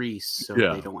ancient Greece, so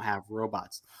they don't have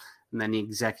robots. And then the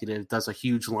executive does a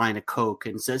huge line of coke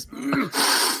and says, a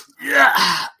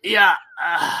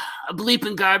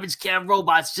bleeping garbage can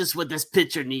robot's just what this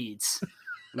picture needs.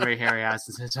 And Ray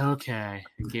Harryhausen says, okay,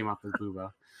 and came up with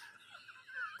Bubo.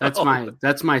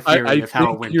 That's my theory of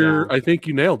how it went down. I think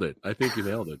you nailed it. I think you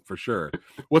nailed it for sure.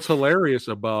 What's hilarious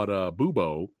about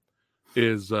Bubo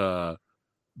is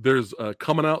there's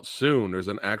coming out soon. There's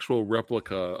an actual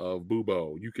replica of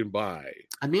Bubo you can buy.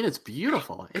 I mean, it's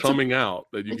beautiful. It's out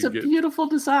that you it's can a get. Beautiful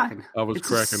design. I was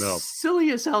cracking up.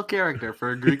 Silly as hell character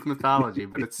for a Greek mythology,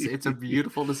 but it's a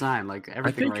beautiful design. Like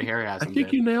everything Ray Harryhausen. I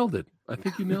think you nailed it. I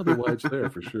think you nailed it while it's there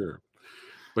for sure.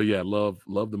 But yeah, love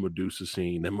the Medusa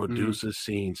scene. The Mhm. Medusa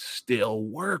scene still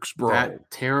works, bro.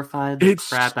 That terrified the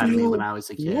crap out of me when I was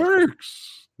a kid.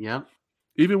 Works. Yep.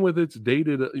 Even with its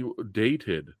dated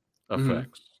Mhm.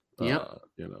 effects. Yep.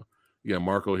 You know. You got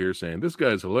Marco here saying this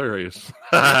guy's hilarious.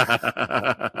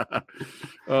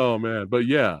 Oh man, but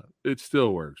yeah, it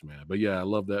still works, man. But yeah, I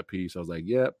love that piece. I was like,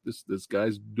 yep, this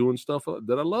guy's doing stuff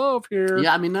that I love here.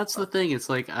 Yeah, I mean that's the thing. It's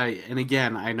like and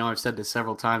again, I know I've said this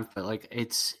several times, but like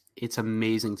it's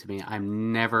amazing to me.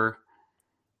 I'm never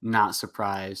not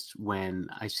surprised when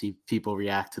I see people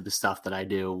react to the stuff that I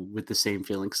do with the same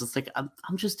feeling, because it's like I'm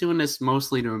just doing this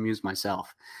mostly to amuse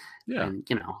myself. Yeah.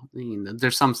 And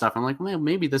there's some stuff I'm like, well,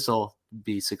 maybe this will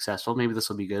be successful, maybe this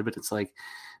will be good, but it's like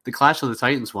the Clash of the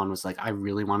Titans one was like, I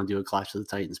really want to do a Clash of the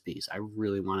Titans piece. I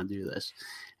really want to do this.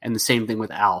 And the same thing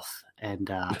with Alf. And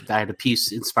I had a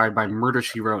piece inspired by Murder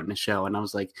She Wrote in a show, and I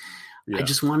was like, I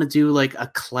just want to do like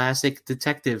a classic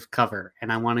detective cover,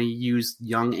 and I want to use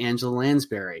young Angela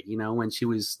Lansbury, when she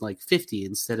was like 50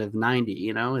 instead of 90,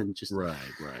 and just right,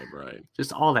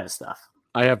 just all that stuff.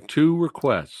 I have 2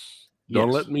 requests. Don't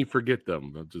Yes. let me forget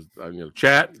them.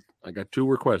 Chat. I got 2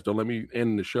 requests. Don't let me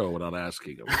end the show without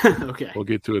asking them. Okay. We'll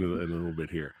get to it in a little bit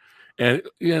here. And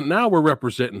now we're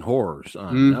representing horror,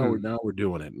 son. Mm-hmm. Now we're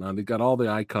doing it. Now they got all the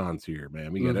icons here,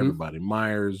 man. We got everybody.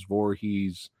 Myers,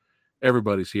 Voorhees,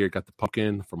 everybody's here. Got the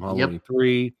pumpkin from Halloween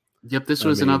 3. Yep, this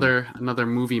was another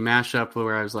movie mashup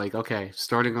where I was like, okay,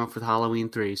 starting off with Halloween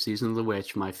 3, Season of the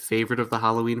Witch, my favorite of the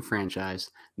Halloween franchise.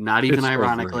 Not even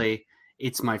ironically,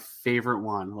 it's my favorite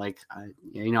one. Like,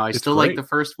 I still like the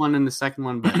first one and the second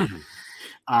one, but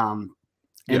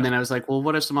and then I was like, well,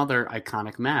 what are some other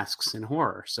iconic masks in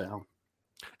horror? So,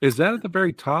 is that at the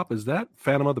very top? Is that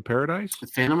Phantom of the Paradise?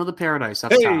 Phantom of the Paradise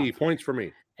up top. Points for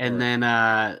me. And then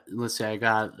let's see, I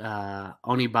got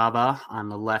Oni Baba on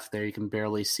the left there. You can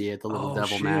barely see it, the little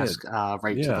devil mask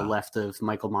right to the left of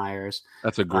Michael Myers.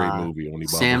 That's a great movie, Oni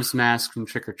Baba. Sam's mask from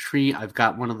Trick or Treat. I've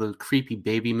got one of the creepy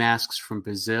baby masks from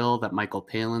Brazil that Michael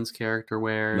Palin's character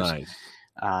wears. Nice.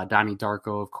 Donnie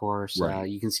Darko, of course. Right.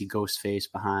 You can see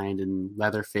Ghostface behind, and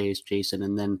Leatherface, Jason.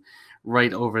 And then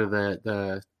right over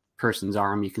the person's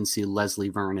arm, you can see Leslie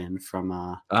Vernon from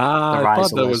The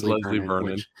Rise of Leslie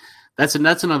Vernon. That's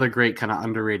another great kind of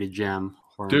underrated gem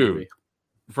horror movie.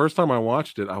 The first time I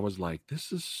watched it, I was like,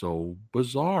 "This is so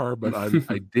bizarre," but I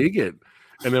dig it.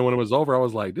 And then when it was over, I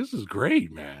was like, "This is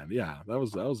great, man!" Yeah, that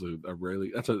was a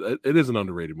really it is an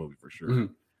underrated movie for sure.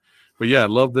 Mm-hmm. But yeah, I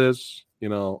love this. I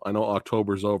know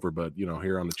October's over, but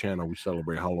here on the channel we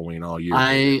celebrate Halloween all year.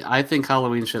 I think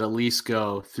Halloween should at least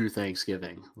go through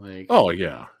Thanksgiving. Like,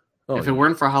 if it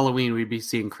weren't for Halloween, we'd be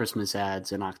seeing Christmas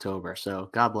ads in October. So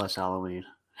God bless Halloween.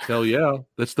 Hell yeah.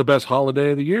 That's the best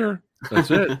holiday of the year.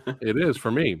 That's it. It is for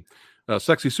me.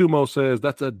 Sexy Sumo says,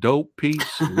 that's a dope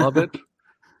piece. Love it.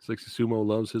 Sexy Sumo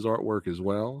loves his artwork as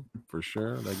well, for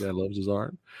sure. That guy loves his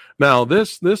art. Now,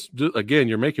 this again,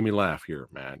 you're making me laugh here,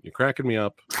 man. You're cracking me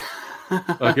up.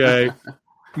 Okay.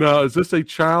 Now, is this a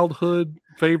childhood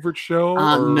favorite show?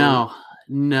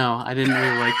 No, I didn't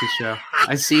really like the show.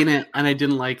 I seen it and I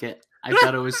didn't like it. I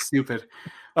thought it was stupid.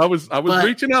 I was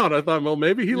reaching out. I thought, well,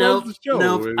 maybe he loves the show.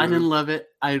 No, I didn't love it.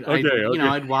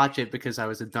 I'd watch it because I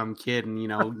was a dumb kid,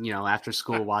 and after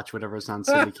school watch whatever's on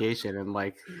syndication, and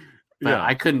but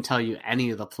I couldn't tell you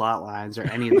any of the plot lines or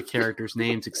any of the characters'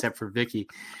 names except for Vicky.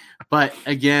 But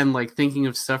again, like thinking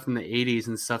of stuff from the 80s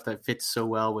and stuff that fits so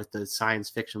well with the science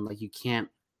fiction, like you can't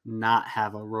not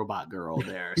have a robot girl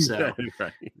there. So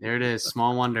right. There it is.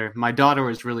 Small wonder. My daughter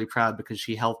was really proud because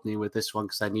she helped me with this one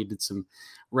because I needed some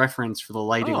reference for the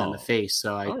lighting on the face.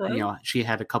 So she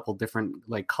had a couple different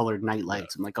like colored night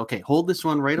lights. I'm like, okay, hold this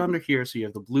one right under here. So you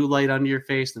have the blue light under your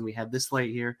face. Then we have this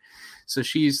light here. So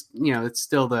she's, it's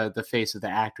still the face of the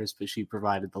actress, but she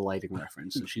provided the lighting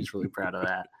reference. So she's really proud of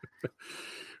that.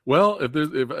 Well,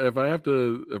 if I have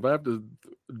to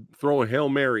throw a Hail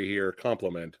Mary here,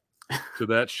 compliment to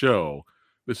that show,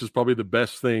 this is probably the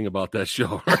best thing about that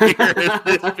show right here.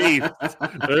 This piece.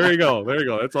 There you go.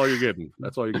 That's all you're getting.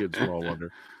 Small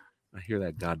wonder. I hear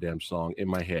that goddamn song in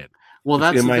my head. Well,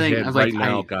 that's in the my thing. head right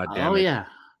now. Goddamn. Oh yeah.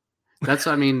 That's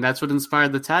what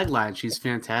inspired the tagline. She's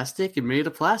fantastic and made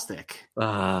of plastic.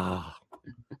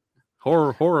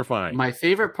 Horrifying. My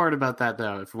favorite part about that,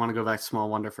 though, if you want to go back to Small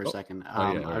Wonder for a second,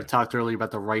 I've talked earlier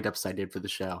about the write-ups I did for the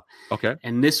show. Okay.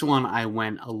 And this one, I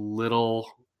went a little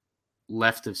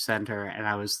left of center, and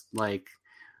I was like,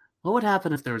 what would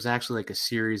happen if there was actually like a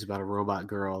series about a robot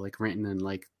girl, like written in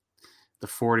like the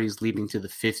 40s leading to the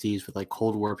 50s with like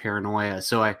Cold War paranoia?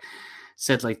 So I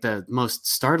said like the most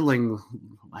startling,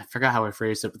 I forgot how I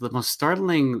phrased it, but the most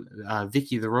startling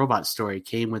Vicky the Robot story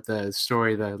came with the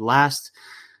story, the last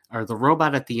or the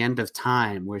robot at the end of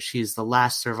time, where she's the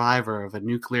last survivor of a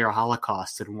nuclear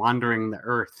holocaust and wandering the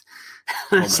earth.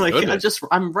 It's like goodness.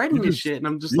 I'm writing this shit, and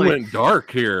I'm just you went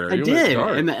dark here. I did,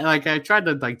 and like I tried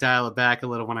to like dial it back a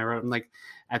little when I wrote. I'm like,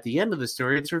 at the end of the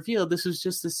story, it's revealed this was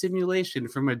just a simulation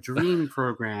from a dream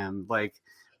program. Like,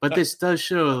 but this does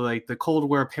show like the Cold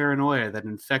War paranoia that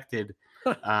infected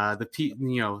the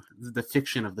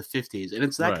fiction of the 50s, and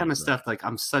it's that kind of stuff. Like,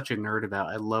 I'm such a nerd about.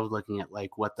 I love looking at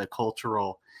like what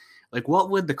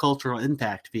would the cultural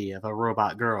impact be of a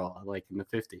robot girl like in the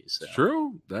 50s? So,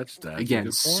 true. That's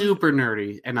again super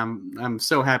nerdy, and I'm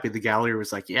so happy the gallery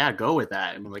was like, yeah, go with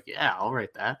that, and I'm like, yeah, I'll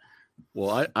write that.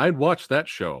 Well, I'd watch that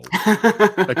show,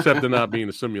 except it not being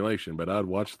a simulation, but I'd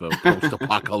watch the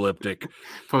post-apocalyptic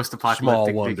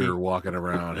Small Wonder walking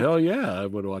around. Hell yeah, I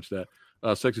would watch that.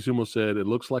 Sexy Sumo said, it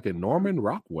looks like a Norman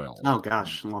Rockwell. Oh,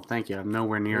 gosh. Well, thank you. I'm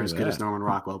nowhere near as good as Norman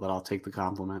Rockwell, but I'll take the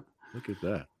compliment. Look at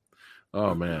that.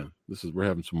 Oh, man. We're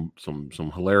having some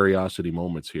hilariosity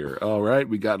moments here. All right.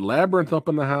 We got Labyrinth up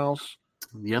in the house.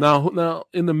 Yep. Now,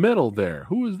 in the middle there,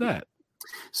 who is that?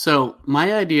 So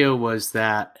my idea was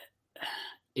that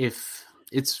I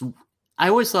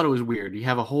always thought it was weird. You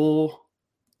have a whole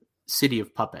city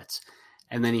of puppets,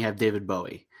 and then you have David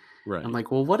Bowie. Right. I'm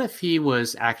like, well, what if he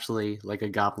was actually like a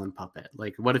goblin puppet?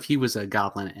 Like, what if he was a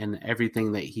goblin and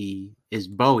everything that he is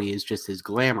Bowie is just his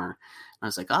glamour? And I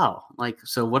was like, oh, like,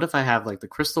 so what if I have like the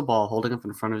crystal ball holding up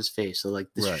in front of his face? So like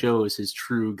this shows his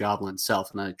true goblin self.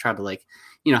 And I try to like,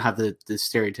 have the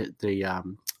stereotype, the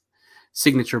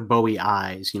signature Bowie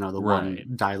eyes, the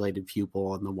one dilated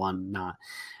pupil and the one not.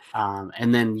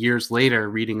 And then years later,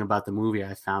 reading about the movie,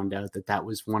 I found out that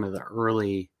was one of the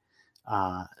early,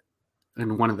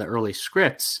 in one of the early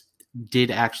scripts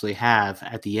did actually have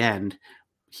at the end,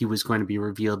 he was going to be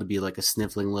revealed to be like a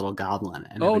sniffling little goblin,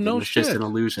 and everything was just an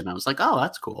illusion. I was like, oh,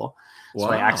 that's cool. Wow.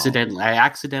 So I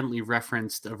accidentally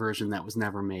referenced a version that was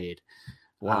never made.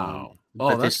 Wow.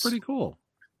 That's pretty cool.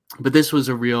 But this was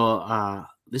a real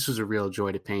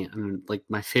joy to paint. And like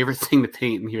my favorite thing to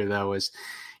paint in here though was,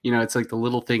 it's like the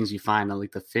little things you find.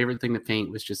 Like the favorite thing to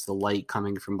paint was just the light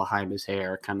coming from behind his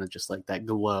hair, kind of just like that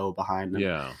glow behind him.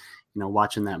 Yeah.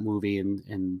 Watching that movie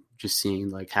and just seeing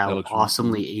like how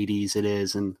awesomely 80s it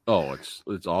is. And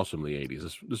it's awesomely 80s.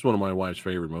 This is one of my wife's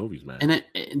favorite movies, man.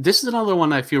 And this is another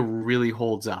one I feel really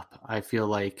holds up. I feel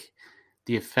like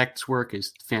the effects work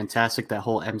is fantastic. That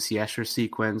whole MC Escher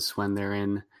sequence when they're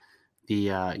in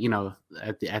the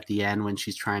at the end when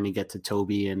she's trying to get to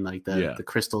Toby and like the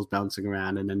crystals bouncing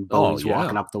around, and then Bowie's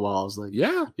walking up the walls like,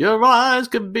 your eyes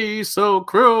could be so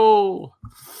cruel.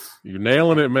 You're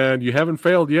nailing it, man. You haven't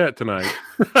failed yet tonight.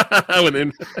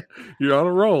 You're on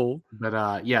a roll.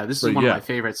 But this is one of my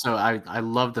favorites. So I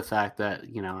love the fact that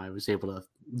I was able to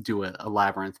do a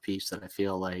labyrinth piece that I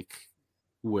feel like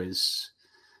was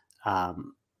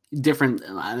different.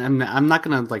 I'm not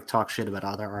gonna like talk shit about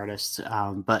other artists,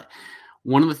 but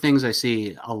one of the things I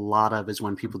see a lot of is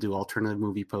when people do alternative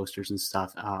movie posters and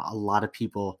stuff. A lot of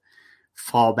people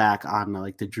fall back on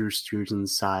like the Drew Struzan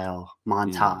style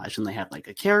montage, and they have like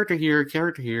a character here,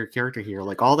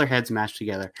 like all their heads mashed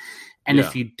together. And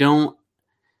if you don't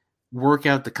work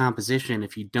out the composition,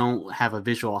 if you don't have a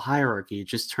visual hierarchy, it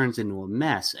just turns into a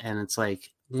mess. And it's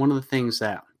like one of the things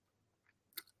that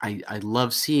I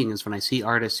love seeing is when I see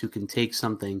artists who can take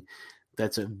something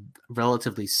that's a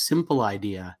relatively simple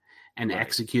idea and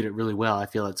execute it really well. I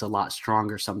feel it's a lot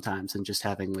stronger sometimes than just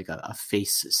having like a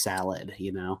face salad,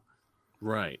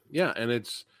 Right. Yeah, and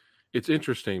it's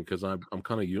interesting because I'm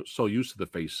kind of so used to the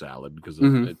face salad because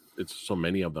it's so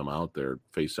many of them out there.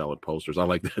 Face salad posters. I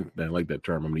like that. I like that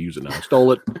term. I'm going to use it now. I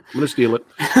stole it. I'm going to steal it.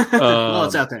 Well,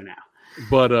 it's out there now.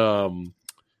 But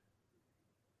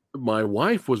my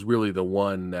wife was really the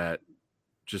one that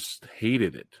just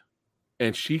hated it,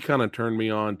 and she kind of turned me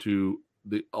on to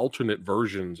the alternate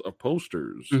versions of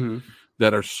posters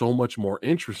that are so much more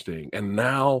interesting. And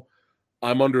now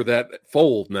I'm under that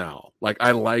fold now. Like I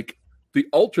like the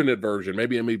alternate version.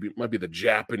 Maybe it might be the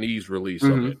Japanese release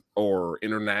of it or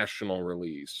international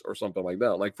release or something like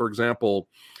that. Like for example,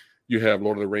 you have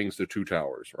Lord of the Rings, The Two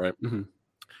Towers, right?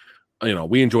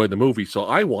 We enjoyed the movie, so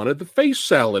I wanted the face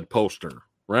salad poster,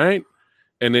 right?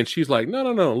 And then she's like, no,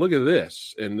 look at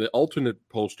this. And the alternate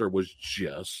poster was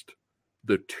just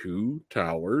the Two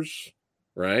Towers,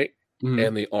 right?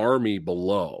 And the army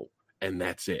below, and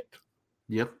that's it.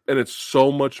 Yep. And it's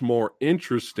so much more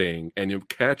interesting and it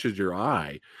catches your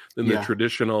eye than the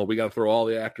traditional, we got to throw all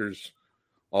the actors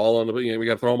all on we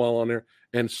got to throw them all on there.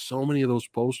 And so many of those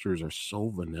posters are so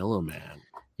vanilla, man.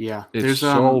 Yeah. It's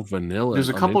so vanilla. There's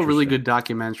a couple of really good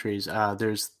documentaries.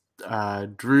 There's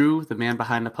Drew, the man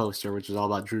behind the poster, which is all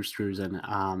about Drew Struzan.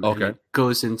 Okay. And it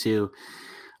goes into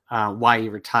why he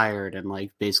retired, and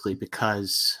like basically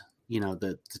because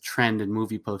the trend in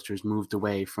movie posters moved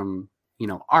away from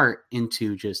art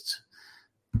into just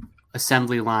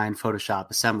assembly line Photoshop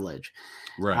assemblage.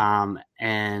 Right.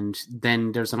 And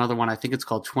then there's another one, I think it's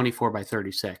called 24 by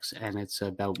 36, and it's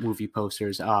about movie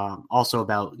posters, also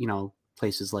about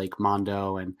places like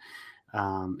Mondo and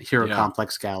Hero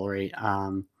Complex Gallery,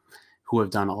 who have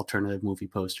done alternative movie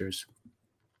posters.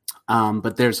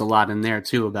 But there's a lot in there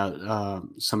too about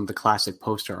some of the classic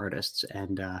poster artists,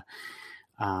 and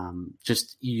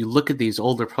just you look at these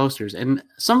older posters, and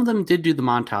some of them did do the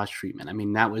montage treatment. I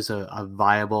mean, that was a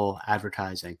viable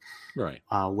advertising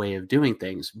way of doing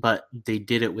things, but they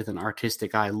did it with an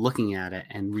artistic eye, looking at it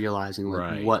and realizing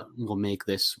like what will make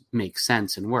this make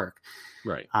sense and work.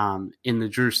 Right. In the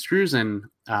Drew Struzan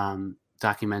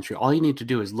documentary, all you need to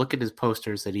do is look at his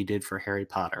posters that he did for Harry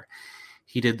Potter.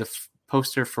 He did the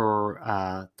poster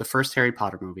for the first Harry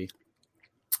Potter movie,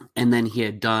 and then he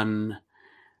had done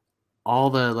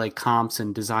all the like comps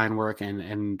and design work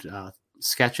and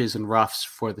sketches and roughs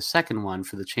for the second one,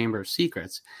 for the Chamber of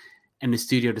Secrets. And the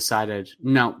studio decided,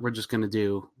 no, we're just going to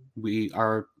do,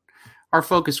 our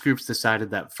focus groups decided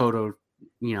that Photoshop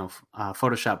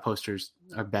posters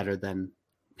are better than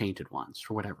painted ones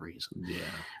for whatever reason.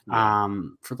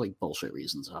 For like bullshit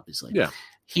reasons, obviously.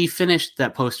 He finished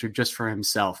that poster just for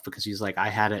himself because he's like, I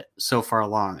had it so far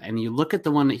along. And you look at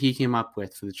the one that he came up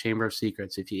with for the Chamber of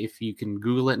Secrets. If you can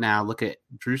Google it now, look at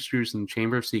Drew Struzan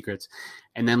Chamber of Secrets,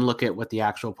 and then look at what the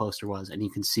actual poster was, and you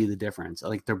can see the difference.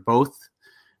 Like they're both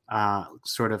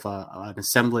sort of an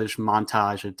assemblage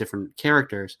montage of different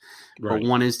characters, but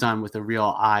one is done with a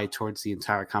real eye towards the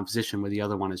entire composition, where the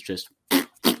other one is just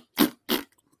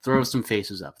throw some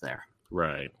faces up there.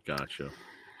 Right. Gotcha.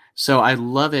 So I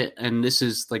love it. And this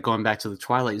is like going back to the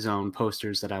Twilight Zone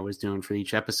posters that I was doing for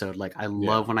each episode. Like I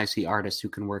love when I see artists who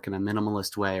can work in a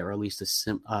minimalist way, or at least just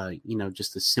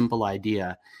a simple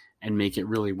idea and make it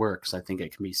really work. So I think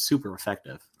it can be super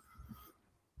effective.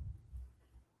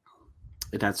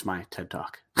 And that's my TED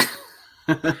Talk.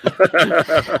 Trying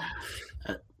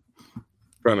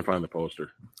to find the poster.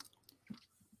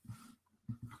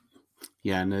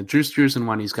 Yeah, and the Drew Struzan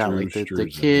one, he's got like the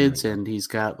kids, and he's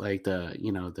got like the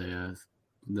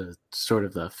the sort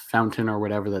of the fountain or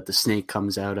whatever that the snake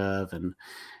comes out of, and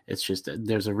it's just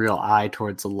there's a real eye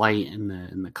towards the light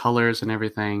and the colors and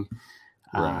everything.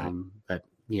 But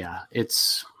yeah,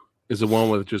 is the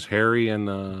one with just Harry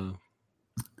and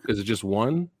is it just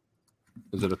one?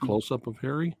 Is it a close up of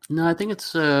Harry? No, I think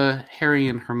it's Harry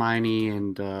and Hermione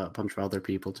and a bunch of other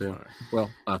people too. Right. Well,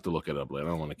 I'll have to look it up later. I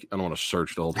don't want to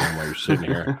search the whole time while you're sitting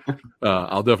here.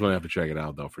 I'll definitely have to check it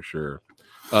out though, for sure.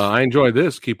 I enjoyed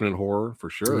this, keeping it horror for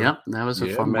sure. Yep, that was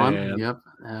a fun one. Yep,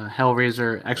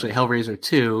 Hellraiser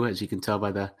 2, as you can tell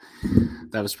by that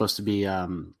was supposed to be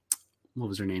what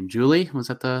was her name? Julie? Was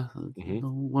that the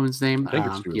woman's name? I think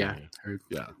it's Julie.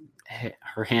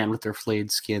 Her hand with her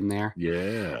flayed skin there.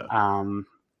 Yeah.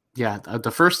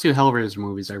 The first two Hellraiser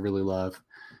movies I really love.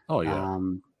 Oh yeah.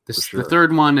 The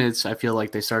third one is, I feel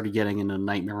like they started getting into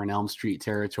Nightmare on Elm Street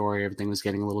territory. Everything was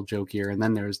getting a little jokier, and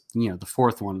then there's the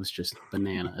fourth one was just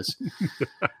bananas.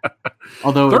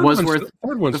 Although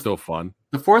third one's still fun.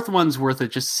 The fourth one's worth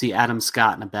it just to see Adam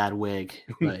Scott in a bad wig,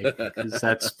 like, 'cause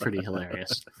that's pretty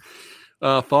hilarious.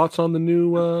 Thoughts on the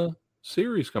new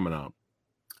series coming out?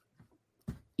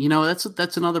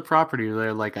 That's another property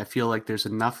where, like, I feel like there's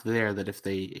enough there that if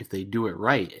they do it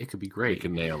right, it could be great. You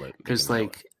can nail it. Because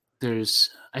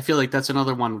I feel like that's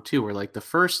another one too, where like the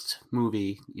first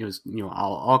movie was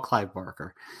all Clive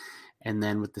Barker, and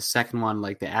then with the second one,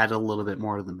 like they added a little bit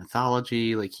more to the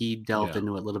mythology, like he delved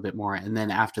into it a little bit more, and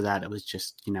then after that, it was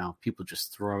just people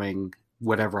just throwing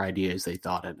whatever ideas they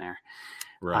thought in there,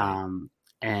 right?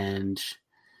 And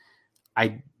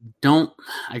I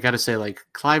gotta say, like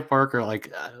Clive Barker,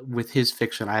 like with his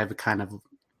fiction, I have a kind of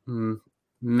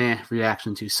meh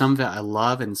reaction to. Some of it I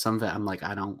love, and some of it I'm like,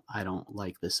 I don't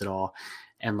like this at all.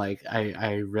 And like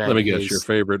I read. Let me guess, your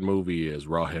favorite movie is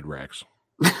Rawhead Rex.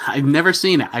 I've never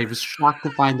seen it. I was shocked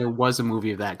to find there was a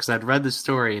movie of that, because I'd read the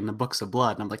story in the Books of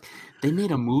Blood, and I'm like, they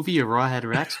made a movie of Rawhead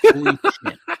Rex? Holy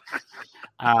shit.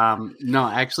 No,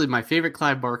 actually, my favorite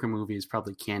Clive Barker movie is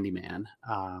probably Candyman.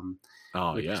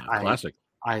 Classic.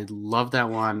 I love that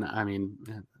one. I mean,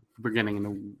 we're getting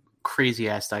into crazy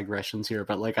ass digressions here,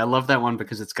 but like I love that one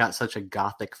because it's got such a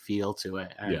gothic feel to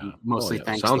it. Mostly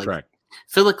thanks soundtrack.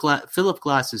 to like, Philip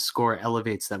Glass's score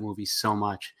elevates that movie so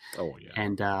much. Oh yeah.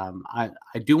 And I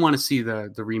do want to see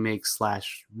the remake /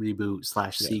 reboot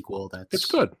 / sequel. It's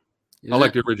good. I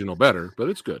like the original better, but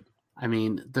it's good. I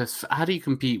mean, how do you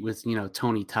compete with,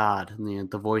 Tony Todd and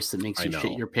the voice that makes I you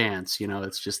shit know. your pants?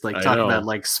 It's just like I talk know. about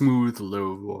like smooth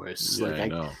low voice. Yeah, Like I I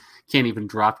know. can't even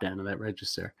drop down to that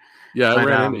register. Yeah, I But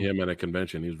ran into him at a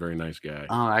convention. He was a very nice guy.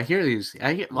 I hear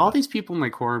all Yeah. these people in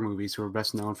like horror movies who are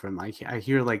best known for them. I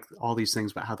hear like all these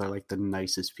things about how they're like the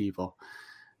nicest people,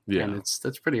 and Yeah.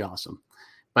 that's pretty awesome.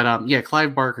 But yeah,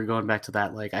 Clive Barker. Going back to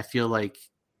that, like I feel like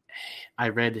I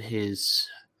read his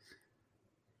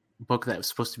book that was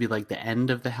supposed to be like the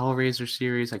end of the Hellraiser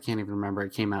series. I can't even remember.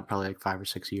 It came out probably like 5 or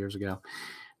 6 years ago.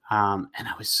 And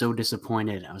I was so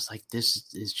disappointed. I was like,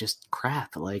 this is just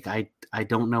crap. Like, I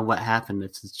don't know what happened.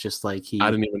 It's just like I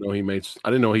didn't even know I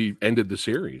didn't know he ended the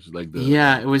series. Like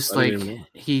it was I like didn't even,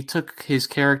 he took his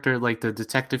character, like the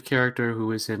detective character who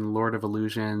was in Lord of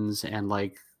Illusions and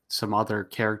like some other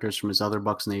characters from his other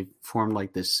books, and they formed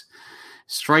like this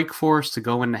strike force to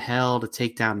go into hell to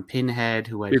take down Pinhead,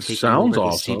 who had it taken sounds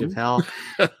over the seat of awesome.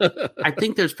 hell. I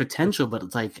think there's potential, but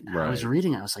it's like I was Right.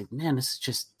 reading, I was like, man, this is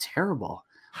just terrible.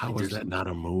 How Like, is that not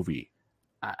a movie?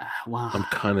 Well, I'm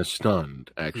kind of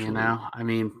stunned, actually. I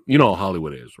mean, You know how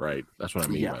Hollywood is, right? That's what I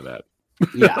mean yeah, by that.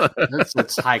 yeah,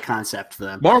 that's high concept for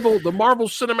them. The Marvel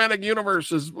Cinematic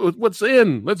Universe is what's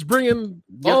in. Let's bring in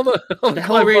all the Clive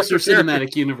Hellraiser Barker cinematic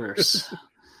characters. universe.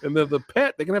 And the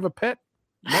pet, they can have a pet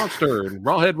monster and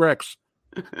Rawhead Rex.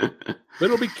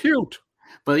 It'll be cute.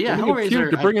 But yeah, It'll be cute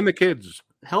to bring in the kids.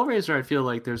 Hellraiser, I feel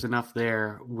like there's enough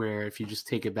there where if you just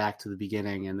take it back to the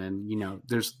beginning, and then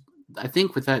I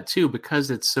think with that too, because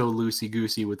it's so loosey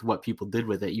goosey with what people did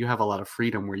with it, you have a lot of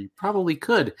freedom where you probably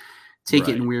could take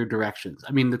it in weird directions.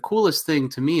 I mean, the coolest thing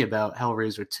to me about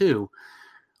Hellraiser 2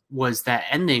 was that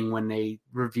ending when they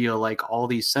reveal like all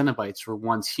these Cenobites were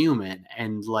once human,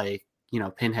 and like,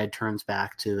 Pinhead turns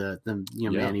back to the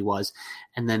man he was,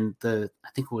 and then I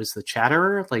think it was the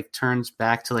Chatterer like turns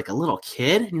back to like a little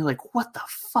kid, and you're like, what the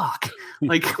fuck?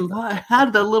 Like, what? How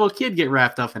did that little kid get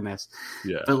wrapped up in this?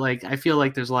 Yeah. But like, I feel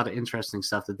like there's a lot of interesting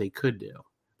stuff that they could do.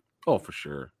 Oh, for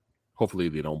sure. Hopefully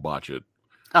they don't botch it.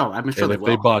 Oh, I'm sure and they if will.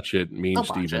 they botch it, me and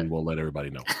Steven will let everybody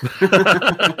know.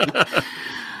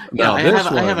 Now, I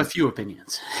have a few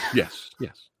opinions. Yes.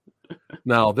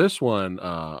 Now, this one,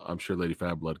 I'm sure Lady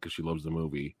Fabblood, because she loves the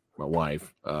movie, my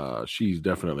wife, she's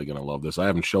definitely going to love this. I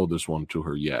haven't showed this one to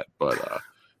her yet, but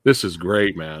this is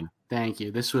great, man. Thank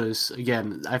you. This was,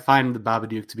 again, I find The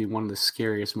Babadook to be one of the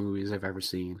scariest movies I've ever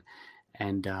seen.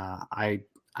 And I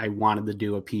wanted to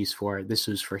do a piece for it. This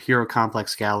was for Hero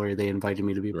Complex Gallery. They invited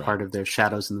me to be a part of their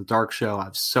Shadows in the Dark show. I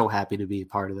was so happy to be a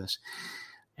part of this.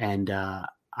 And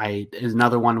is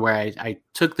another one where I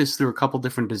took this through a couple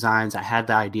different designs. I had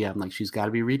the idea. I'm like, she's got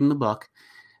to be reading the book,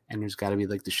 and there's got to be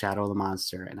like the shadow of the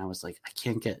monster. And I was like, I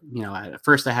can't get, at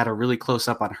first I had a really close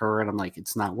up on her, and I'm like,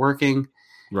 it's not working.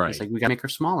 Right. It's like, we got to make her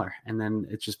smaller. And then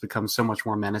it just becomes so much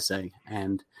more menacing.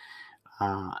 And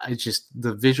it's just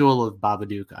the visual of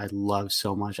Babadook I love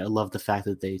so much. I love the fact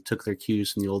that they took their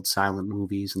cues from the old silent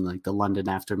movies and like the London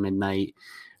After Midnight,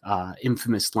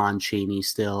 infamous Lon Chaney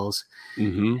stills.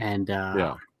 Mm-hmm.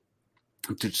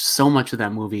 And so much of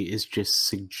that movie is just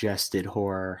suggested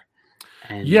horror.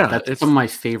 And that's some of my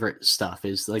favorite stuff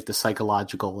is like the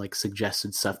psychological, like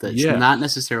suggested stuff that's not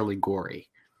necessarily gory.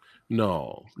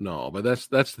 No, but that's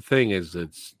the thing is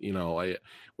it's,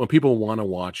 when people want to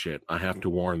watch it, I have to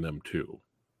warn them too.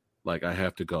 Like I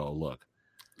have to go, look,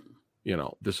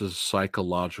 this is a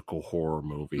psychological horror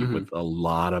movie with a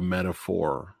lot of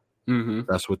metaphor. Mm-hmm.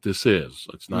 That's what this is.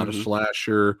 It's not a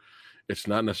slasher. It's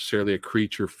not necessarily a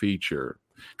creature feature.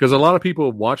 Because a lot of people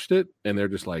have watched it and they're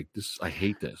just like, I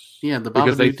hate this. Yeah, the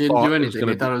Babadook didn't do anything.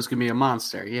 They thought it was going to be a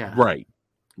monster. Yeah.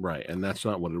 Right. And that's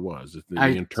not what it was. It's the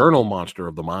internal monster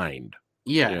of the mind.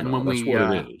 Yeah, and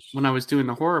when I was doing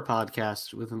the horror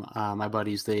podcast with my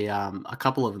buddies, they a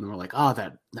couple of them were like, "Oh,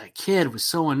 that kid was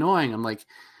so annoying." I'm like,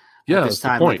 at this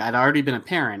time, like I'd already been a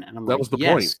parent, and I'm like,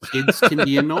 yes, kids can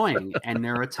be annoying, and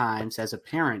there are times as a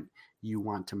parent you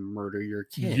want to murder your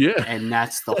kid, and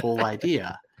that's the whole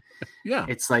idea. Yeah,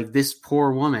 it's like this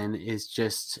poor woman is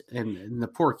just, and the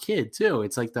poor kid too.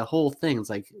 It's like the whole thing. It's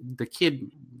like the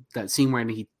kid, that scene where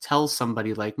he tells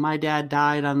somebody like, "My dad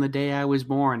died on the day I was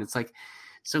born." It's like,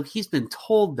 so he's been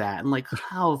told that, and like,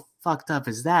 how fucked up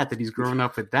is that he's grown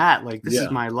up with that? Like, this is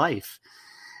my life.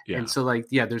 Yeah. And so like,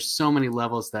 there's so many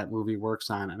levels that movie works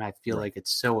on, and I feel like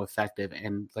it's so effective.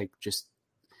 And like, just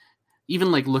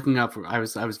even like looking up, I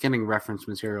was getting reference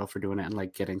material for doing it, and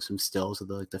like getting some stills of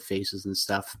the faces and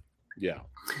stuff. Yeah.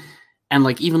 And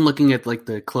like even looking at like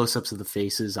the close-ups of the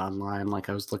faces online, like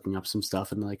I was looking up some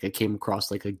stuff, and like I came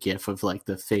across like a GIF of like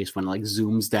the face when it like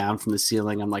zooms down from the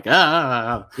ceiling. I'm like,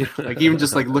 like even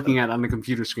just like looking at it on the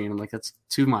computer screen, I'm like, that's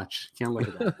too much. Can't look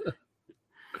at that.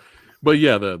 But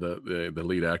yeah, the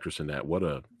lead actress in that, what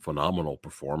a phenomenal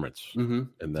performance in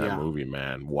that movie,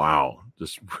 man. Wow.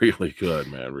 Just really good,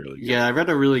 man. Really good. Yeah, I read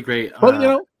a really great but you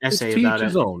know, essay it's teach about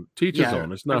his it. own. Teach his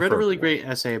own. It's not I read for a really everyone.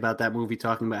 great essay about that movie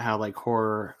talking about how like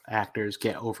horror actors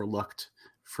get overlooked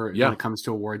when it comes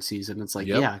to award season. It's like,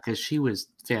 yeah, because she was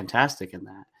fantastic in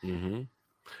that. Mm-hmm.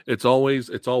 It's always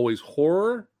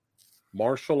horror,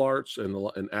 martial arts,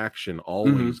 and action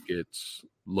always gets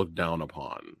looked down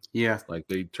upon. Yeah, like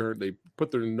they put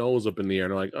their nose up in the air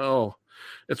and they're like, oh,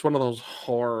 it's one of those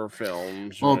horror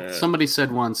films. Well, man. somebody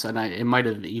said once, and it might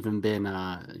have even been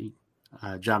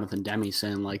Jonathan Demme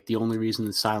saying like the only reason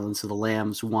the Silence of the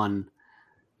Lambs won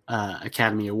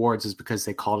Academy Awards is because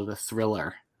they called it a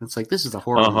thriller. It's like, this is a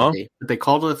horror movie, but they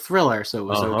called it a thriller, so it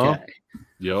was okay.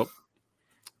 Yep.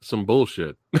 Some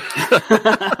bullshit.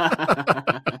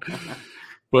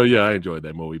 But yeah, I enjoyed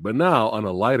that movie. But now on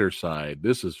a lighter side,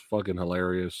 this is fucking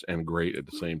hilarious and great at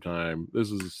the same time. This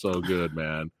is so good,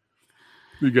 man.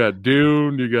 You got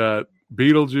Dune, you got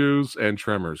Beetlejuice, and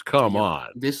Tremors. Come on.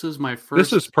 This was my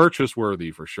first. This is purchase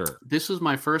worthy for sure. This was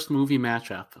my first movie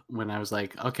matchup when I was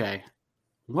like, okay,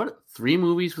 what 3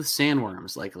 movies with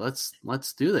sandworms? Like, let's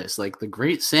do this. Like the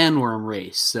Great Sandworm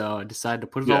Race. So I decided to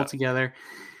put it all together.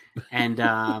 And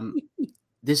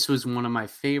this was one of my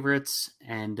favorites.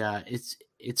 And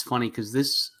it's funny because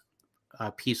this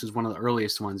piece was one of the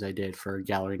earliest ones I did for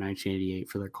Gallery 1988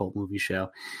 for their cult movie show.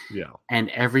 Yeah. And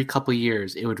every couple of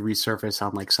years, it would resurface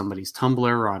on like somebody's Tumblr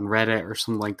or on Reddit or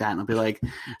something like that. And I'll be like,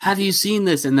 have you seen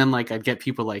this? And then like I'd get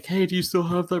people like, hey, do you still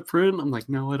have that print? I'm like,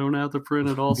 no, I don't have the print.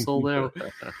 It all sold out.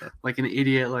 Like an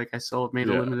idiot. Like I made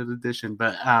a limited edition.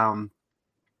 But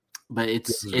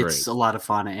it's a lot of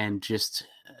fun. And just,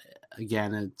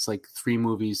 again, it's like 3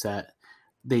 movies that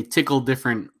they tickle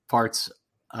different parts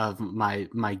of my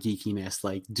geekiness.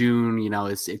 Like Dune, you know,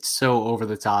 it's so over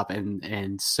the top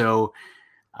and so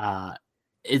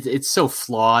it's so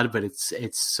flawed, but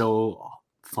it's so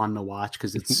fun to watch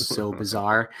because it's so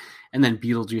bizarre. And then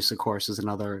Beetlejuice, of course, is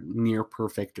another near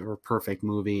perfect or perfect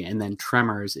movie. And then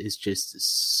Tremors is just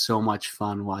so much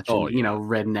fun watching, you know,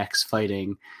 rednecks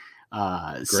fighting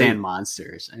sand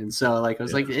monsters. And so like I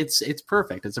was like, it's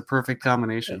perfect. It's a perfect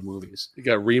combination of movies. You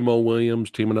got Remo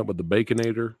Williams teaming up with the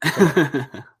Baconator.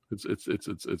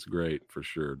 It's great for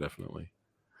sure, definitely.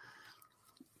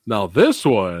 Now this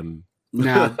one.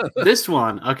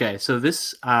 Okay, so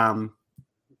this can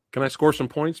I score some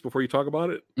points before you talk about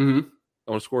it? Mm-hmm.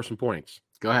 I want to score some points.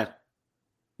 Go ahead.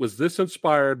 Was this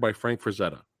inspired by Frank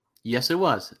Frazetta? Yes, it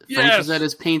was. Frank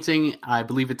Frazetta's painting, I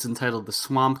believe it's entitled The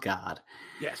Swamp God.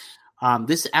 Yes.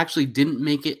 This actually didn't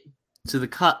make it to the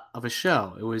cut of a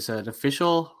show. It was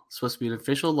supposed to be an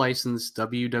official licensed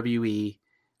WWE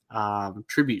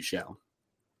tribute show.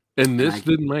 And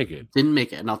didn't make it. Didn't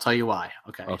make it, and I'll tell you why.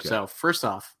 Okay. So first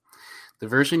off, the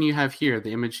version you have here,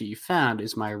 the image that you found,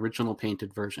 is my original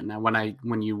painted version. Now,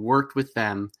 when you worked with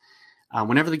them,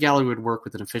 whenever the gallery would work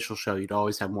with an official show, you'd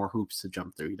always have more hoops to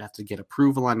jump through. You'd have to get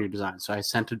approval on your design. So I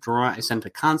sent a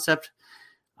concept.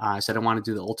 I said I want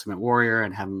to do the Ultimate Warrior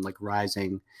and have him like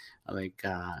rising, like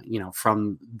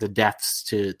from the depths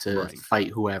to fight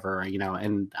whoever,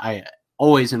 And I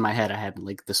always in my head I had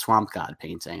like the Swamp God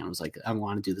painting. I was like, I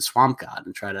want to do the Swamp God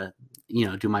and try to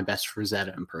do my best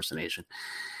Rosetta impersonation.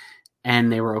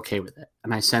 And they were okay with it.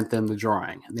 And I sent them the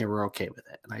drawing, and they were okay with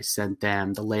it. And I sent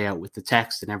them the layout with the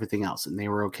text and everything else, and they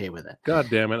were okay with it. God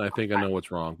damn it! I think I know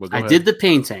what's wrong. But I did the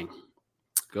painting.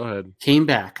 Go ahead. Came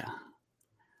back.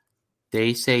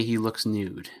 They say he looks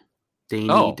nude. They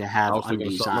need to have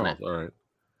undies on it. All right.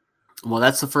 Well,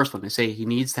 that's the first one. They say he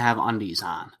needs to have undies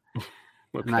on.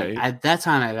 Okay. And at that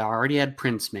time, I already had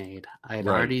prints made. I had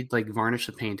already like varnished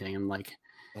the painting. And like,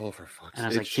 oh, for fuck's sake! And I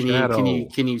was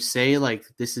like, can you say like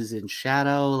this is in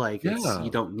shadow? Like you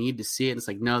don't need to see it. And it's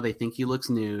like, no, they think he looks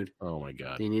nude. Oh my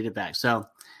god. They need it back. So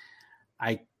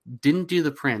I didn't do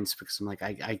the prints because I'm like,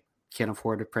 I can't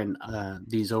afford to print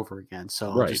these over again.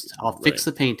 So I'll fix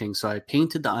the painting. So I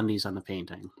painted the undies on the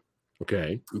painting.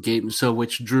 Okay.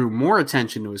 Which drew more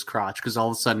attention to his crotch because all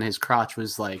of a sudden his crotch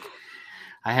was like,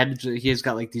 he has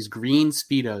got like these green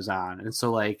Speedos on. And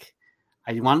so like,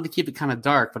 I wanted to keep it kind of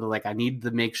dark, but like I needed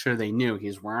to make sure they knew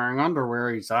he's wearing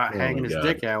underwear. He's not hanging his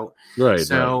dick out. Right.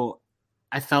 So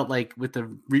I felt like with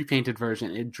the repainted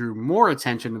version, it drew more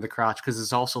attention to the crotch because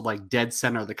it's also like dead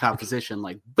center of the composition.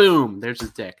 Like, boom, there's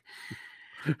his dick.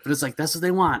 But it's like, that's what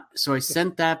they want. So I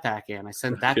sent that back in. I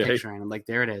sent that picture in. I'm like,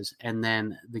 there it is. And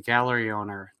then the gallery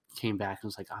owner came back and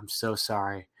was like, I'm so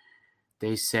sorry.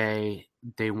 They say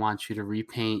they want you to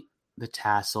repaint the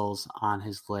tassels on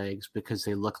his legs because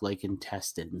they look like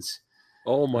intestines.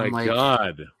 Oh my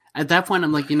God. At that point,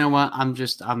 I'm like, you know what?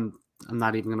 I'm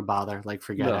not even gonna bother. Like,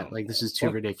 forget it. Like, this is too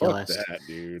ridiculous. Fuck that,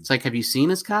 dude. It's like, have you seen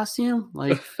his costume?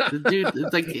 Like, the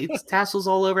dude, like, it's tassels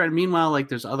all over. And meanwhile, like,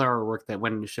 there's other artwork that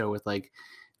went in the show with like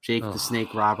Jake the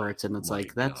Snake Roberts, and it's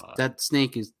like that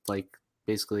snake is like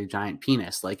basically a giant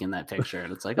penis, like in that picture.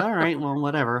 And it's like, all right, well,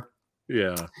 whatever.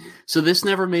 Yeah. So this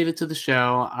never made it to the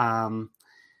show.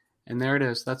 And there it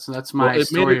is. That's my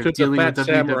story of dealing with the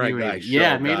WWE. Guy show,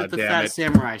 yeah, it made it the Fat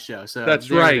Samurai show. So that's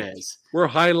there right. It is. We're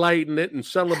highlighting it and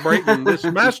celebrating this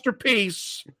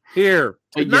masterpiece here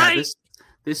tonight. Yeah,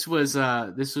 this was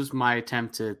my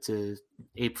attempt to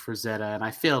ape for Zeta, and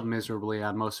I failed miserably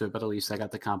on most of it, but at least I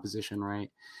got the composition right.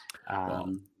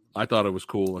 I thought it was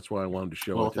cool. That's why I wanted to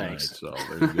show it tonight. Thanks. So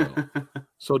there you go.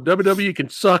 So WWE can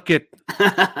suck it,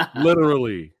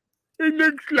 literally. It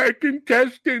looks like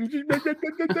intestines.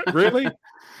 Really?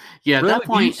 Yeah, at that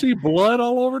point, do you see blood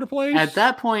all over the place? At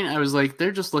that point, I was like,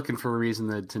 they're just looking for a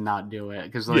reason to not do it,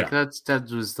 because that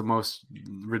was the most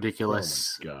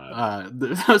ridiculous. Oh my God.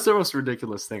 That was the most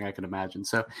ridiculous thing I could imagine.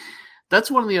 So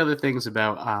that's one of the other things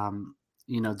about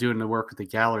doing the work with the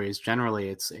galleries. Generally,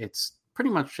 it's pretty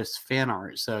much just fan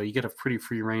art, so you get a pretty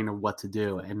free reign of what to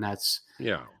do, and that's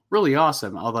really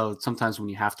awesome. Although sometimes when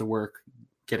you have to work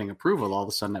getting approval, all of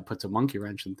a sudden that puts a monkey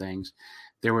wrench in things.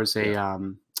 There was a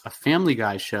Family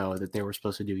Guy show that they were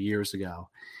supposed to do years ago,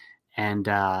 and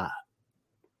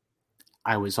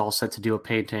I was all set to do a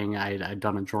painting. I'd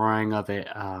done a drawing of it.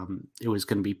 It was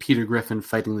going to be Peter Griffin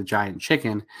fighting the giant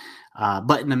chicken,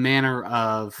 but in the manner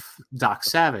of Doc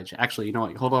Savage. Actually, you know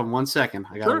what? Hold on one second.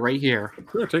 I got it right here.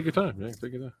 Sure, take your time. Yeah,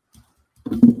 take your time.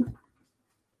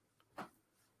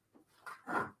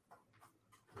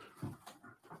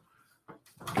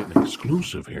 Getting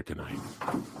exclusive here tonight.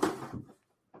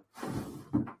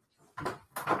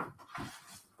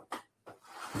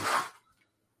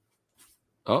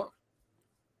 Oh.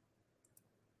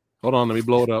 Hold on, let me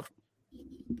blow it up.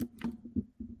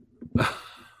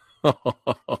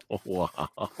 Wow.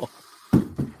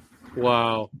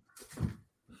 Wow.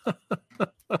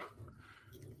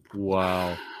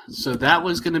 Wow. So that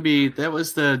was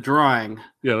the drawing.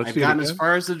 Yeah, let's I've see. gotten as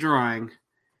far as the drawing.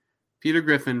 Peter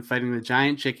Griffin fighting the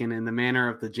giant chicken in the manner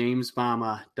of the James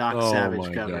Bama Doc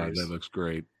Savage covers. Oh my God, that looks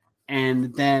great.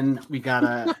 And then we got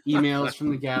emails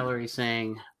from the gallery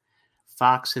saying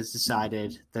Fox has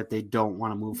decided that they don't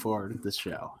want to move forward with this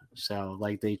show. So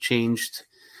like they changed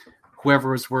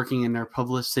whoever was working in their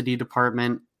publicity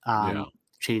department,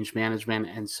 changed management.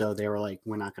 And so they were like,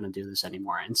 we're not going to do this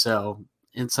anymore. And so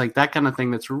it's like that kind of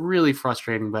thing that's really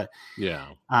frustrating. But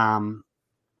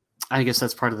I guess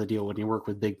that's part of the deal when you work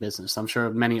with big business. I'm sure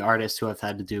many artists who have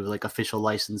had to do like official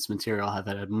licensed material have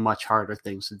had much harder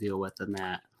things to deal with than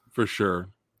that. For sure.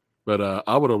 But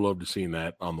I would have loved to seen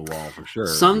that on the wall for sure.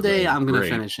 Someday I'm going to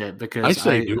finish it because I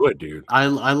say do it, dude. I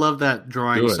love that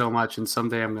drawing so much, and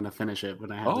someday I'm going to finish it when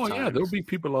I have the time. Yeah, there'll be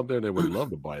people out there that would love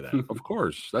to buy that. Of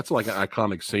course. That's like an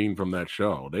iconic scene from that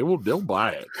show. They'll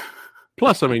buy it.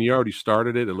 Plus, I mean, you already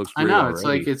started it. It looks great. I know. It's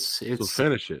already. Like so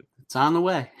finish it. It's on the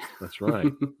way. That's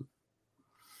right.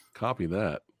 Copy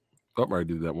that. Oh, I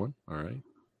already did that one. All right.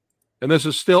 And this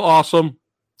is still awesome.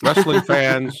 Wrestling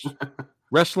fans.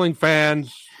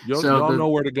 Y'all know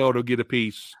where to go to get a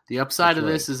piece. The upside of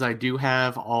this is I do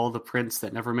have all the prints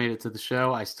that never made it to the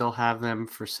show. I still have them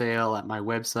for sale at my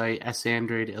website,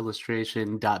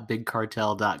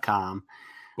 sandradeillustration.bigcartel.com.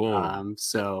 Boom.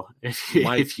 So if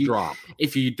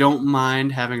you don't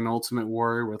mind having an Ultimate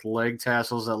Warrior with leg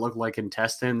tassels that look like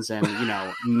intestines and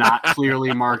not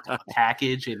clearly marked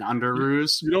package and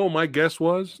underoos. You know what my guess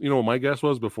was?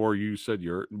 Before you said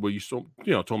you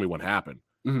told me what happened.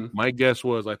 Mm-hmm. My guess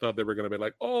was I thought they were going to be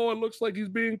like, oh, it looks like he's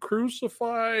being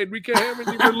crucified. We can't have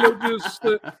any religious.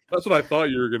 That's what I thought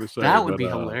you were going to say. That would be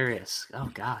hilarious. Oh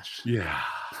gosh. Yeah.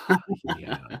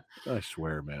 Yeah. I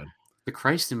swear, man. The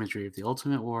Christ imagery of the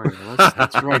Ultimate Warrior.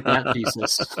 Let's write that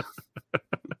thesis.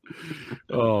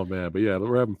 Oh man, but yeah,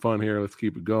 we're having fun here. Let's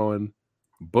keep it going.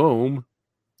 Boom.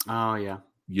 Oh yeah.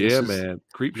 Yeah, man.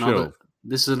 Creep show.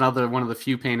 This is another one of the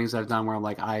few paintings I've done where I'm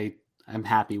like, I'm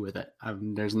happy with it.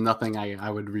 There's nothing I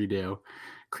would redo.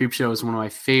 Creepshow is one of my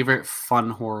favorite fun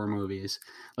horror movies.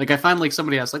 Like I find like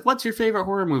somebody asks like, what's your favorite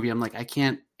horror movie? I'm like, I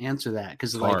can't answer that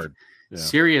because like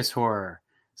serious horror,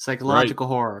 psychological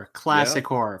horror, classic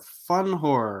horror, fun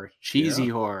horror, cheesy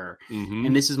horror. Mm-hmm.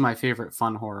 And this is my favorite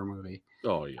fun horror movie.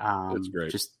 Oh yeah. It's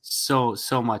great. Just so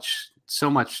much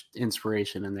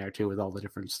inspiration in there too with all the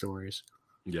different stories.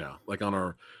 Yeah. Like on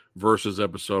our Versus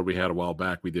episode we had a while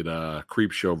back, we did a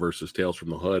Creepshow versus Tales from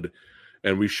the Hood,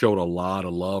 and we showed a lot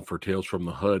of love for Tales from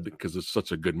the Hood because it's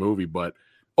such a good movie. But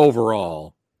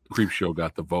overall, Creepshow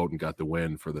got the vote and got the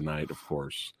win for the night, of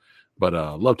course. But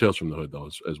love Tales from the Hood though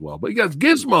as well. But you guys,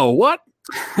 Gizmo, what?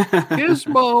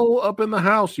 Gizmo up in the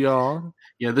house, y'all.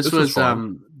 Yeah, this was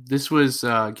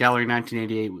Gallery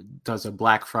 1988 does a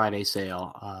Black Friday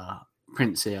sale,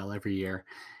 print sale every year,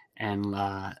 and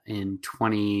in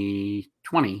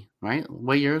 2020, right?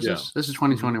 What year is this? This is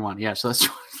 2021. Yeah, so that's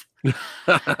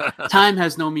time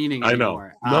has no meaning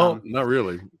anymore. I know. No, not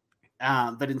really.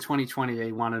 But in 2020,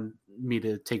 they wanted me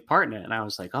to take part in it, and I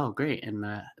was like, "Oh, great!" And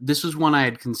this was one I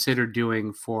had considered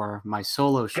doing for my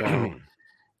solo show, and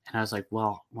I was like,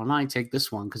 "Well, why don't I take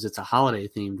this one because it's a holiday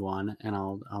themed one, and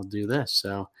I'll do this."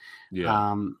 So,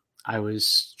 I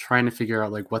was trying to figure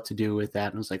out like what to do with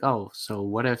that, and I was like, "Oh, so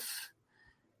what if,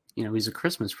 he's a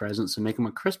Christmas present? So make him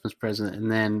a Christmas present."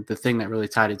 And then the thing that really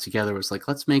tied it together was like,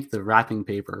 let's make the wrapping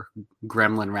paper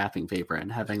gremlin wrapping paper,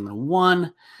 and having the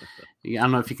one. I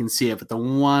don't know if you can see it, but the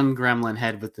one gremlin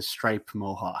head with the striped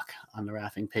mohawk on the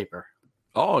wrapping paper.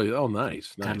 Oh,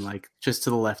 nice. Kind of like just to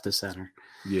the left of center.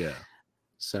 Yeah.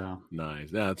 So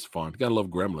nice. That's fun. Gotta love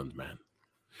Gremlins, man.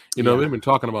 They've been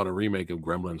talking about a remake of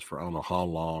Gremlins for I don't know how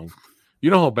long.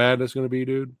 You know how bad that's going to be,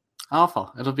 dude?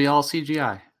 Awful. It'll be all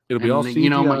CGI. It'll be all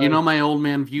CGI. You know my old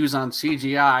man views on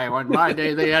CGI. When my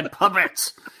day they had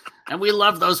puppets. And we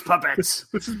love those puppets.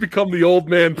 This has become the old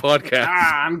man podcast.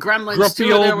 On Gremlins Grumpy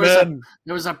too, old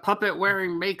there was a puppet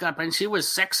wearing makeup, and she was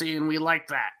sexy, and we liked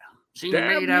that. She Damn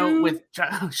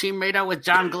made out with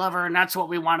John Glover, and that's what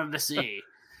we wanted to see.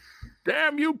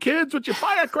 Damn you kids with your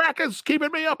firecrackers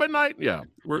keeping me up at night. Yeah,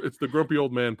 it's the Grumpy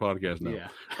Old Man podcast now. Yeah.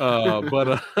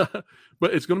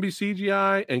 But it's going to be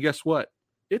CGI, and guess what?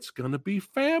 It's going to be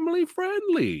family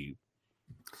friendly.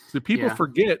 So people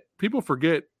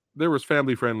forget there was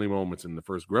family friendly moments in the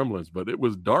first Gremlins, but it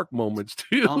was dark moments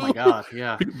too. Oh my god,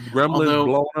 yeah. Gremlins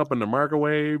blowing up in the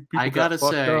microwave. I gotta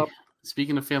say,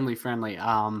 speaking of family friendly,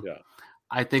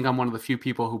 I think I'm one of the few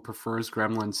people who prefers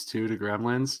Gremlins 2 to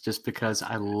Gremlins, just because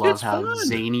I love how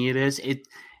zany it is.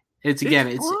 It's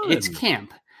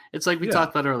camp. It's like we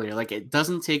talked about earlier. Like, it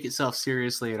doesn't take itself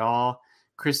seriously at all.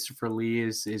 Christopher Lee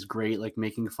is great, like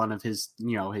making fun of his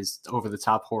over the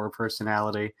top horror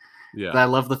personality. Yeah. But I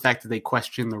love the fact that they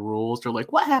question the rules. They're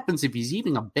like, what happens if he's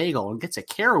eating a bagel and gets a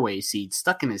caraway seed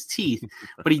stuck in his teeth,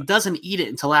 but he doesn't eat it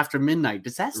until after midnight?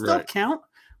 Does that still count?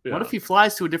 Yeah. What if he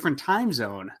flies to a different time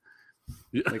zone?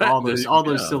 Like all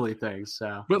those silly things.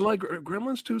 So, but like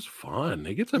Gremlins 2 is fun.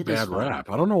 It gets a bad rap.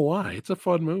 I don't know why. It's a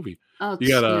fun movie. Oh, you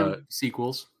got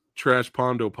sequels. Trash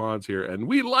Pondo Pods here, and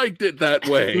we liked it that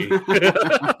way.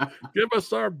 Give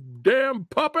us our damn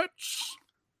puppets.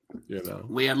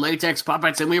 We had latex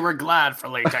puppets, and we were glad for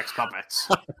latex puppets.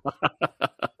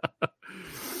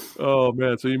 Oh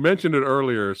man! So you mentioned it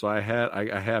earlier, so I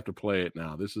have to play it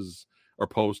now. Or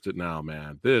post it now,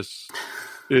 man. This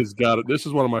is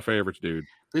one of my favorites, dude.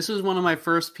 This was one of my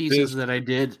first pieces that I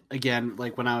did again,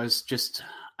 like when I was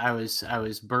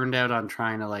burned out on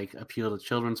trying to like appeal to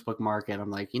children's book market. I'm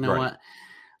like, what?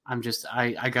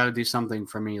 I got to do something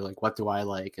for me. Like, what do I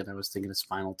like? And I was thinking of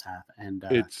Spinal Tap, and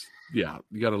you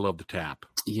got to love the tap.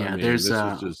 Yeah, this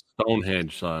is just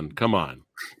Stonehenge, son. Come on.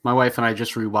 My wife and I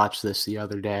just rewatched this the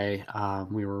other day.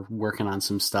 We were working on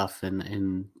some stuff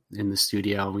in the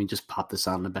studio, and we just popped this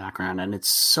on in the background, and it's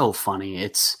so funny.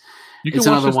 You can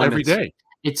watch this every day.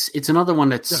 It's another one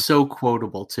that's so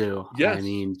quotable too. Yes. I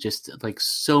mean, just like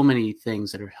so many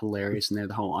things that are hilarious in there.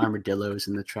 The whole armadillos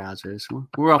in the trousers.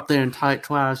 We're up there in tight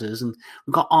trousers, and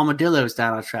we've got armadillos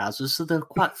down our trousers, so they're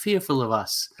quite fearful of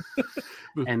us.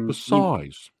 The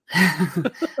size.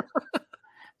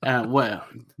 Well,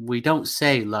 we don't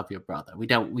say love your brother. We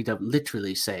don't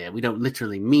literally say it. We don't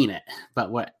literally mean it. But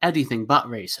we're anything but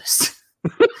racist.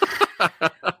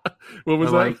 What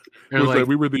was that?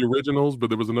 We were the Originals, but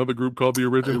there was another group called the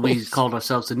Originals. We called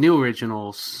ourselves the New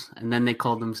Originals, and then they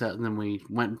called themselves, and then we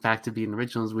went back to being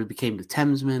Originals. We became the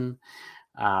Thamesmen.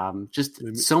 Just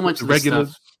so much of the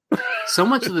stuff. So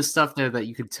much of the stuff there that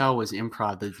you could tell was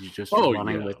improv that you just were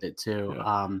running with it too.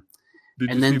 Yeah.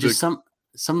 And then just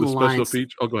some of the lines.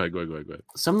 Oh, go ahead.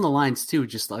 Some of the lines too,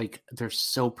 just like they're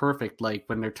so perfect. Like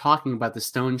when they're talking about the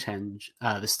Stonehenge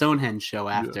show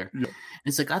after,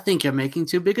 it's like, I think you're making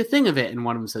too big a thing of it, and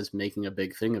one of them says, "Making a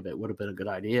big thing of it would have been a good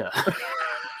idea."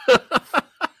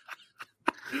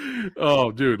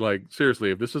 Oh, dude! Like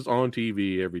seriously, if this is on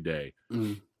TV every day,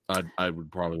 I would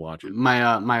probably watch it.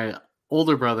 My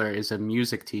older brother is a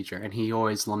music teacher, and he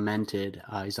always lamented.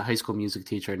 He's a high school music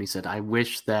teacher, and he said, "I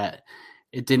wish that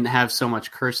it didn't have so much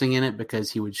cursing in it,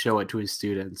 because he would show it to his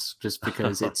students, just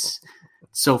because it's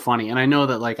so funny." And I know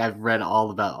that like I've read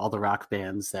all about all the rock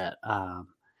bands that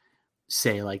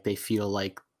say like they feel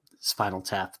like Spinal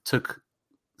Tap took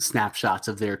snapshots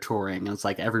of their touring. And it's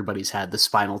like everybody's had the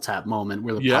Spinal Tap moment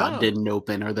where the pod didn't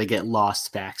open or they get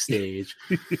lost backstage.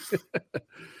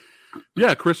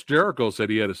 Yeah, Chris Jericho said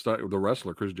he had the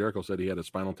wrestler Chris Jericho said he had a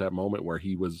Spinal Tap moment where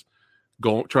he was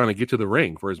trying to get to the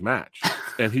ring for his match,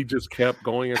 and he just kept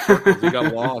going in circles. He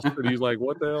got lost, and he's like,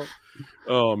 "What the hell?"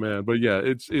 Oh man, but yeah,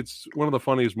 it's one of the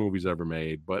funniest movies ever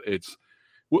made. But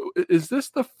is this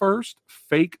the first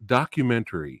fake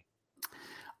documentary?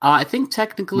 I think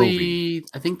technically,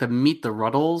 I think the Meet the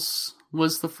Ruddles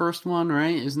was the first one,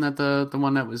 right? Isn't that the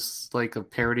one that was like a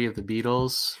parody of the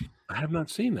Beatles? I have not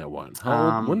seen that one.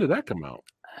 How old, when did that come out?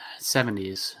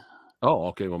 70s. Oh,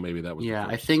 okay. Well, maybe that was. Yeah,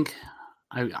 I think.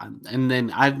 And then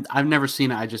I've never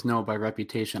seen it. I just know it by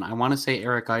reputation. I want to say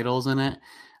Eric Idle's in it,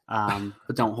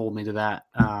 but don't hold me to that.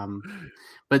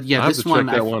 But yeah, this one,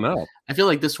 check that one out. I feel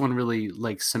like this one really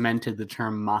like cemented the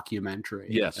term mockumentary.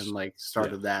 Yes, and like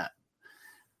started that.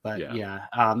 But yeah,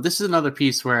 this is another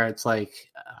piece where it's like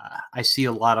I see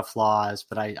a lot of flaws,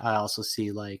 but I also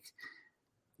see like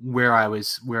where I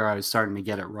was starting to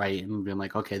get it right and being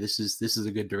like, okay, this is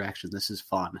a good direction. This is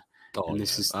fun. Oh, and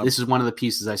this is one of the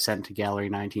pieces I sent to Gallery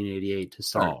 1988 to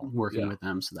start working with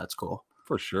them. So that's cool.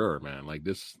 For sure, man. Like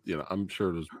this, I'm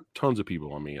sure there's tons of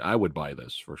people. I mean, I would buy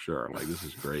this for sure. Like this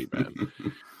is great, man.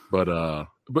 but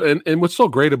what's so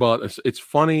great about it's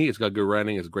funny. It's got good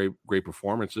writing. It's great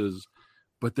performances.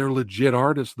 But they're legit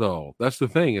artists, though. That's the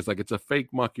thing. It's like it's a fake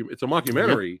it's a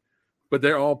mockumentary. Yep. But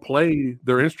they all play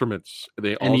their instruments.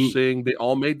 They all sing. They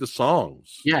all made the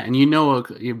songs. Yeah, and you know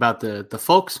about the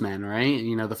Folksmen, right?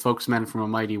 You know, the Folksmen from A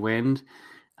Mighty Wind.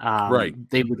 Right.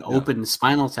 They would open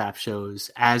Spinal Tap shows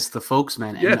as the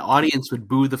Folksmen, and the audience would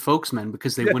boo the Folksmen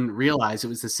because they wouldn't realize it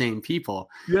was the same people.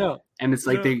 Yeah. And it's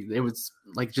like it was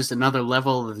like just another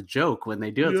level of the joke when they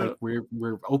do it. It's like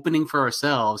we're opening for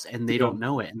ourselves and they don't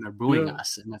know it and they're booing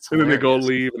us. And that's hilarious. And then they go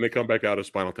leave and they come back out of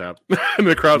Spinal Tap. And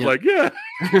the crowd's like, yeah.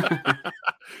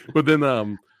 But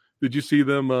then did you see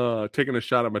them taking a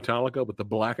shot at Metallica with the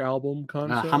Black Album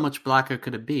concept? How much blacker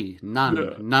could it be? None.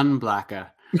 Yeah. None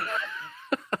blacker.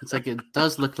 It's like it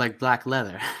does look like black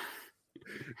leather.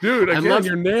 Dude, again,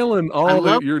 you're nailing all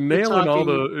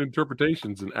the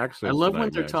interpretations and accents. I love when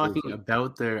they're talking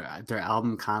about their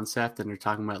album concept and they're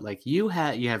talking about like you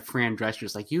have Fran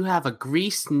Drescher's like you have a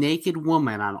greased naked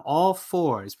woman on all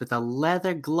fours with a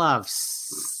leather glove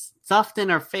stuffed in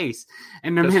her face,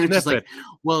 and their manager's like,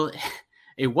 well,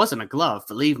 it wasn't a glove,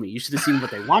 believe me. You should have seen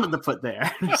what they wanted to put there.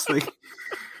 It's like.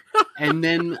 And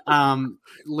then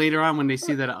later on, when they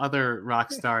see that other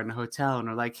rock star in the hotel and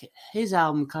they're like, his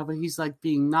album cover, he's like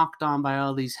being knocked on by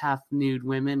all these half nude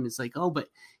women. It's like, oh, but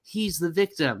he's the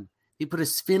victim. He put a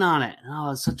spin on it.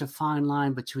 Oh, it's such a fine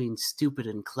line between stupid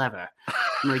and clever.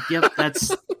 I'm like, yep,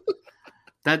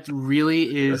 that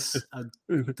really is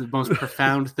the most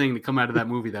profound thing to come out of that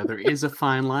movie. That there is a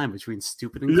fine line between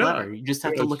stupid and clever. You just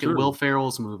have to look at Will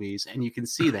Ferrell's movies and you can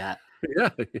see that.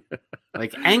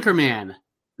 Like Anchorman.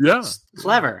 Yeah,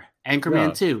 clever.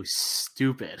 Anchorman 2,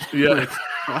 stupid. Yeah, like,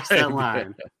 cross that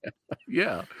line.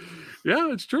 Yeah,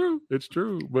 it's true. It's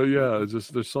true. But yeah, it's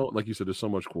just there's so like you said, there's so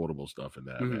much quotable stuff in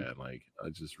that, man. Like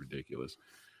it's just ridiculous.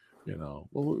 Well,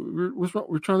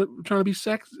 we're trying to be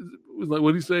sexy. Like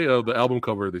what do you say? The album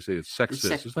cover they say it's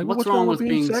sexist. It's like what's wrong with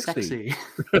being sexy?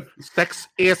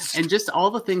 Sexist. And just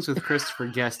all the things with Christopher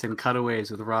Guest and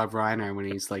cutaways with Rob Reiner when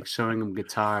he's like showing him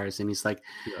guitars and he's like.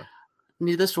 Yeah.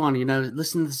 This one,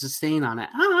 listen to the sustain on it.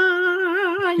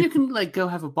 You can like go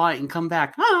have a bite and come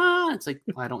back. It's like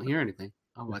I don't hear anything.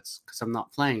 Oh, it's because I'm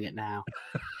not playing it now.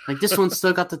 Like this one's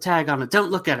still got the tag on it.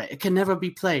 Don't look at it. It can never be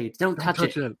played. Don't touch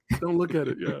it. Don't look at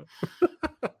it. Yeah.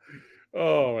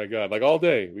 Oh my God! Like all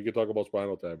day, we could talk about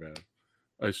Spinal Tap, man.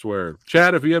 I swear,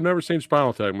 Chad. If you have never seen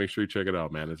Spinal Tap, make sure you check it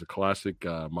out, man. It's a classic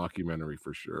mockumentary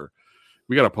for sure.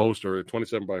 We got a poster, a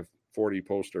 27 by 40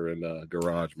 poster in the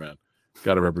garage, man.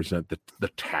 Got to represent the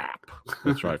tap.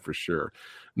 That's right, for sure.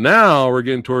 Now we're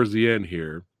getting towards the end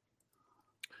here,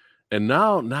 and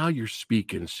now you're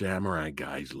speaking Samurai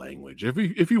Guy's language.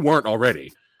 If you weren't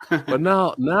already, but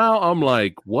now I'm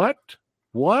like, what?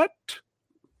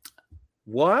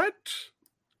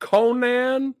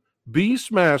 Conan,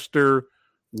 Beastmaster,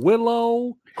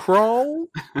 Willow, Crow,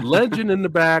 Legend in the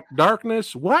Back,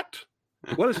 Darkness. What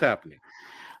is happening?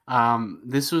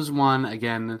 This was one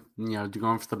again,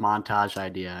 going for the montage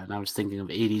idea, and I was thinking of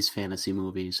 80s fantasy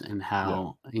movies and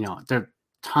how, there are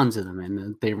tons of them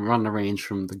and they run the range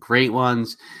from the great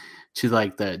ones to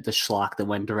like the schlock that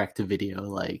went direct to video,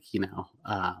 like,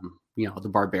 the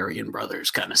Barbarian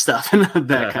Brothers kind of stuff and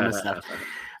that kind of stuff.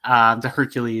 The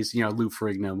Hercules, Lou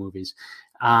Ferrigno movies.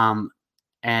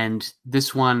 And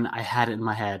this one, I had it in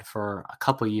my head for a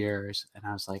couple years, and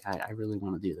I was like, I really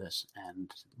want to do this.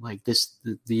 And like the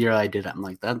year I did it, I'm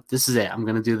like, this is it. I'm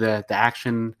going to do the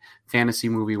action fantasy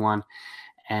movie one.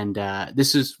 And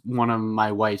this is one of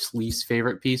my wife's least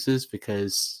favorite pieces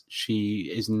because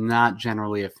she is not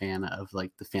generally a fan of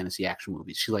like the fantasy action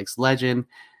movies. She likes Legend,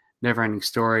 Neverending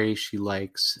Story. She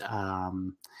likes.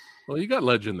 Well, you got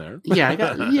Legend there. I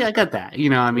got that. You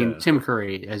know, I mean, Yeah. Tim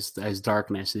Curry as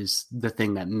Darkness is the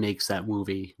thing that makes that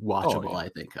movie watchable. I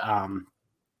think.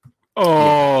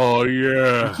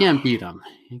 You can't beat him.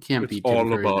 You can't it's beat Tim all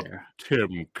Curry about there.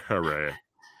 Tim Curry.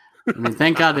 I mean,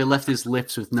 thank God they left his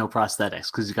lips with no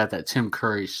prosthetics because you got that Tim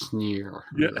Curry sneer.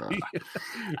 Yeah, we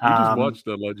just watched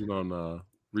the Legend on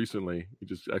recently. We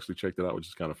just actually checked it out, which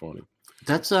is kind of funny.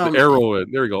 That's the Arrow.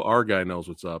 There we go. Our guy knows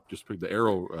what's up. Just pick the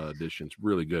Arrow edition. It's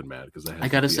really good, man. Because I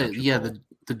gotta say,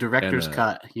 the director's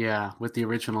cut, with the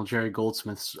original Jerry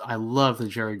Goldsmith's. I love the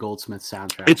Jerry Goldsmith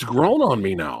soundtrack. It's grown on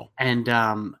me now, and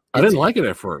I didn't like it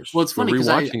at first. Well, it's funny because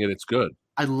rewatching it, it's good.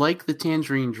 I like the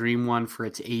Tangerine Dream one for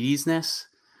its 80s-ness.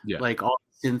 Yeah, like all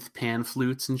synth pan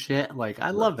flutes and shit. Like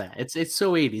I love that. It's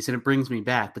so 80s and it brings me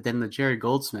back. But then the Jerry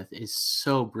Goldsmith is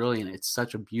so brilliant. It's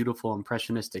such a beautiful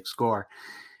impressionistic score.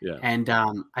 Yeah. And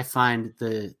I find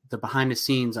the behind the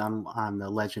scenes on the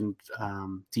Legend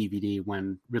DVD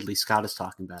when Ridley Scott is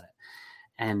talking about it,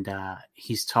 and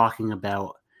he's talking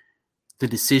about the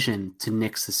decision to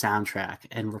nix the soundtrack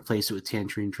and replace it with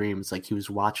Tangerine Dream. It's like he was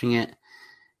watching it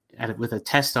with a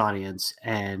test audience,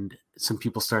 and some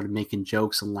people started making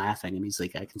jokes and laughing, and he's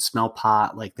like, I can smell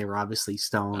pot. Like they were obviously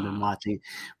stoned and watching,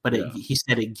 but he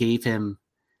said it gave him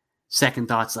second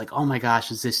thoughts, like, oh my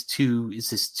gosh, is this too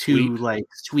sweet? Like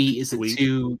sweet? Is it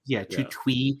too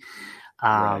twee?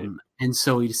 And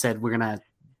so he said, we're gonna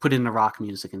put in the rock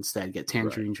music instead, get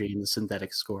Tangerine Dream, the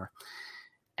synthetic score,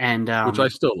 and which I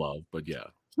still love, but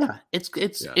it's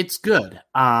good.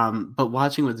 But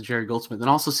watching with Jerry Goldsmith and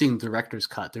also seeing the director's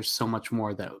cut, there's so much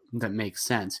more that makes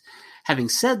sense. Having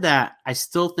said that, I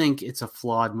still think it's a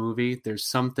flawed movie. There's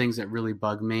some things that really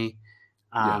bug me.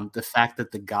 The fact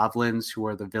that the goblins, who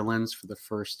are the villains for the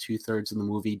first 2/3 of the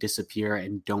movie, disappear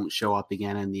and don't show up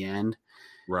again in the end.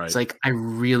 Right. It's like I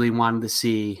really wanted to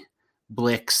see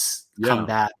Blix come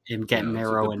back and get an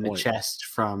arrow in the chest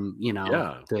from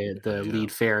the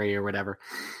lead fairy or whatever.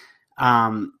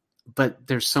 But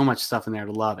there's so much stuff in there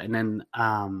to love. And then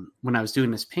when I was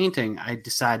doing this painting, I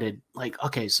decided, like,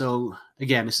 okay, so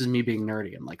again, this is me being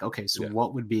nerdy. I'm like, okay, so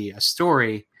what would be a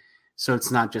story? So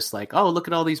it's not just like, oh, look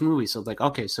at all these movies. So like,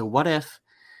 okay, so what if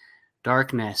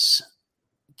Darkness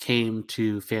came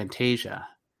to Fantasia,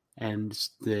 and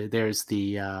there's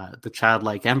the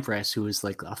childlike empress who is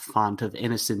like a font of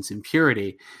innocence and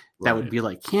purity that would be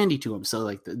like candy to him. So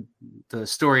like the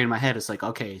story in my head is like,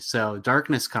 okay, so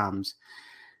Darkness comes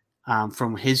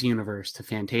from his universe to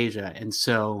Fantasia, and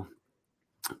so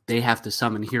they have to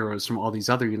summon heroes from all these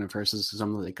other universes. So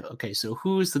I'm like, okay, so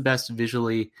who's the best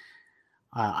visually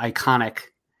iconic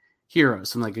heroes?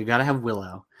 So I'm like, you got to have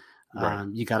Willow,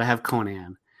 you got to have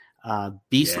Conan,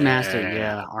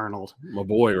 Beastmaster, Arnold, my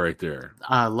boy, right there.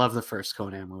 I love the first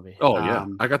Conan movie. Oh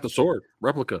I got the sword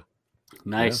replica.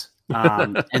 Nice.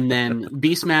 And then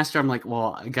Beastmaster, I'm like,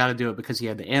 well, I got to do it because he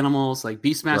had the animals. Like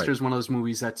Beastmaster is one of those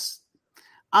movies that's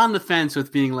on the fence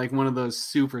with being like one of those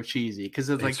super cheesy because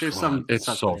it's like there's fun. It's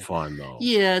so there. Fun though.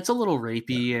 Yeah, it's a little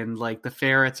rapey and like the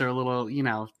ferrets are a little,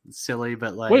 silly,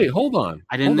 but like wait, hold on.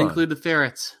 I didn't include the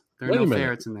ferrets. There are no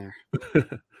ferrets in there.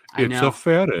 It's a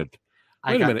ferret.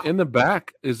 Wait a minute. In the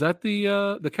back, is that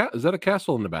is that a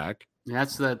castle in the back?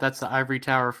 That's the ivory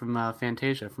tower from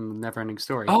Fantasia from the Neverending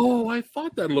Story. Oh, I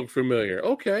thought that looked familiar.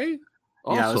 Okay.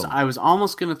 Awesome. Yeah, I was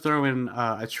almost going to throw in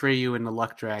Atreyu and the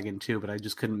Luck Dragon too, but I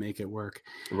just couldn't make it work.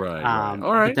 Right.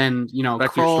 All right. But then,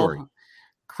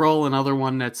 Kroll, another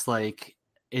one that's like,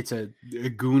 it's a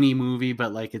Goonie movie,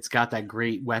 but like it's got that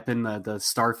great weapon, the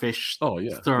starfish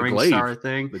throwing star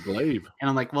thing. The glaive. And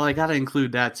I'm like, well, I got to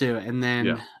include that too. And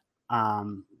then,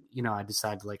 I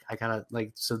decided like, I got to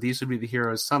like, so these would be the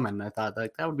heroes summoned. I thought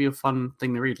like that would be a fun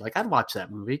thing to read. Like I'd watch that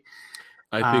movie.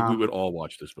 I think we would all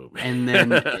watch this movie. And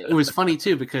then it was funny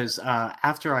too, because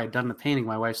after I had done the painting,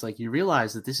 my wife's like, you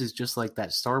realize that this is just like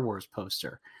that Star Wars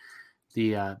poster,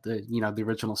 the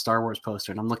original Star Wars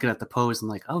poster. And I'm looking at the pose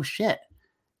and like, oh shit.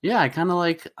 Yeah. I kind of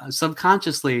like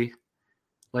subconsciously,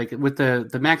 like with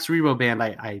the Max Rebo band,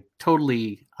 I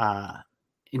totally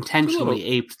intentionally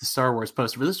aped the Star Wars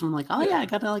poster. But this one, I'm like, oh yeah, I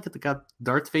got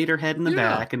Darth Vader head in the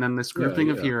back, and then this grouping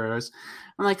of heroes.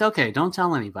 I'm like, okay, don't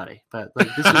tell anybody. But like,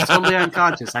 this was totally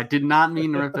unconscious. I did not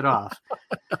mean to rip it off.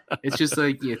 It's just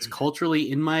like it's culturally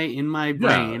in my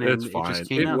brain, and it's fine. It just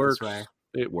came out works. this way.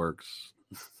 It works.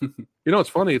 You know, it's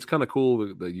funny. It's kind of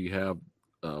cool that you have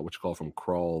what you call from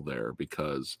Crawl there,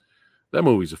 because that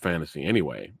movie's a fantasy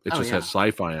anyway. It just has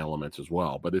sci-fi elements as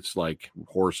well, but it's like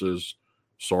horses,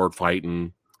 sword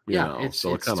fighting,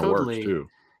 so it kind of works too.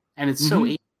 And it's so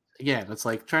again, it's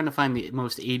like trying to find the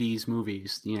most 80s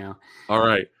movies, All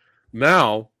right.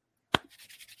 Now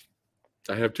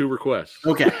I have 2 requests.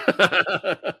 Okay.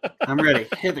 I'm ready.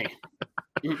 Hit me.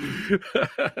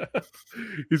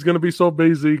 He's going to be so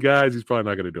busy, guys. He's probably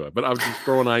not going to do it. But I'm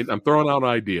throwing out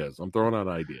ideas.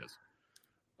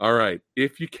 All right.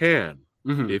 If you can,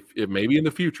 if it maybe in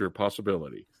the future,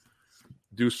 possibility,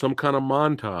 do some kind of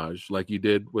montage like you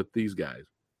did with these guys,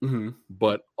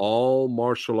 but all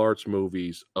martial arts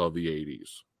movies of the 80s,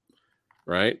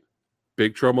 right?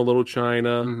 Big Trouble in Little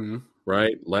China,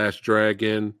 right? Last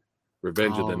Dragon,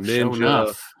 Revenge of the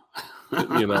Ninja.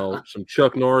 Some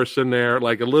Chuck Norris in there,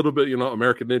 like a little bit,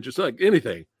 American Ninja, like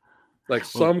anything, like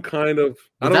some kind of.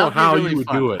 I don't know how you would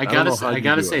do it. I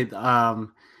gotta say,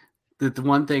 the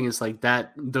one thing is like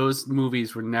that those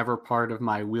movies were never part of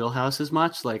my wheelhouse as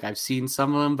much. Like I've seen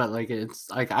some of them, but like it's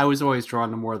like I was always drawn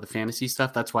to more of the fantasy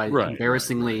stuff. That's why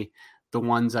embarrassingly the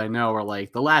ones I know are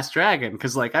like The Last Dragon,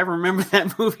 because like I remember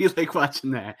that movie, like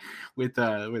watching that with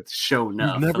Show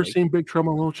Nuff. You've never seen Big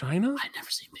Trouble in Little China? I've never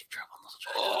seen Big Trouble in Little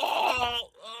China.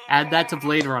 Add that to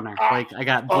Blade Runner. Like I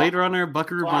got Blade Runner,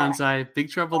 Buckaroo Banzai,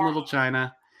 Big Trouble in Little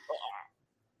China.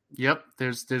 Yep,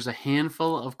 there's a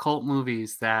handful of cult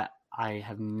movies that I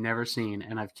have never seen,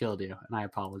 and I've killed you, and I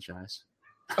apologize.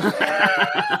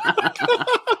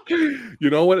 You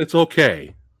know what? It's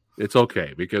okay. It's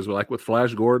okay, because like with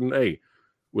Flash Gordon, hey,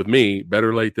 with me,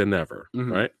 better late than never,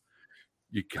 right?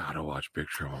 You gotta watch Big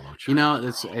Trouble in Little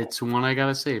China. It's one I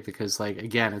gotta say, because like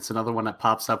again, it's another one that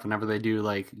pops up whenever they do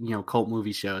like cult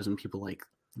movie shows and people like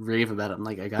rave about it. I'm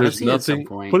like, I gotta see it at some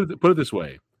point. Put it this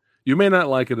way: you may not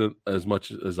like it as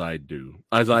much as I do,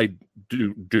 because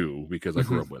I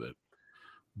grew up with it,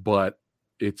 but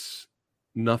it's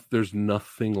there's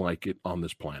nothing like it on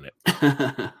this planet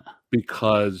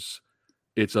because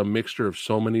it's a mixture of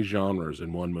so many genres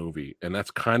in one movie, and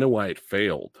that's kind of why it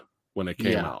failed when it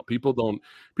came out. People don't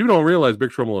realize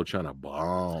Big Trouble in Little China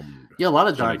bombed. Yeah, a lot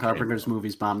of John Carpenter's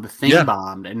movies bombed. The Thing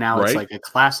bombed, and now it's like a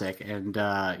classic. And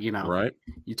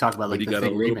you talk about like the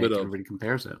Thing remake, everybody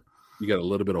compares it. You got a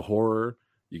little bit of horror,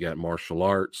 you got martial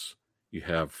arts, you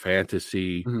have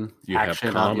fantasy, you Action,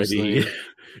 have comedy,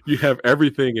 you have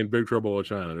everything in Big Trouble in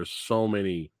Little China. There's so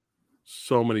many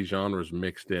genres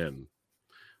mixed in.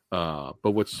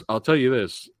 But I'll tell you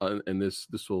this, and this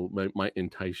might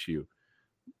entice you.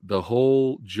 The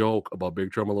whole joke about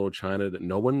Big Trouble in Little China that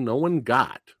no one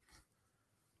got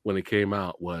when it came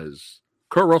out was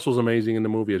Kurt Russell's amazing in the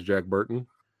movie as Jack Burton,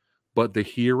 but the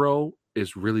hero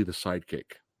is really the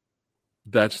sidekick.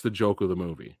 That's the joke of the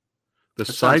movie. The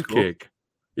sidekick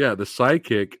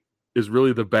is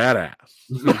really the badass.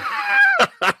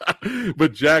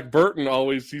 But Jack Burton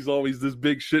he's always this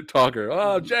big shit talker.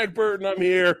 Oh, Jack Burton, I'm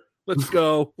here. Let's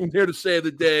go. I'm here to save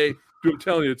the day. Dude, I'm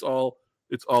telling you, it's all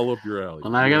up your alley.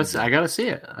 Well, now I gotta see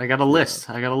it. I got a list.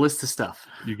 I got a list of stuff.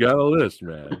 You got a list,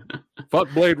 man.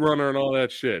 Fuck Blade Runner and all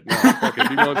that shit. No, fuck it.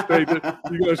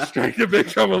 You go straight to Big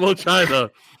Trouble in Little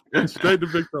China. Straight to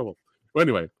Big Trouble. Well,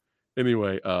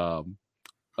 anyway,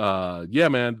 yeah,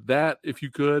 man. That if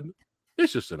you could,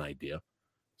 it's just an idea.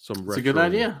 It's a good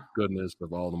idea. Goodness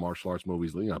of all the martial arts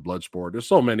movies, Bloodsport. There's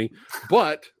so many,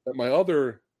 but my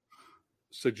other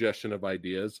suggestion of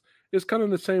ideas is kind of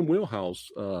in the same wheelhouse.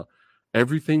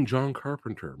 Everything John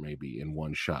Carpenter, maybe in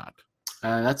one shot.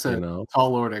 That's a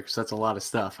tall order, because that's a lot of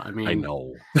stuff. I mean, I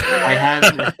know.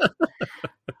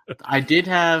 I did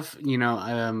have,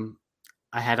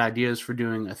 I had ideas for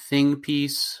doing a Thing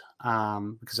piece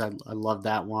because I love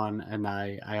that one, and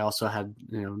I also had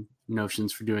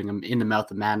notions for doing an In the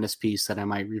Mouth of Madness piece that I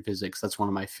might revisit, because that's one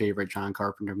of my favorite John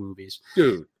Carpenter movies.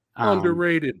 Dude.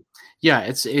 Underrated. Yeah,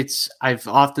 it's I've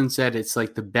often said it's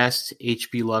like the best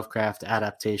H.P. Lovecraft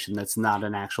adaptation that's not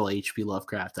an actual H.P.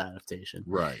 Lovecraft adaptation.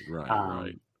 Right.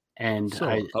 And so,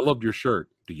 I loved your shirt.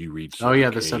 Do you read Sutter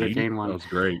Kane? The Sutter Kane one. That was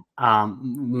great.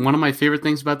 One of my favorite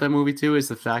things about that movie too is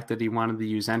the fact that he wanted to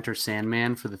use Enter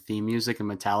Sandman for the theme music,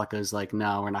 and Metallica is like,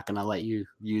 no, we're not going to let you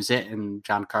use it. And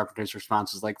John Carpenter's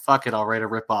response was like, fuck it, I'll write a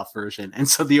rip-off version. And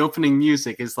so the opening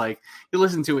music is like, you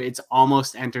listen to it, it's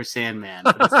almost Enter Sandman,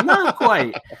 but it's not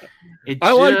quite.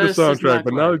 I like the soundtrack,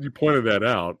 but now that you pointed that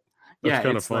out, that's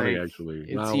kind of funny, actually.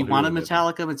 He wanted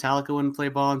Metallica. Metallica wouldn't play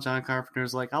ball, and John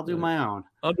Carpenter's like, I'll do my own.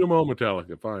 I'll do my own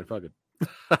Metallica. Fine, fuck it.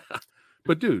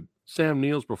 But dude, Sam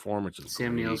Neill's performance is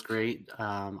Neill's great.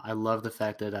 I love the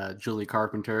fact that Julie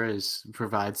Carpenter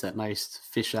provides that nice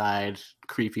fish-eyed,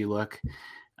 creepy look.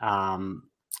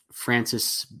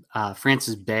 Frances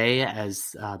Bay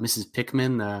as Mrs.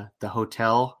 Pickman, the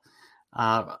hotel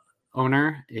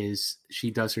owner.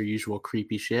 She does her usual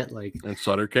creepy shit, like, and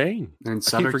Sutter Kane. And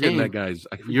I keep forgetting that guy's.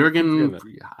 Jurgen.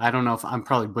 I don't know if I'm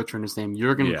probably butchering his name.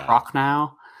 Jurgen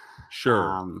Prochnow.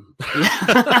 Sure.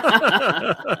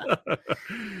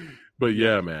 But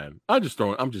yeah, man, I'm just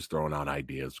throwing out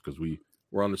ideas because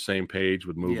we're on the same page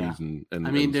with movies and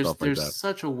I mean, there's stuff like that.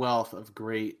 Such a wealth of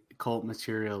great cult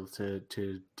material to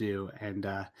do, and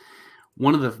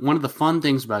one of the fun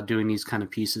things about doing these kind of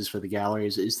pieces for the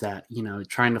galleries is that, you know,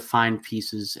 trying to find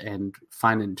pieces and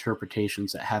find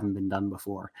interpretations that haven't been done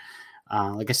before.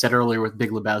 Like I said earlier with Big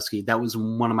Lebowski, that was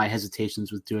one of my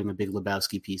hesitations with doing a Big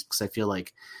Lebowski piece, because I feel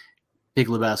like Big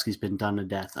Lebowski's been done to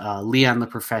death. Leon the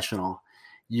Professional.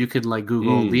 You could like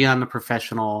Google Leon the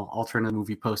Professional alternative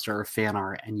movie poster or fan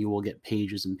art, and you will get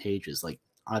pages and pages. Like,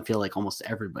 I feel like almost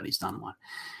everybody's done one.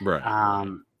 Right.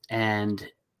 And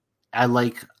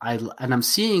I'm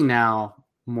seeing now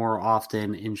more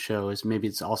often in shows, maybe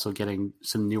it's also getting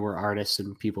some newer artists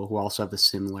and people who also have the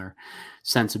similar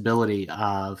sensibility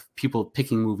of people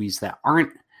picking movies that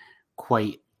aren't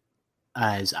quite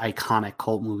as iconic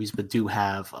cult movies, but do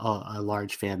have a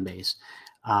large fan base.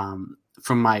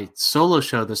 From my solo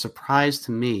show, the surprise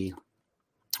to me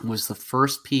was the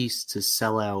first piece to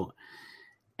sell out,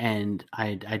 and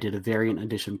I did a variant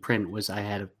edition print. I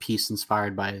had a piece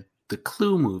inspired by the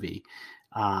Clue movie.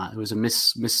 It was a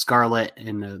Miss Scarlet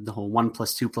and the whole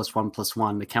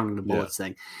 1+2+1+1, the counting the bullets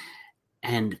thing,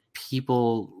 and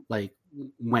people like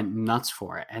went nuts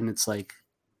for it. And it's like,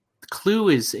 Clue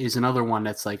is another one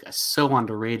that's like so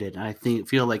underrated, and I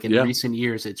feel like in recent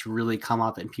years it's really come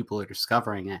up and people are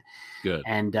discovering it. Good.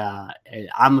 And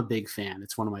I'm a big fan.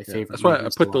 It's one of my favorite. That's why I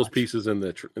put those pieces in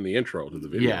the intro to the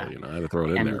video. Yeah. You know, I had to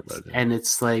throw it in there. And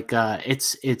it's like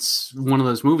it's one of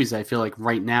those movies I feel like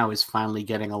right now is finally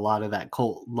getting a lot of that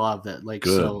cult love that like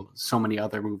so many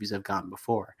other movies have gotten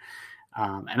before.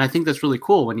 And I think that's really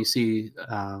cool when you see.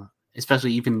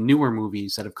 Especially even newer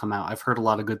movies that have come out. I've heard a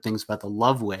lot of good things about The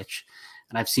Love Witch,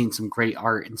 and I've seen some great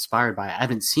art inspired by it. I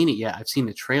haven't seen it yet. I've seen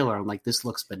the trailer. I'm like, this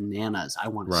looks bananas. I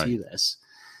want to see this.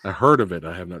 I heard of it.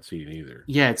 I have not seen it either.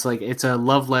 Yeah, it's a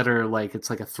love letter. Like, it's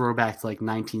like a throwback to like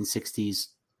 1960s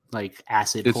like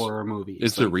acid horror movie.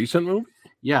 It's a recent movie?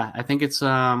 Yeah, I think it's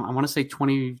I want to say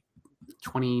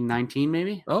 2019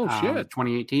 maybe. Oh shit.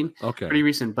 2018. Okay. Pretty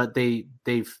recent, but they've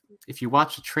if you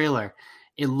watch the trailer,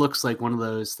 it looks like one of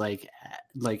those like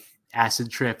acid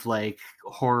trip like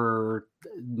horror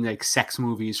like sex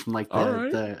movies from like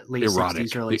the late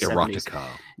 60s, early 70s. Erotica.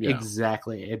 Yeah.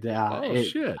 Exactly.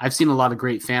 Shit. I've seen a lot of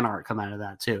great fan art come out of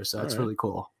that too, so that's really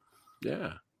cool.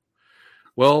 Yeah.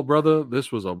 Well, brother, this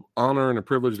was an honor and a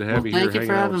privilege to have you here. Thank you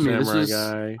for having me.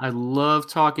 I love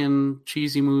talking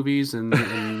cheesy movies and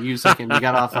music, and we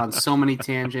got off on so many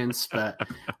tangents, but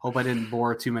hope I didn't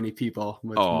bore too many people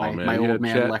with my old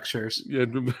man lectures. Yeah,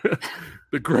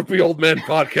 the Grumpy Old Men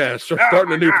podcast. We're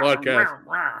starting a new podcast.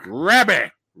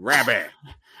 Rabbit.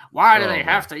 Why do they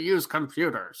have to use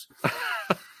computers?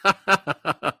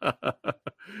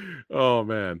 Oh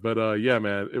man, but yeah,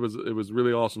 man, it was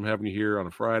really awesome having you here on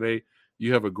a Friday.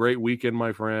 You have a great weekend,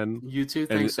 my friend. You too.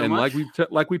 Thanks so much. And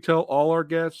like we tell all our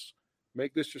guests,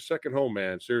 make this your second home,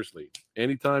 man. Seriously,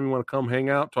 anytime you want to come hang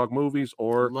out, talk movies,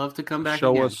 or love to come back,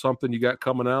 show us something you got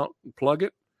coming out, plug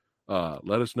it.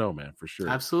 Let us know, man, for sure.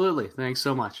 Absolutely. Thanks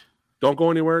so much. Don't go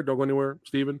anywhere,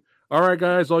 Steven. All right,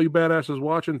 guys, all you badasses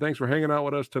watching, thanks for hanging out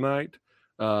with us tonight.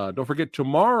 Don't forget,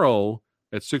 tomorrow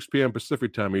at 6 p.m.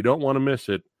 Pacific time, you don't want to miss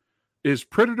it. Is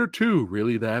Predator 2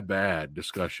 really that bad?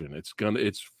 Discussion. It's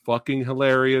fucking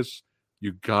hilarious.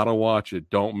 You gotta watch it.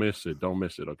 Don't miss it.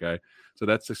 Okay. So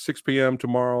that's at 6 p.m.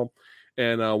 tomorrow.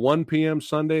 And 1 p.m.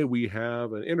 Sunday, we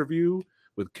have an interview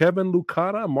with Kevin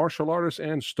Lucata, martial artist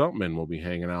and stuntman. We'll be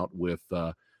hanging out with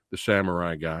the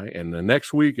Samurai Guy. And the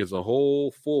next week is a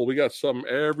whole full. We got something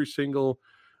every single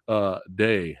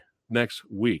day next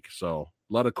week. So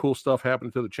a lot of cool stuff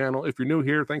happening to the channel. If you're new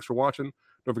here, thanks for watching.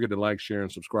 Don't forget to like, share,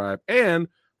 and subscribe. And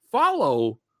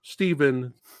follow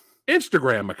Steven's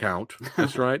Instagram account.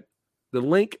 That's right. The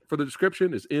link for the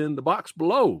description is in the box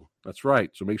below. That's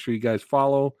right. So make sure you guys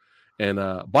follow and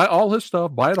buy all his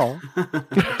stuff. Buy it all.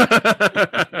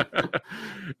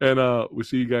 And we'll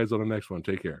see you guys on the next one.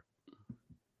 Take care.